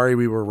say, sorry,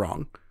 we were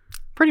wrong.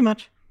 Pretty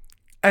much.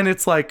 And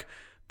it's like,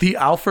 the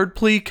Alford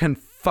plea can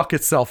fuck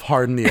itself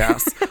hard in the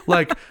ass.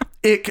 Like,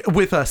 it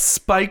with a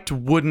spiked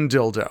wooden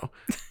dildo.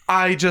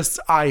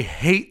 I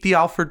hate the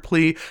Alford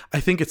plea.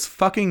 I think it's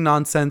fucking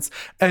nonsense.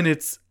 And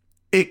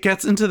it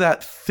gets into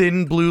that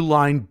thin blue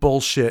line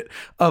bullshit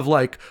of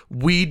like,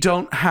 we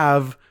don't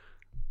have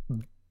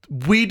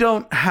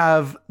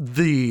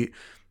the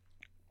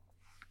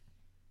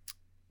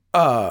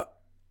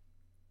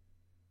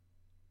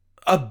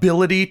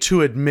ability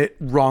to admit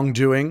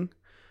wrongdoing.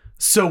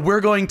 So we're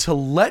going to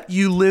let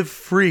you live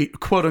free,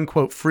 quote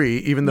unquote free,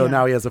 even though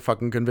now he has a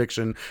fucking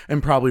conviction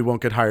and probably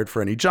won't get hired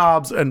for any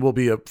jobs and will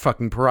be a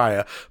fucking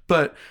pariah.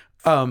 But,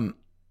 and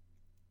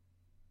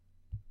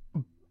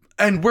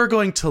we're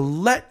going to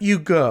let you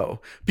go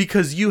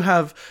because you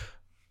have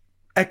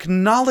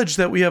acknowledged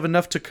that we have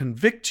enough to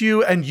convict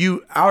you, and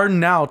you are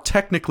now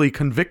technically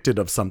convicted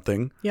of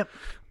something. Yep.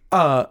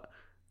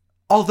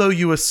 Although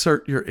you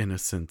assert your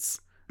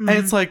innocence. And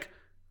it's like,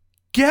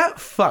 get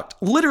fucked.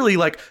 Literally,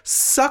 like,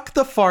 suck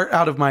the fart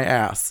out of my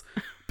ass.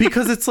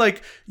 Because it's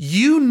like,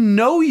 you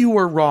know you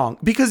were wrong.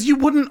 Because you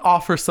wouldn't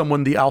offer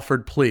someone the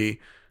Alford plea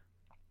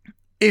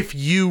if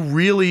you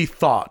really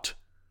thought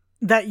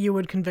that you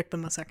would convict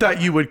them a second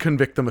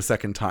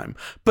time.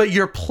 But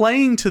you're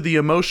playing to the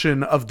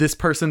emotion of this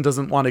person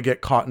doesn't want to get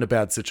caught in a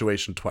bad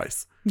situation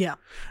twice. Yeah.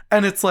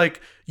 And it's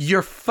like,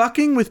 you're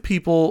fucking with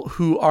people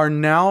who are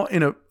now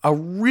in a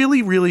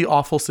really, really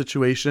awful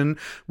situation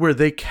where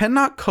they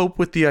cannot cope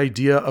with the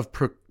idea of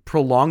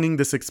prolonging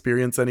this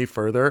experience any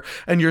further.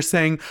 And you're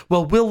saying,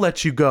 well, we'll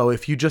let you go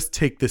if you just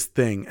take this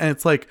thing. And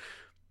it's like,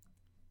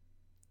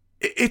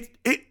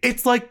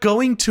 it's like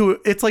going to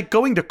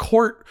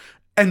court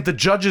and the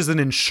judge is an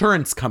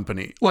insurance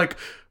company. Like,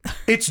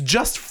 it's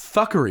just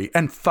fuckery.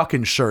 And fuck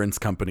insurance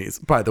companies,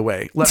 by the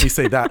way. Let me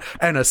say that.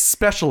 And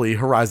especially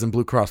Horizon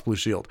Blue Cross Blue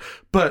Shield.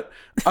 But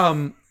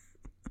I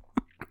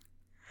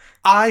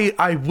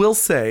will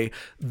say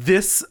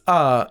this,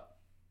 the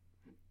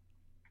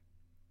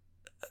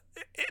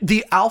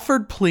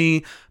Alford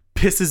plea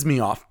pisses me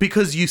off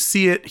because you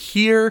see it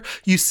here.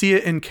 You see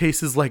it in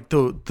cases like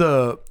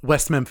the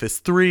West Memphis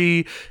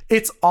 3.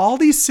 It's all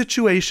these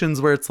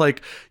situations where it's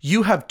like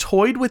you have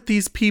toyed with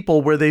these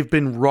people where they've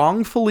been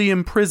wrongfully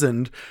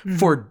imprisoned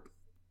for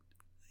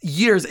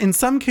years, in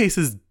some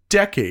cases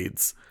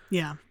decades.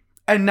 Yeah.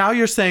 And now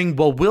you're saying,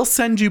 well, we'll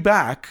send you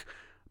back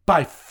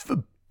by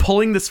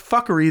pulling this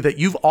fuckery that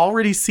you've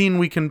already seen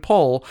we can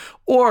pull,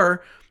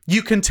 or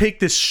you can take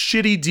this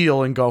shitty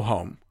deal and go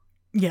home.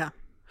 Yeah.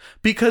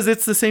 Because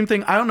it's the same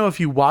thing. I don't know if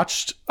you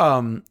watched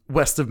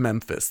West of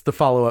Memphis, the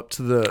follow-up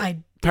to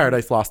the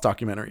Paradise Lost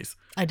documentaries.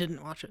 I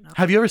didn't watch it, no.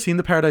 Have you ever seen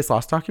the Paradise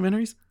Lost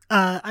documentaries?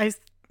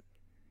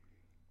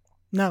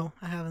 No,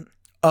 I haven't.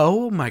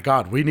 Oh my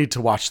God, we need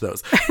to watch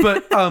those.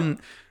 But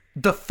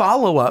the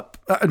follow-up,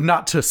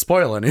 not to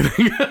spoil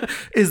anything,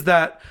 is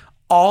that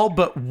all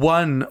but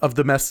one of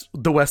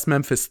the West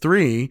Memphis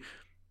 3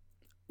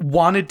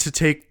 wanted to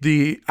take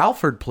the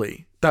Alford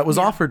plea that was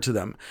offered to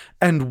them.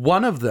 And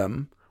one of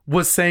them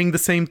was saying the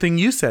same thing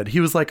you said. He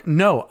was like,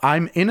 no,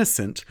 I'm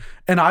innocent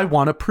and I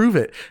want to prove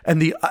it.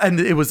 And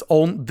it was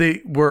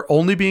they were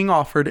only being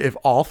offered if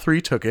all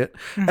 3 took it.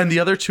 And the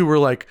other 2 were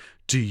like,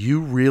 do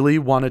you really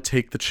want to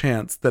take the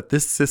chance that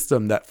this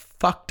system that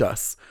fucked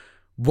us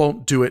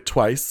won't do it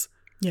twice?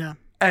 Yeah.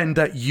 And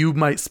that you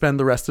might spend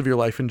the rest of your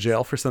life in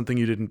jail for something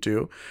you didn't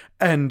do.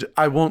 And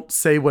I won't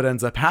say what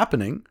ends up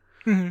happening,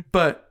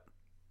 but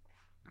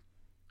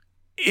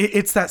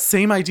it's that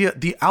same idea.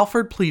 The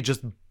Alford plea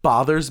just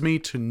bothers me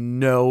to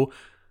no.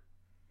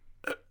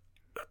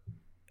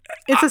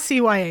 It's a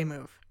CYA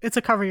move. It's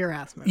a cover your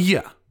ass move.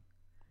 Yeah.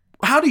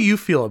 How do you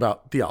feel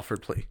about the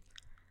Alford plea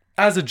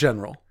as a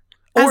general,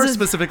 or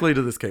specifically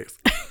to this case?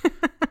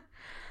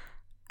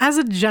 As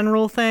a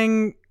general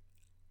thing,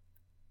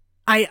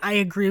 I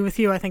agree with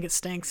you. I think it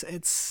stinks.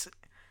 It's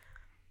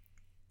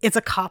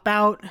a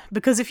cop-out,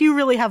 because if you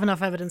really have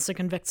enough evidence to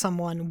convict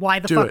someone, why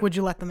the fuck would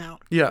you let them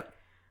out? Yeah.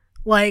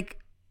 Like,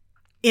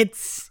 it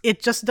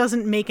just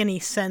doesn't make any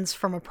sense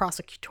from a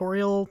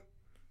prosecutorial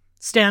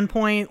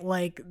standpoint.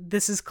 Like,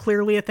 this is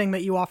clearly a thing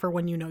that you offer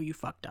when you know you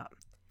fucked up.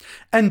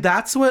 And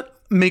that's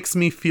what makes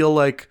me feel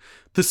like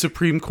the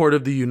Supreme Court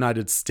of the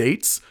United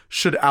States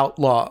should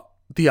outlaw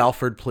the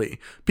Alford plea.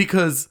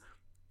 Because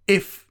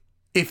if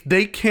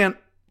they can't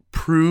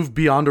prove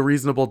beyond a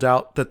reasonable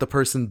doubt that the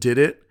person did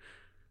it,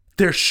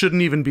 there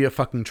shouldn't even be a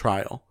fucking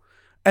trial.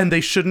 And they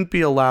shouldn't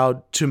be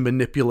allowed to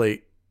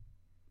manipulate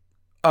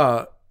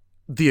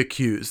the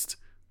accused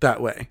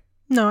that way.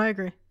 No, I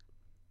agree.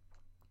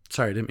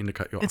 Sorry, I didn't mean to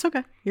cut you off. It's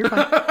okay. You're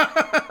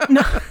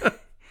fine.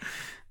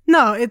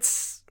 No,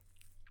 it's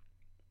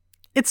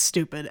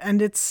stupid.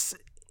 And it's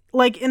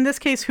like, in this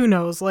case, who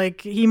knows?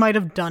 Like, he might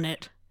have done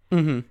it.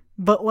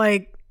 But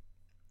like,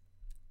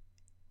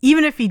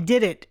 even if he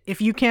did it,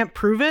 if you can't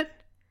prove it,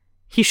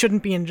 he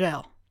shouldn't be in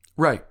jail.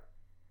 Right.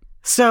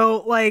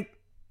 So, like,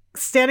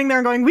 standing there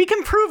and going, we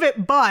can prove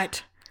it,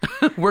 but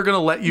we're going to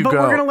let you go.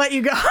 We're going to let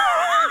you go.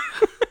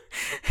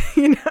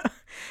 You know,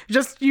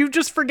 you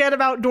just forget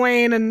about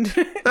Dwayne and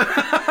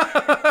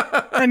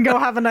go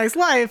have a nice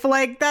life.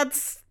 Like,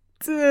 that's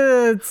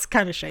it's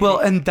kind of shady. Well,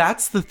 and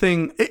that's the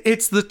thing.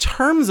 It's the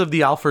terms of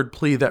the Alford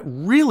plea that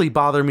really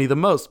bother me the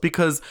most,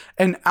 because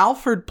an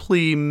Alford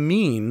plea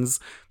means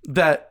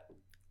that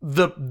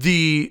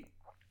the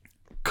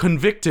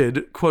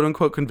convicted, quote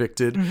unquote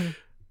convicted,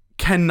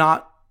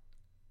 cannot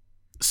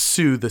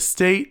sue the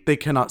state. They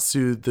cannot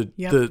sue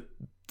the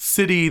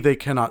city. They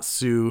cannot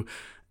sue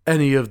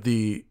any of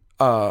the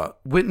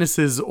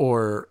witnesses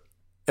or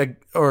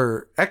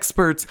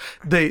experts.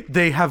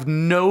 They have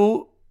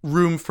no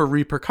room for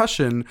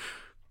repercussion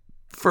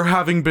for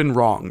having been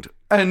wronged.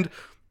 And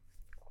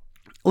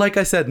like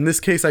I said, in this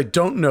case, I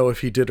don't know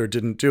if he did or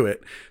didn't do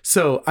it.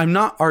 So I'm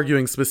not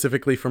arguing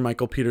specifically for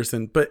Michael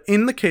Peterson, but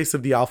in the case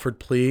of the Alford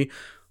plea,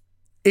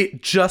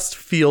 it just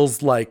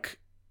feels like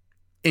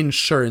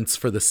insurance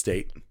for the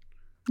state.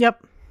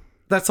 Yep.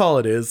 That's all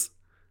it is.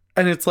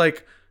 And it's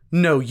like,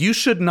 no, you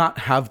should not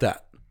have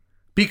that,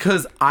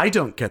 because I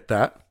don't get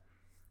that.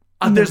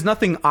 There's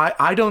nothing,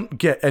 I don't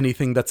get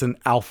anything that's an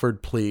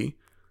Alford plea.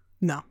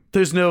 No.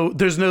 There's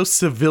no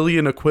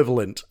civilian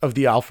equivalent of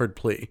the Alford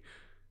plea.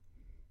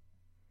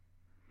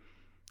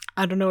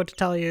 I don't know what to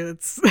tell you.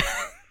 It's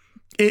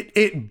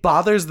it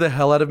bothers the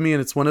hell out of me,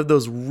 and it's one of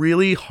those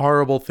really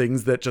horrible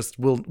things that just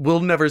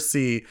we'll never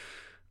see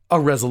a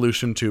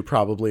resolution to,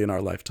 probably in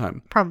our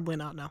lifetime. Probably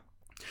not, no.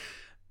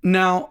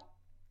 Now,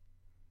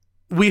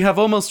 we have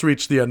almost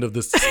reached the end of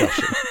this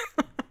discussion.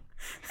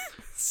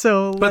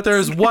 But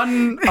there's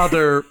one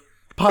other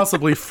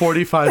possibly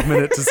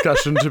 45-minute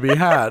discussion to be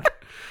had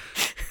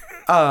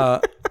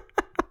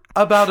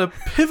about a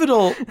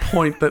pivotal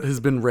point that has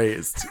been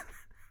raised.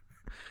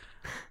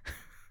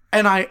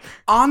 And I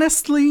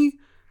honestly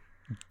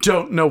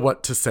don't know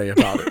what to say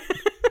about it.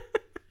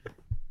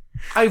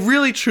 I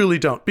really, truly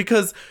don't.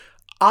 Because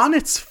on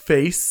its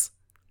face,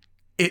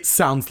 it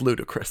sounds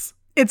ludicrous.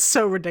 It's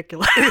so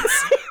ridiculous.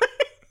 It's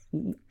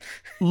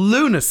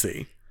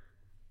lunacy.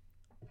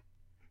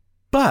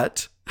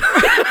 But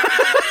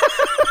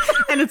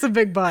And it's a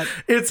big butt.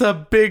 It's a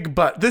big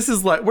butt. This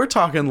is like, we're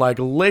talking like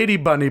Lady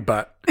Bunny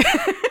butt.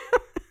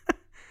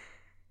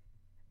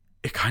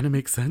 It kind of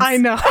makes sense. I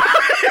know.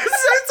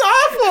 It's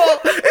awful.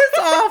 It's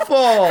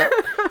awful.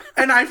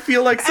 And I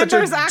feel like such a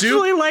there's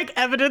actually like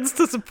evidence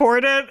to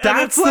support it.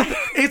 That's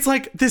it's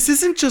like, this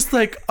isn't just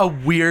like a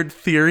weird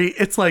theory.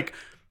 It's like,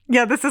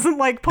 yeah, this isn't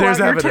like pull out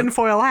your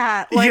tinfoil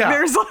hat. Like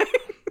there's like.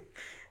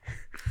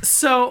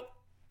 So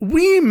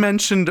we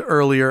mentioned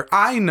earlier,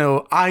 I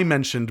know I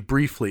mentioned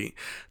briefly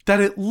that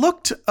it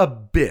looked a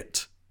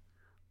bit,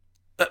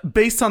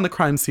 based on the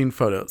crime scene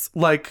photos,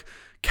 like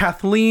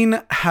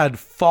Kathleen had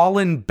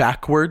fallen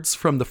backwards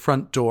from the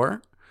front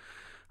door.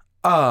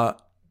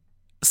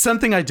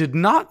 Something I did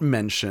not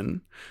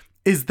mention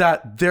is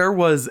that there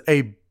was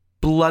a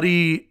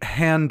bloody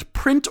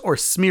handprint or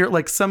smear,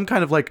 like some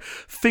kind of like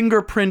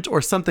fingerprint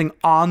or something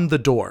on the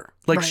door.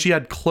 Like she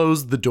had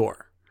closed the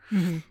door.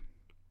 Mm-hmm.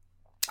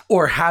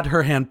 Or had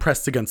her hand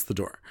pressed against the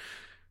door.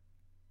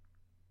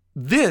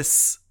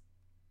 This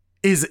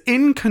is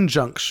in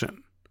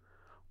conjunction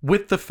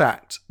with the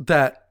fact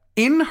that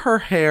in her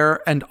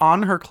hair and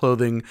on her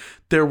clothing,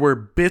 there were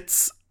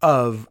bits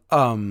of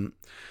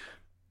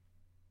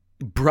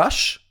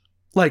brush,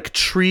 like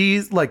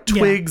trees, like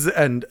twigs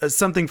and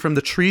something from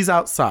the trees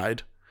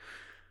outside,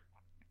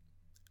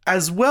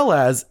 as well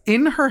as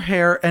in her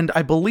hair and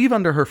I believe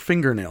under her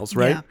fingernails,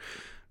 right?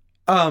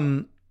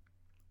 Yeah.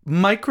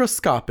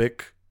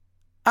 Microscopic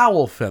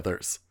owl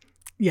feathers.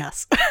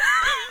 Yes.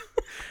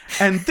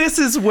 And this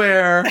is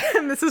where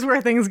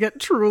things get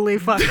truly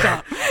fucked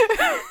up.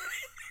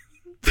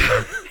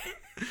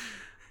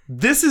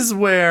 This is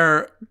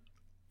where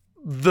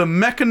the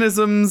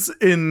mechanisms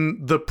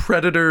in the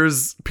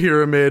Predator's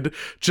pyramid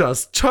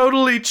just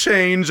totally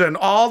change and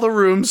all the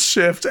rooms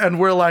shift and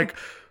we're like,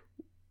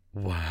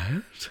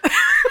 what?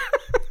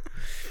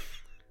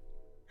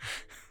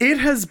 It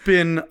has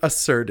been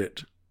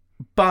asserted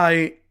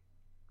by...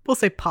 We'll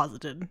say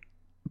posited.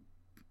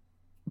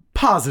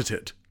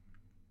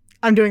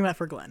 I'm doing that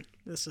for Glenn.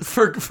 This is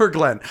for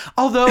Glenn.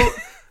 Although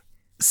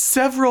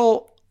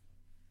several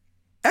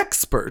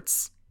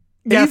experts,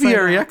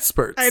 aviary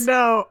experts, I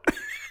know,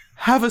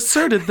 have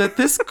asserted that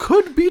this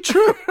could be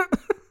true.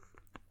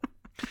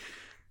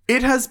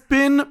 It has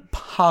been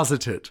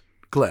posited,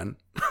 Glenn,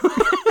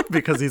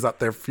 because he's up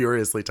there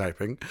furiously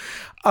typing,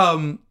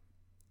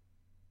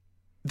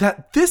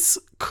 that this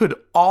could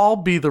all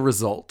be the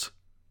result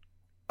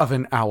of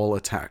an owl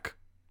attack.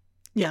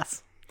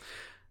 Yes.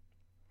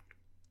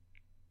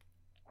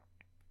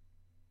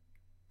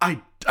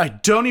 I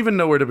don't even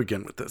know where to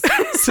begin with this.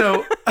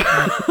 So,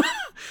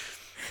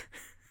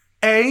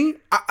 it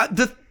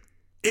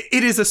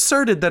is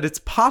asserted that it's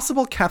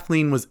possible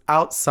Kathleen was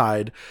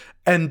outside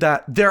and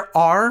that there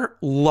are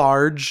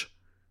large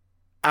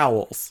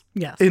owls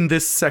in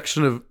this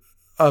section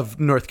of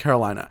North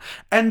Carolina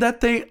and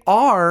that they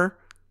are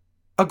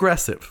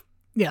aggressive.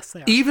 Yes,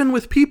 they are. Even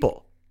with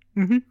people.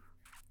 Mm-hmm.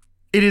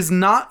 It is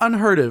not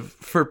unheard of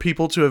for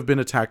people to have been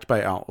attacked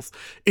by owls.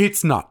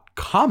 It's not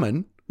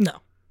common. No.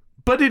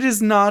 But it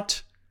is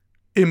not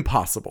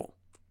impossible.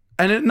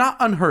 And not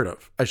unheard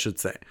of, I should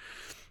say.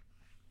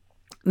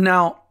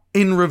 Now,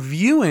 in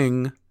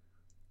reviewing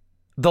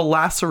the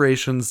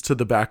lacerations to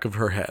the back of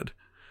her head,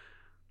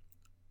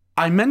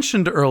 I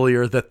mentioned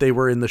earlier that they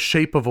were in the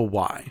shape of a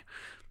Y.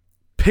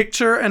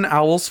 Picture an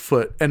owl's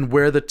foot and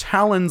where the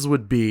talons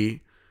would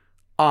be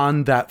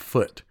on that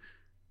foot.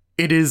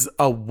 It is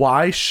a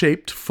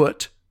Y-shaped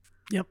foot.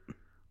 Yep.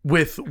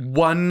 With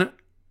one,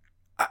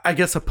 I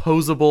guess,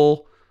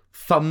 opposable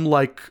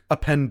thumb-like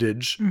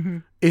appendage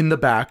in the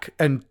back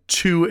and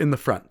two in the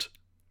front.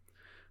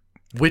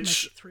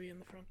 Which... Maybe 3 in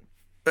the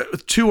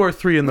front. 2 or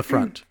 3 in the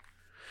front.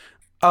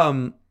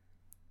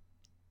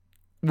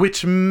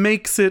 Which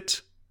makes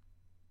it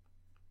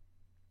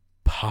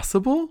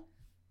possible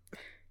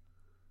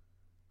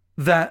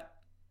that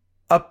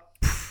a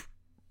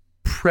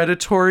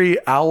predatory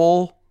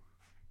owl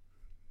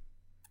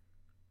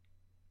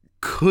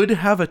could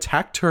have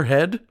attacked her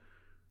head?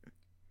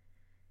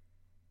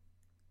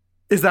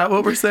 Is that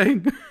what we're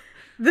saying?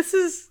 This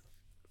is,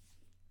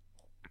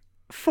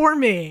 for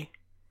me,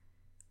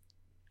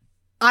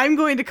 I'm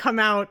going to come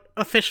out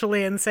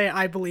officially and say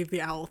I believe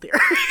the owl theory.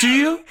 Do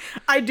you?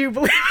 I do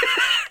believe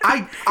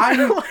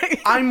it.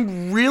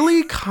 I'm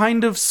really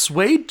kind of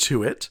swayed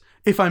to it,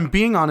 if I'm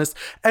being honest.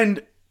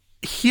 And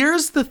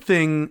here's the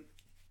thing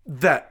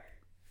that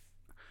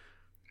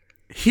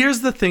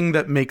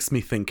makes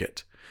me think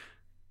it.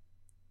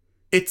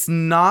 It's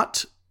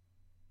not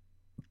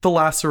the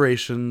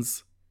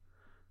lacerations.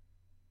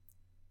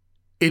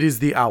 It is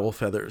the owl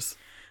feathers.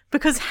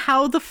 Because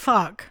how the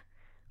fuck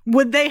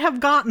would they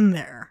have gotten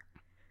there?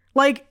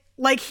 Like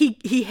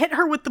he hit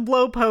her with the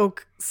blowpoke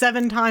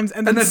 7 times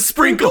and then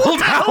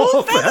sprinkled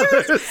owl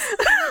feathers.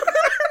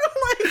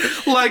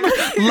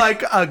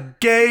 like a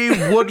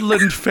gay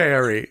woodland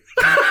fairy.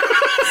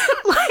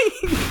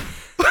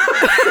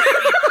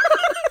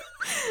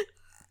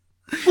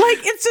 Like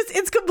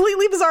it's completely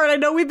really bizarre. And I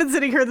know we've been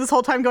sitting here this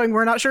whole time going,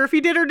 we're not sure if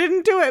he did or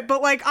didn't do it.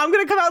 But like, I'm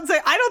going to come out and say,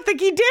 I don't think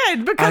he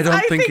did, because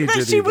I think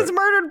that she was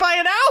murdered by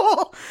an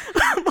owl.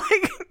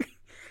 Like,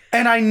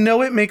 and I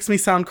know it makes me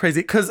sound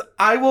crazy, because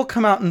I will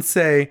come out and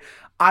say,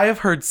 I have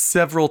heard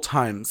several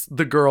times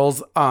the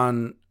girls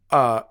on,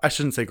 I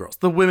shouldn't say girls,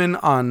 the women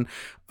on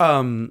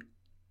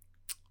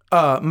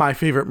My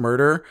Favorite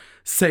Murder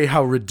say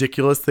how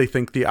ridiculous they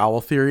think the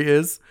owl theory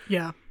is.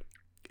 Yeah.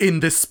 In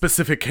this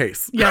specific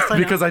case. Yes, I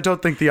know. Because I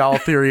don't think the owl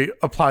theory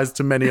applies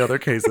to many other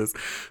cases.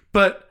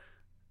 But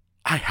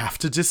I have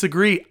to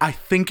disagree. I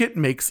think it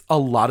makes a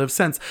lot of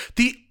sense.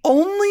 The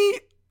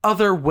only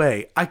other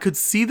way I could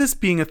see this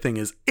being a thing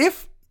is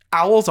if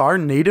owls are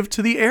native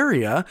to the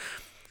area,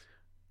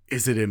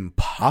 is it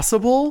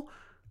impossible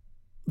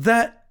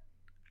that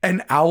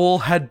an owl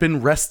had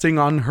been resting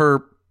on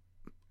her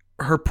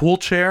pool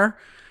chair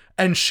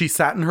and she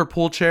sat in her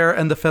pool chair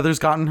and the feathers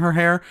got in her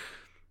hair?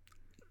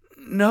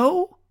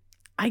 No?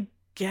 I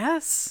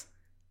guess.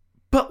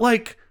 But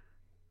like,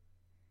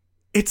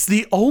 it's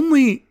the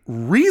only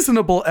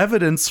reasonable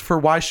evidence for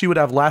why she would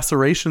have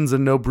lacerations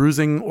and no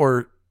bruising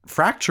or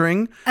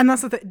fracturing. And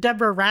that's the thing.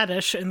 Deborah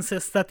Radish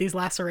insists that these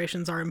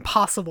lacerations are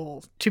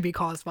impossible to be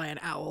caused by an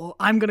owl.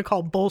 I'm going to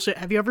call bullshit.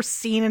 Have you ever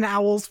seen an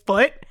owl's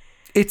foot?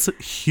 It's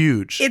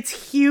huge.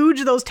 It's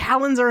huge. Those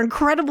talons are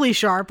incredibly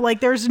sharp.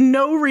 Like, there's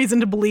no reason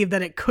to believe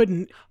that it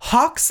couldn't.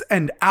 Hawks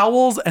and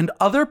owls and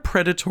other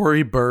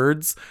predatory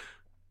birds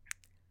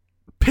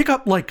pick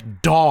up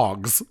like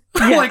dogs.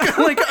 Yeah.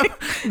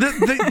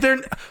 They're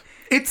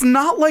it's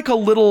not like a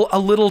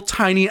little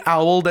tiny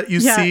owl that you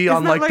see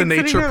on like the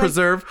nature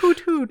preserve. Like, hoot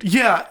hoot.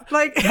 Yeah.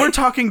 Like, we're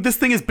talking, this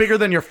thing is bigger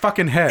than your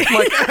fucking head.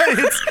 Like,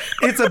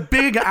 it's a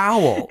big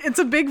owl. It's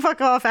a big fuck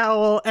off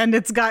owl, and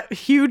it's got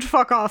huge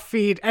fuck off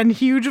feet and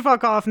huge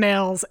fuck off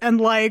nails,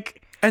 and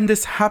like. And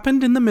this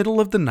happened in the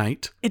middle of the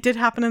night. It did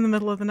happen in the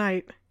middle of the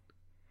night.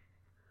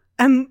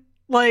 And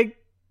like,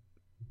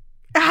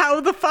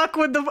 how the fuck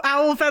would the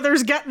owl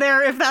feathers get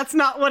there if that's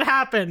not what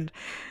happened?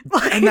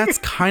 Like, and that's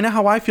kind of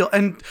how I feel.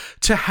 And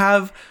to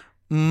have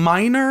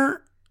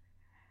minor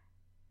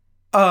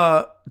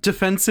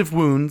defensive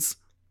wounds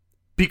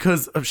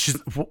because of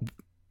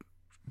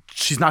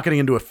she's not getting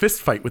into a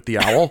fist fight with the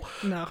owl.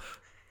 No.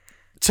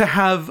 To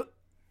have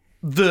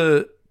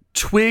the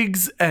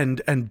twigs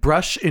and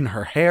brush in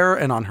her hair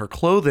and on her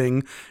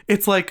clothing,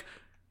 it's like,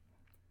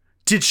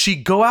 did she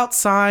go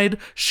outside?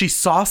 She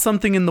saw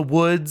something in the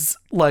woods,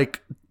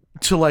 like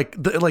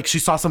she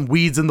saw some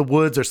weeds in the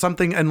woods or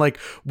something, and like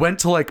went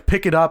to like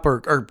pick it up or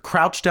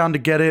crouch down to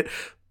get it.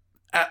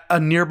 A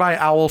nearby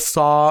owl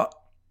saw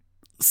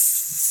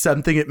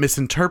something it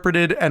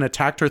misinterpreted and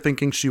attacked her,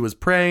 thinking she was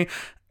prey,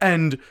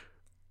 and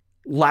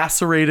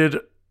lacerated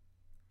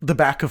the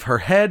back of her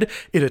head.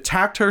 It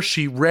attacked her.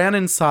 She ran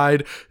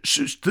inside,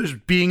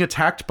 being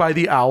attacked by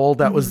the owl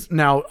that was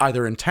now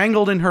either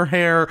entangled in her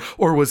hair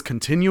or was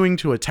continuing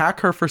to attack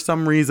her for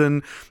some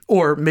reason.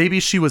 Or maybe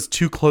she was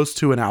too close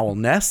to an owl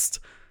nest.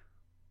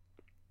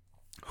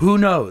 Who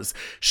knows?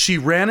 She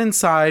ran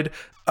inside,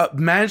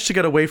 managed to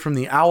get away from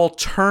the owl,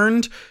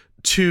 turned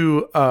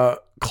to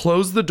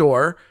close the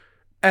door,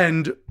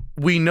 and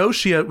we know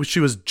she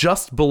was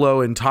just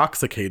below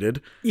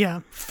intoxicated.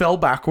 Yeah. Fell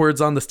backwards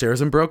on the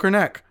stairs and broke her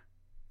neck.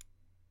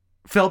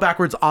 Fell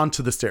backwards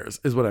onto the stairs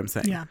is what I'm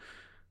saying. Yeah.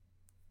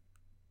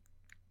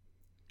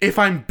 If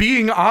I'm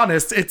being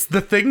honest, it's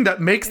the thing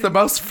that makes the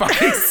most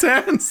fucking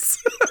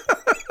sense.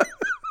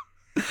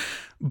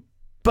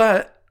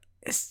 But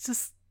it's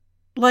just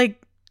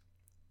like,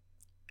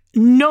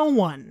 no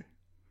one,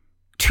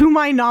 to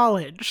my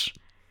knowledge,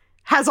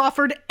 has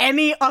offered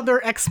any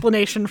other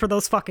explanation for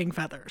those fucking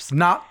feathers.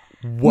 Not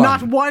one.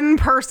 Not one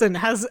person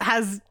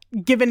has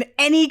given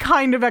any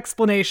kind of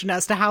explanation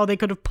as to how they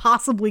could have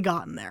possibly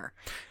gotten there.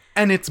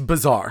 And it's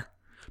bizarre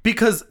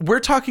because we're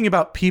talking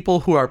about people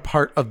who are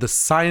part of the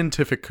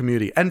scientific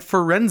community and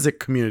forensic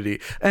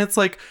community. And it's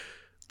like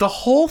the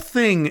whole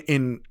thing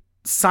in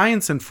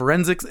science and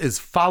forensics is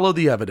follow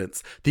the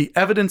evidence. The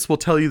evidence will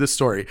tell you the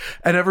story.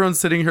 And everyone's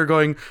sitting here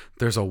going,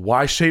 there's a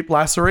Y-shaped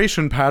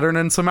laceration pattern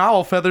and some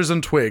owl feathers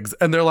and twigs.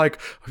 And they're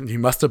like, he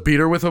must have beat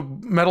her with a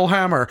metal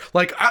hammer.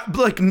 Like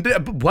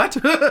what?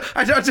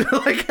 I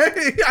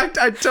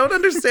don't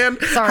understand.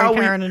 Sorry,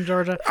 Karen in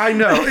Georgia. I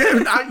know.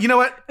 You know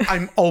what?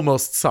 I'm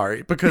almost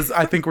sorry because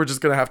I think we're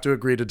just going to have to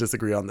agree to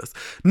disagree on this.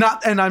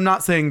 And I'm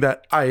not saying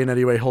that I in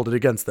any way hold it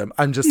against them.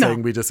 I'm just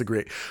saying we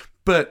disagree.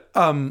 But,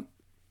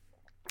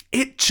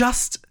 it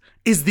just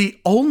is the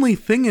only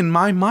thing in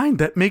my mind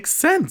that makes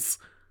sense.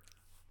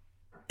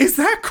 Is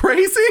that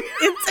crazy?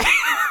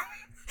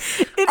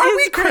 Are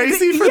we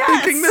crazy for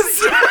thinking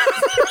this?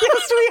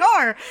 Yes, we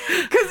are.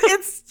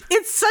 Because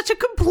it's such a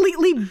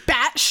completely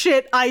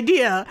batshit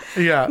idea.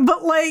 Yeah.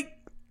 But like,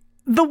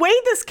 the way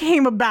this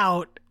came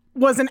about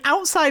was an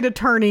outside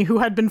attorney who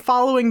had been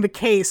following the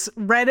case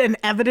read an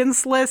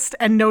evidence list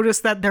and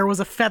noticed that there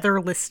was a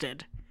feather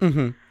listed.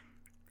 Mm-hmm.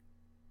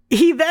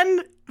 He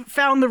then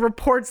found the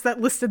reports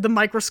that listed the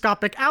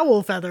microscopic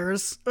owl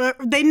feathers.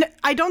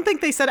 I don't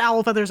think they said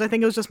owl feathers. I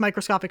think it was just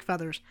microscopic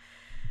feathers.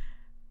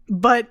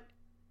 But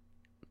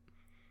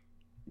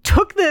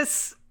took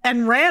this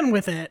and ran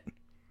with it.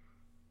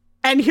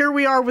 And here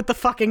we are with the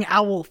fucking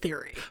owl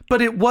theory.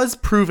 But it was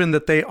proven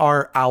that they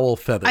are owl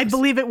feathers. I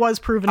believe it was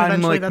proven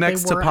eventually that they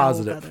were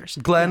owl feathers.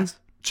 Glenn,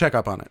 check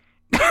up on it.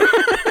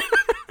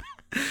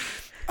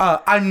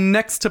 I'm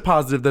next to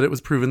positive that it was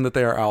proven that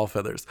they are owl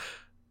feathers.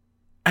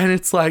 And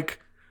it's like...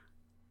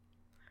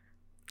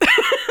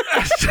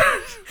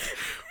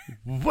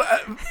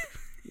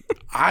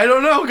 I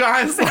don't know,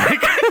 guys.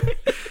 Like,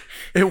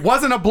 it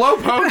wasn't a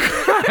blowpoke.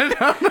 I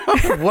don't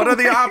know. What are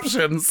the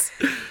options?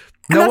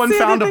 No one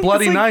found a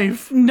bloody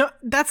knife. No,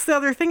 that's the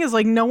other thing is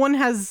like no one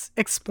has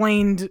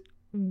explained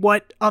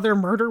what other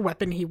murder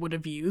weapon he would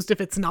have used if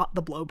it's not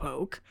the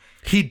blowpoke.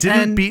 He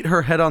didn't beat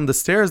her head on the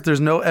stairs. There's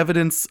no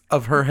evidence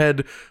of her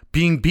head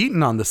being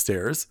beaten on the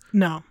stairs.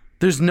 No.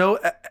 There's no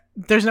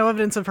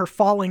evidence of her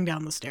falling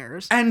down the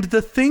stairs. And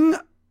the thing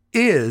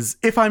is,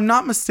 if I'm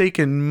not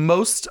mistaken,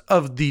 most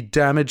of the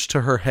damage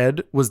to her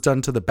head was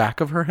done to the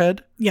back of her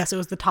head. Yes, it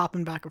was the top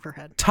and back of her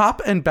head.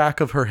 Top and back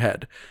of her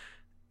head.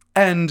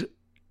 And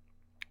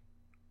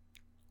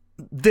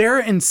they're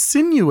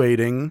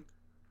insinuating,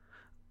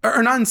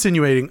 or not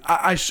insinuating,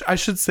 I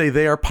should say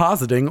they are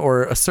positing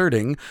or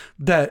asserting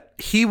that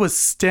he was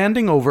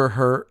standing over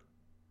her,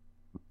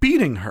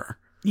 beating her.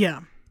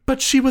 Yeah.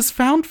 But she was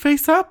found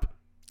face up.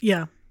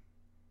 Yeah.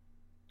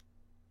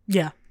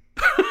 Yeah.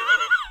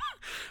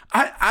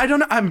 I don't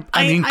know.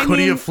 I mean, could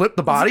he have flipped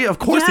the body? Of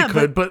course he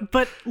could,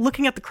 but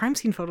looking at the crime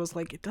scene photos,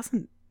 like it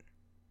doesn't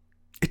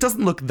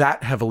look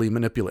that heavily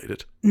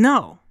manipulated.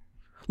 No.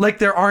 Like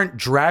there aren't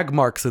drag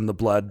marks in the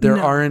blood.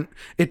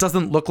 It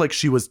doesn't look like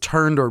she was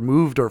turned or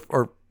moved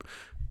or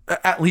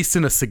at least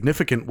in a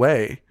significant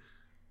way.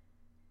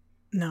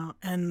 No.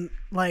 And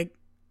like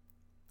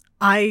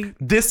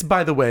this,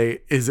 by the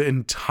way, is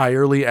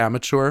entirely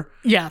amateur.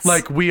 Yes.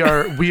 Like we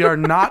are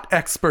not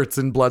experts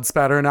in blood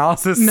spatter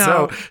analysis. No.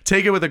 So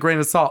take it with a grain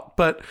of salt,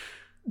 but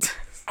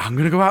I'm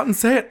going to go out and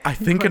say it. I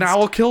think an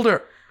owl killed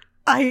her.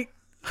 I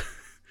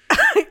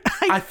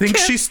think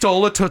she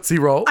stole a Tootsie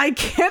Roll. I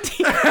can't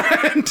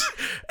even.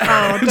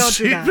 Don't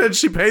do that. And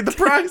she paid the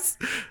price.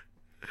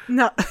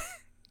 No.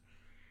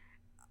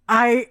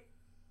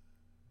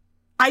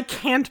 I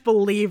can't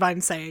believe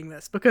I'm saying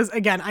this because,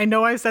 again, I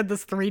know I've said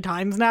this 3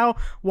 times now.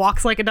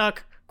 Walks like a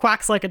duck,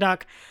 quacks like a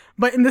duck.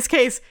 But in this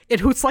case, it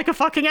hoots like a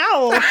fucking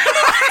owl. It's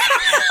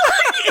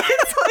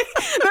like,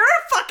 there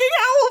are fucking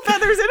owl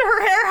feathers in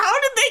her hair. How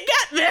did they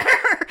get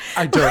there?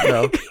 I don't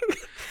know.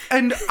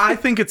 And I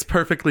think it's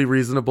perfectly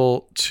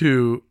reasonable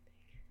to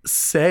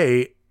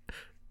say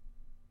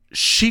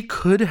she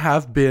could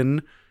have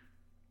been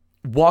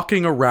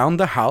walking around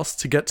the house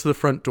to get to the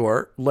front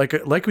door.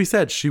 Like we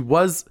said, she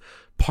was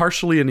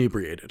partially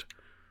inebriated.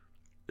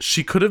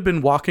 She could have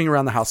been walking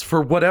around the house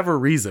for whatever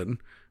reason.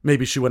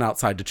 Maybe she went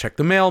outside to check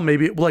the mail.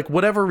 Maybe like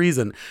whatever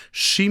reason.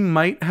 She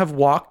might have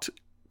walked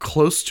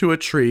close to a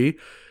tree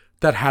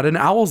that had an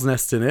owl's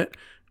nest in it.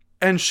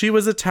 And she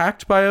was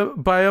attacked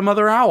by a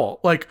mother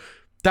owl. Like,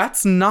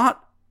 that's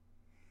not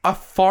a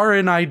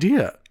foreign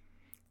idea,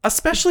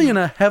 especially in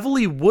a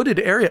heavily wooded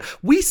area.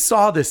 We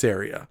saw this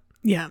area.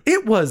 Yeah.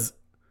 It was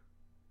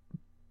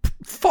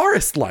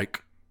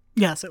forest-like.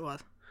 Yes, it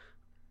was.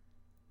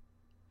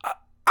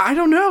 I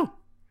don't know.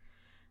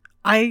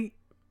 And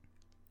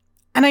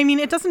I mean,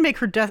 it doesn't make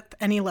her death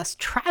any less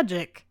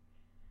tragic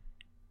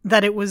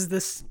that it was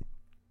this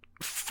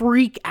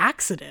freak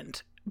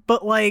accident,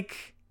 but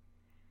like,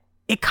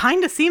 it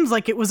kind of seems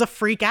like it was a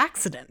freak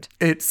accident.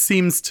 It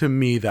seems to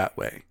me that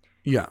way.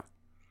 Yeah.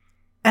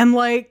 And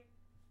like,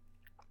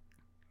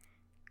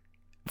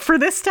 for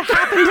this to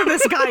happen to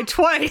this guy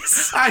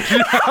twice. I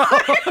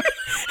know.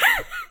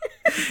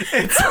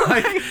 It's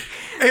like,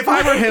 if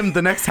I were him,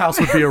 the next house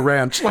would be a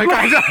ranch. Like,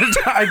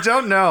 I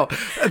don't know.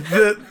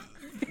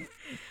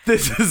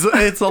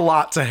 It's a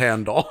lot to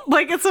handle.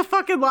 Like, it's a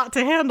fucking lot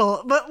to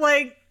handle. But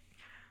like,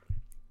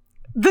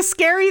 the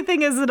scary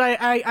thing is that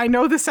I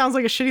know this sounds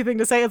like a shitty thing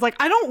to say. It's like,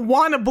 I don't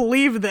want to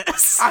believe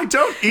this. I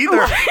don't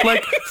either.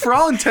 Like, for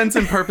all intents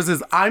and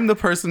purposes, I'm the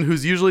person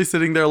who's usually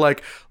sitting there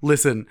like,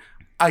 listen,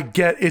 I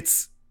get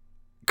it's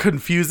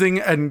confusing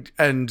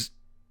and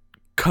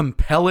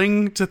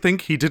compelling to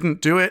think he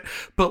didn't do it,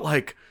 but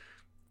like,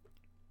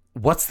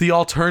 what's the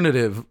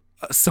alternative?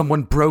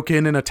 Someone broke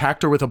in and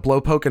attacked her with a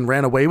blowpoke and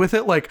ran away with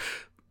it? Like,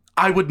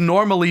 I would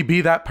normally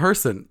be that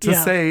person to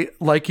say,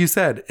 like you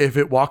said, if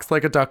it walks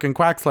like a duck and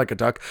quacks like a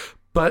duck,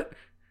 but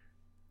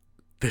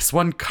this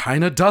one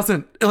kind of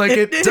doesn't. Like,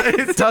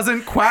 it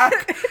doesn't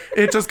quack.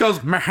 It just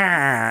goes,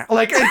 meh.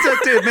 Like,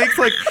 it makes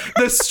like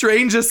the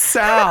strangest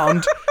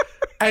sound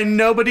and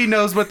nobody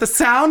knows what the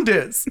sound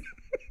is.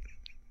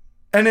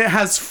 And it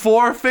has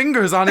 4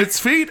 fingers on its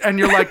feet and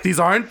you're like, these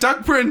aren't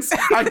duck prints.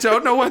 I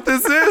don't know what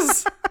this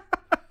is.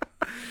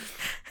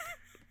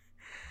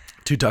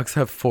 Do ducks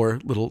have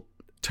 4 little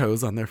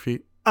toes on their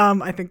feet?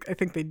 I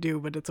think they do,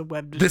 but it's a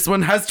webbed. This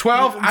one has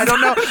 12. I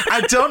don't know.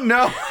 I don't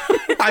know.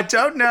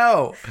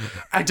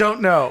 I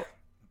don't know.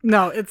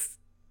 No,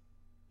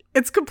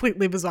 it's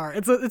completely bizarre.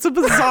 It's a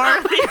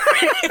bizarre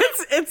theory.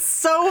 It's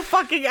so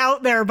fucking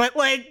out there, but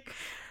like,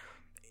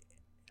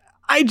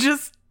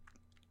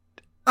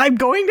 I'm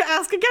going to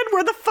ask again,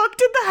 where the fuck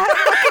did the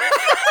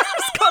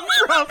feathers come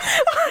from?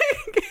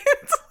 Like,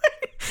 it's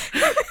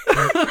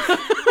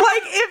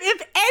like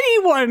if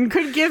anyone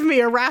could give me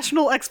a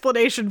rational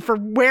explanation for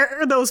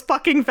where those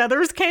fucking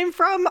feathers came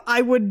from,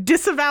 I would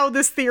disavow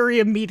this theory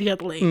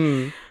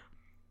immediately.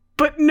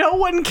 But no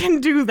one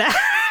can do that.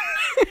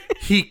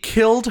 He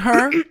killed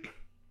her.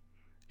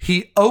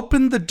 He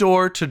opened the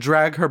door to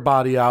drag her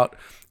body out.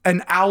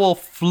 An owl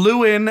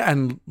flew in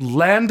and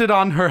landed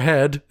on her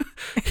head.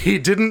 He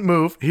didn't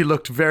move. He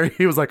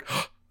was like,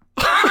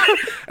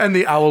 and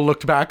the owl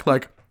looked back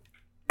like,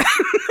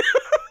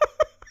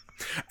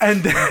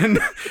 and then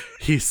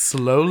he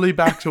slowly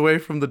backed away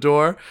from the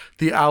door.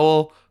 The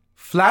owl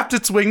flapped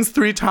its wings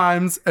 3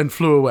 times and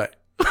flew away.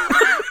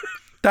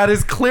 That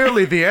is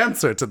clearly the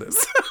answer to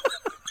this.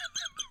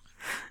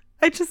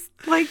 I just,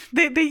 like,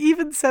 they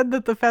even said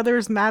that the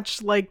feathers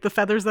match, like, the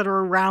feathers that are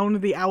around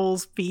the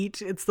owl's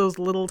feet. It's those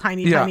little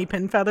tiny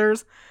pin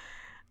feathers.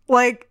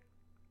 Like,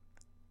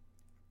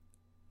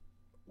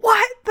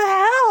 what the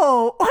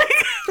hell?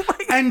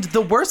 And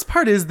the worst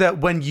part is that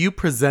when you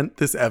present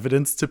this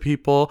evidence to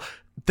people,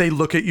 they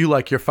look at you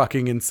like you're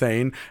fucking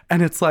insane.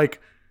 And it's like,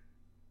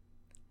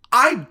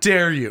 I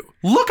dare you.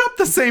 Look up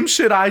the same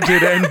shit I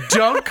did and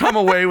don't come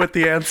away with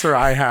the answer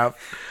I have.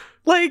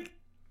 Like,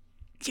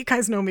 you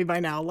guys know me by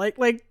now. Like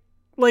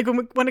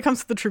when it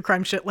comes to the true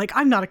crime shit, like,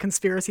 I'm not a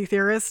conspiracy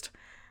theorist.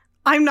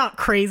 I'm not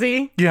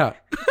crazy. Yeah.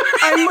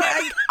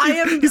 I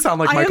am. You sound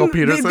like Michael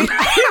Peterson. I am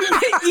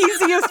the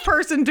easiest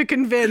person to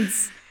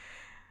convince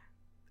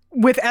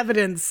with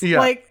evidence. Yeah.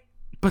 Like,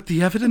 but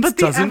the evidence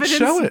doesn't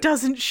show it.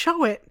 Doesn't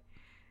show it.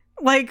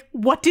 Like,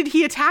 what did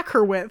he attack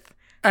her with?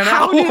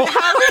 How did he attack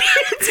her?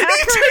 He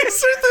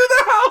takes her through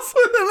the house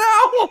with an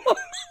owl.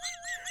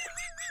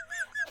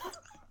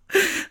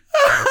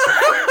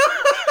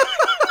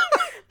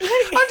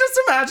 I'm just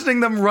imagining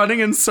them running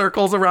in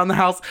circles around the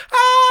house.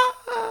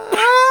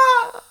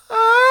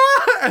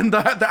 And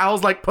the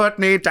owl's like, put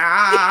me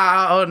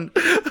down.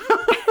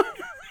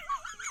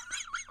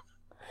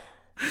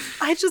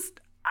 I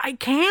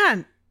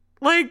can't.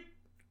 Like,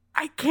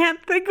 I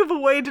can't think of a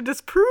way to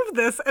disprove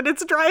this, and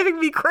it's driving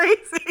me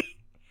crazy.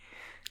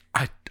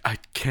 I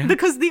can't.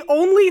 Because the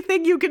only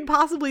thing you can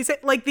possibly say,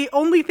 like, the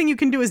only thing you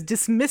can do is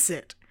dismiss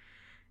it.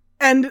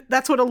 And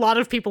that's what a lot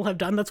of people have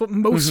done. That's what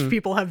most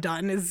people have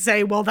done, is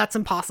say, well, that's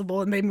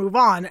impossible, and they move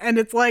on. And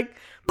it's like,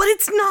 but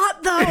it's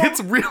not, though.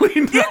 It's really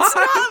not. It's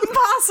not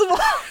impossible.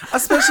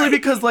 Especially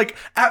because, like,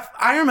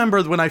 I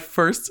remember when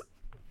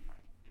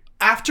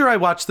after I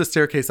watched The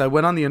Staircase, I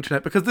went on the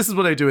internet, because this is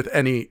what I do with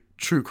any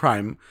true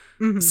crime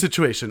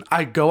situation.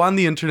 I go on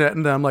the internet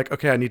and then I'm like,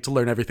 okay, I need to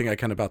learn everything I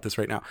can about this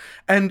right now.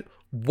 And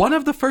one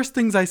of the first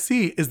things I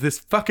see is this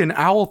fucking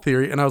owl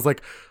theory. And I was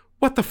like,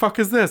 what the fuck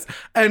is this?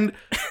 And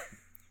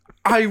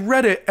I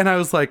read it and I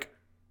was like,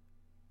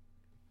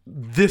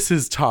 this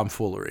is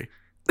tomfoolery.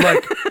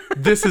 Like,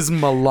 this is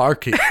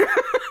malarkey.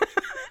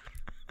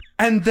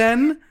 And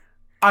then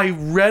I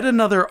read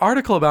another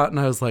article about it and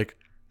I was like,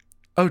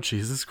 oh,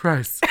 Jesus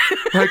Christ.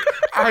 Like,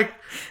 I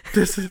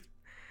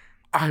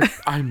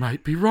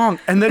might be wrong.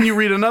 And then you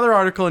read another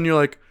article and you're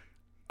like,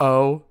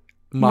 oh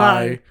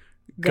my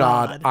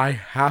God, I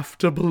have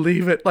to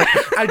believe it. Like,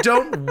 I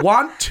don't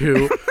want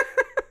to,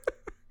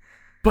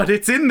 but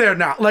it's in there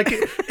now. Like,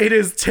 it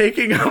is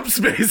taking up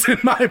space in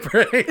my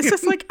brain. It's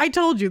just like, I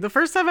told you, the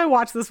first time I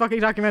watched this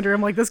fucking documentary,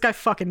 I'm like, this guy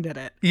fucking did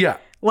it. Yeah.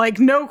 Like,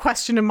 no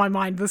question in my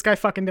mind, this guy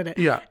fucking did it.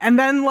 Yeah. And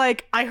then,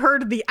 like, I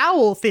heard the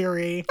owl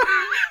theory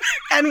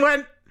and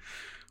went,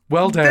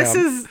 well, damn. This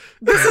is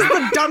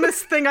the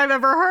dumbest thing I've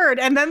ever heard.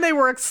 And then they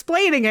were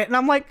explaining it, and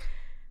I'm like,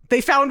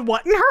 they found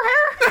what in her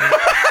hair?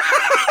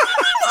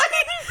 Like,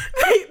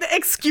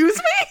 excuse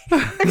me?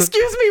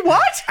 Excuse me,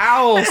 what?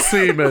 Owl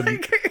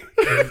semen.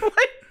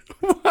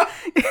 What?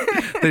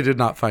 They did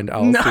not find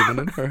owl semen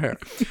in her hair.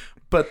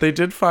 But they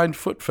did find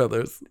foot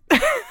feathers.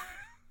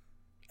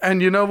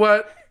 And you know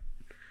what?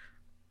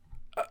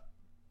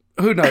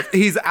 Who knows?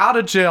 He's out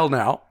of jail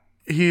now.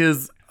 He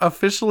is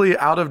officially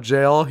out of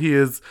jail. He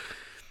is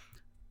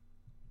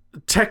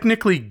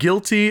technically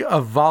guilty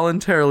of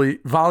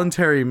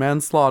voluntary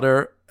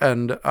manslaughter,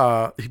 and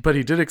but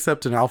he did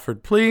accept an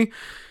Alford plea.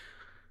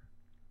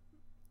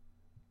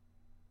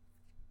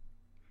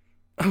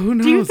 Who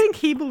knows? Do you think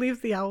he believes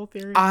the owl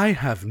theory? I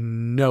have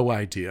no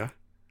idea.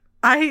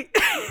 I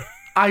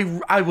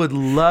would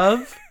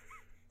love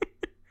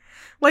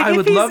like, I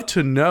would love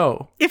to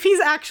know if he's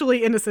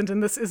actually innocent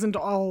and this isn't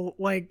all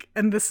like,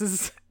 and this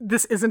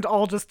isn't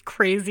all just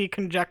crazy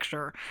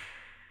conjecture.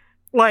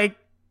 Like,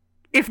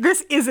 if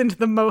this isn't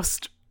the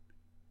most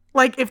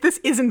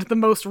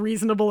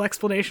reasonable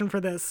explanation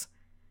for this,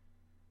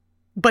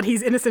 but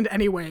he's innocent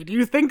anyway, do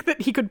you think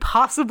that he could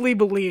possibly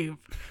believe?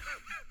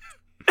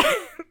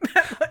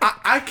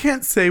 I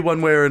can't say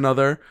one way or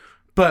another,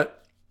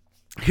 but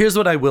here's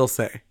what I will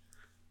say.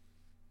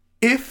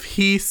 If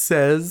he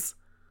says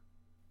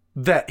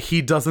that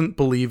he doesn't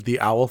believe the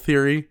owl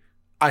theory,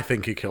 I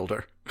think he killed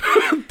her.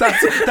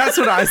 That's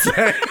what I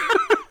say.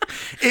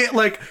 It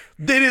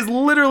is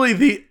literally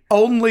the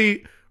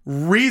only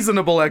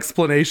reasonable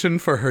explanation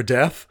for her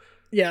death.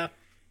 Yeah.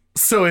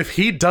 So if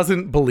he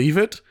doesn't believe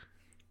it,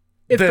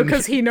 it's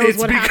because he knows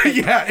what happened.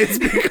 Yeah, it's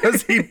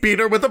because he beat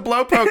her with a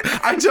blowpoke.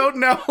 I don't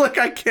know. Like,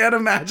 I can't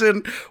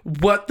imagine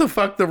what the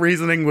fuck the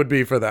reasoning would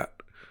be for that.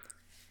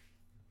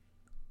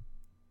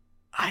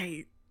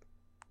 I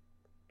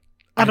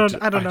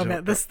don't know,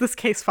 man. This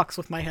case fucks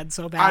with my head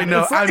so bad. I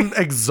know. I'm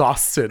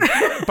exhausted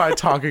by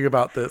talking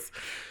about this.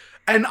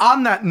 And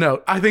on that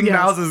note, I think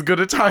now's as good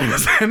a time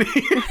as any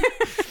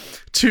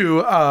to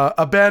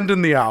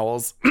abandon the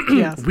owls.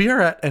 Yes. We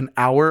are at an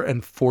hour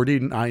and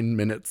 49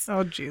 minutes.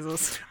 Oh,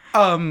 Jesus.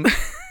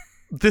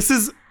 This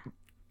is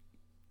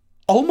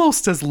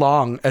almost as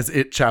long as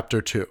It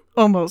Chapter 2.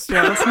 Almost,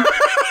 yes.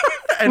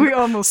 And we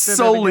almost did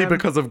solely it again.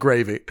 because of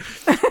gravy.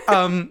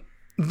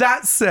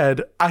 That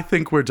said, I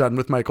think we're done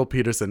with Michael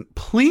Peterson.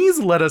 Please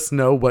let us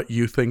know what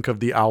you think of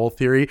the owl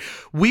theory.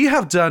 We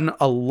have done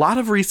a lot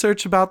of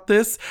research about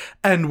this,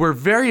 and we're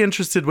very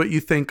interested what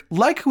you think.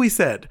 Like we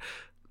said,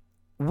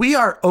 we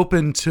are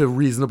open to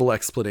reasonable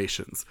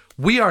explanations.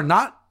 We are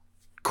not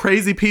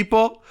crazy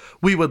people.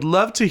 We would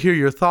love to hear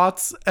your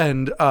thoughts,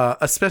 and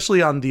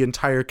especially on the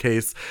entire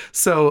case.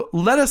 So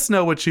let us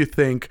know what you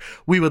think.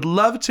 We would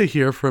love to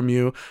hear from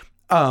you.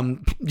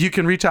 You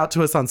can reach out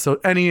to us on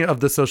any of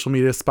the social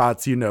media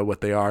spots. You know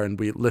what they are, and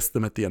we list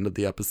them at the end of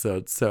the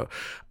episode. So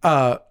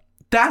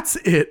that's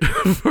it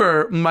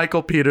for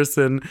Michael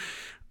Peterson.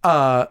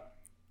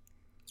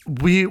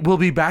 We will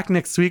be back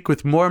next week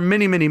with more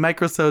mini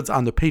microsodes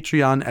on the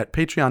Patreon at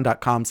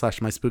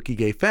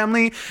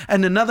patreon.com/myspooky-gay-family,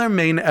 and another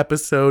main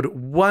episode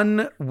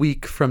 1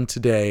 week from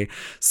today.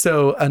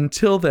 So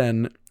until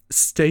then,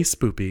 stay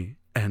spoopy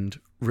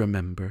and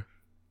remember.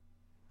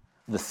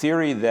 The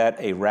theory that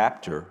a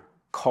raptor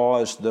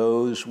caused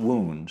those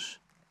wounds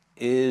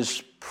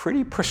is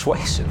pretty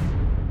persuasive.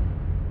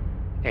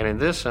 And in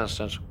this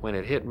instance, when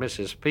it hit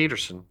Mrs.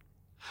 Peterson,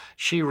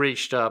 she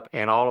reached up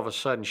and all of a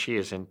sudden she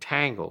is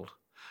entangled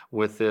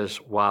with this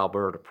wild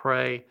bird of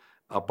prey,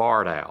 a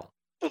barred owl.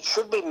 It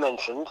should be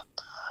mentioned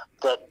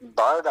that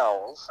barred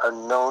owls are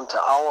known to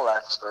owl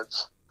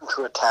experts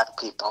to attack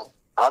people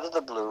out of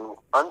the blue,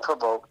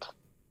 unprovoked,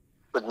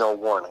 with no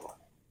warning.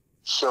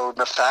 So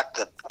the fact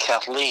that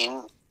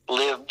Kathleen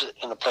lived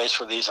in a place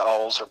where these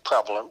owls are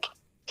prevalent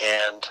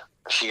and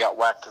she got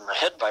whacked in the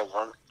head by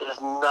one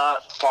is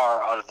not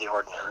far out of the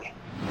ordinary.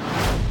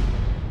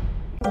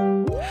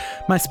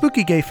 My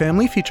Spooky Gay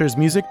Family features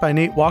music by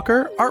Nate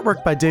Walker,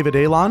 artwork by David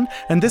Alon,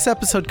 and this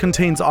episode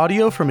contains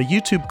audio from a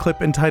YouTube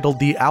clip entitled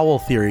The Owl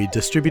Theory,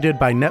 distributed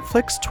by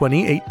Netflix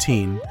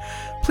 2018.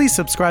 Please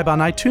subscribe on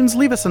iTunes,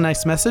 leave us a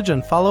nice message,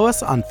 and follow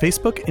us on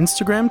Facebook,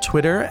 Instagram,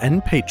 Twitter,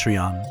 and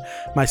Patreon.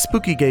 My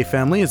Spooky Gay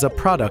Family is a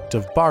product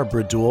of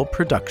Barbara Duel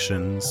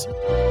Productions.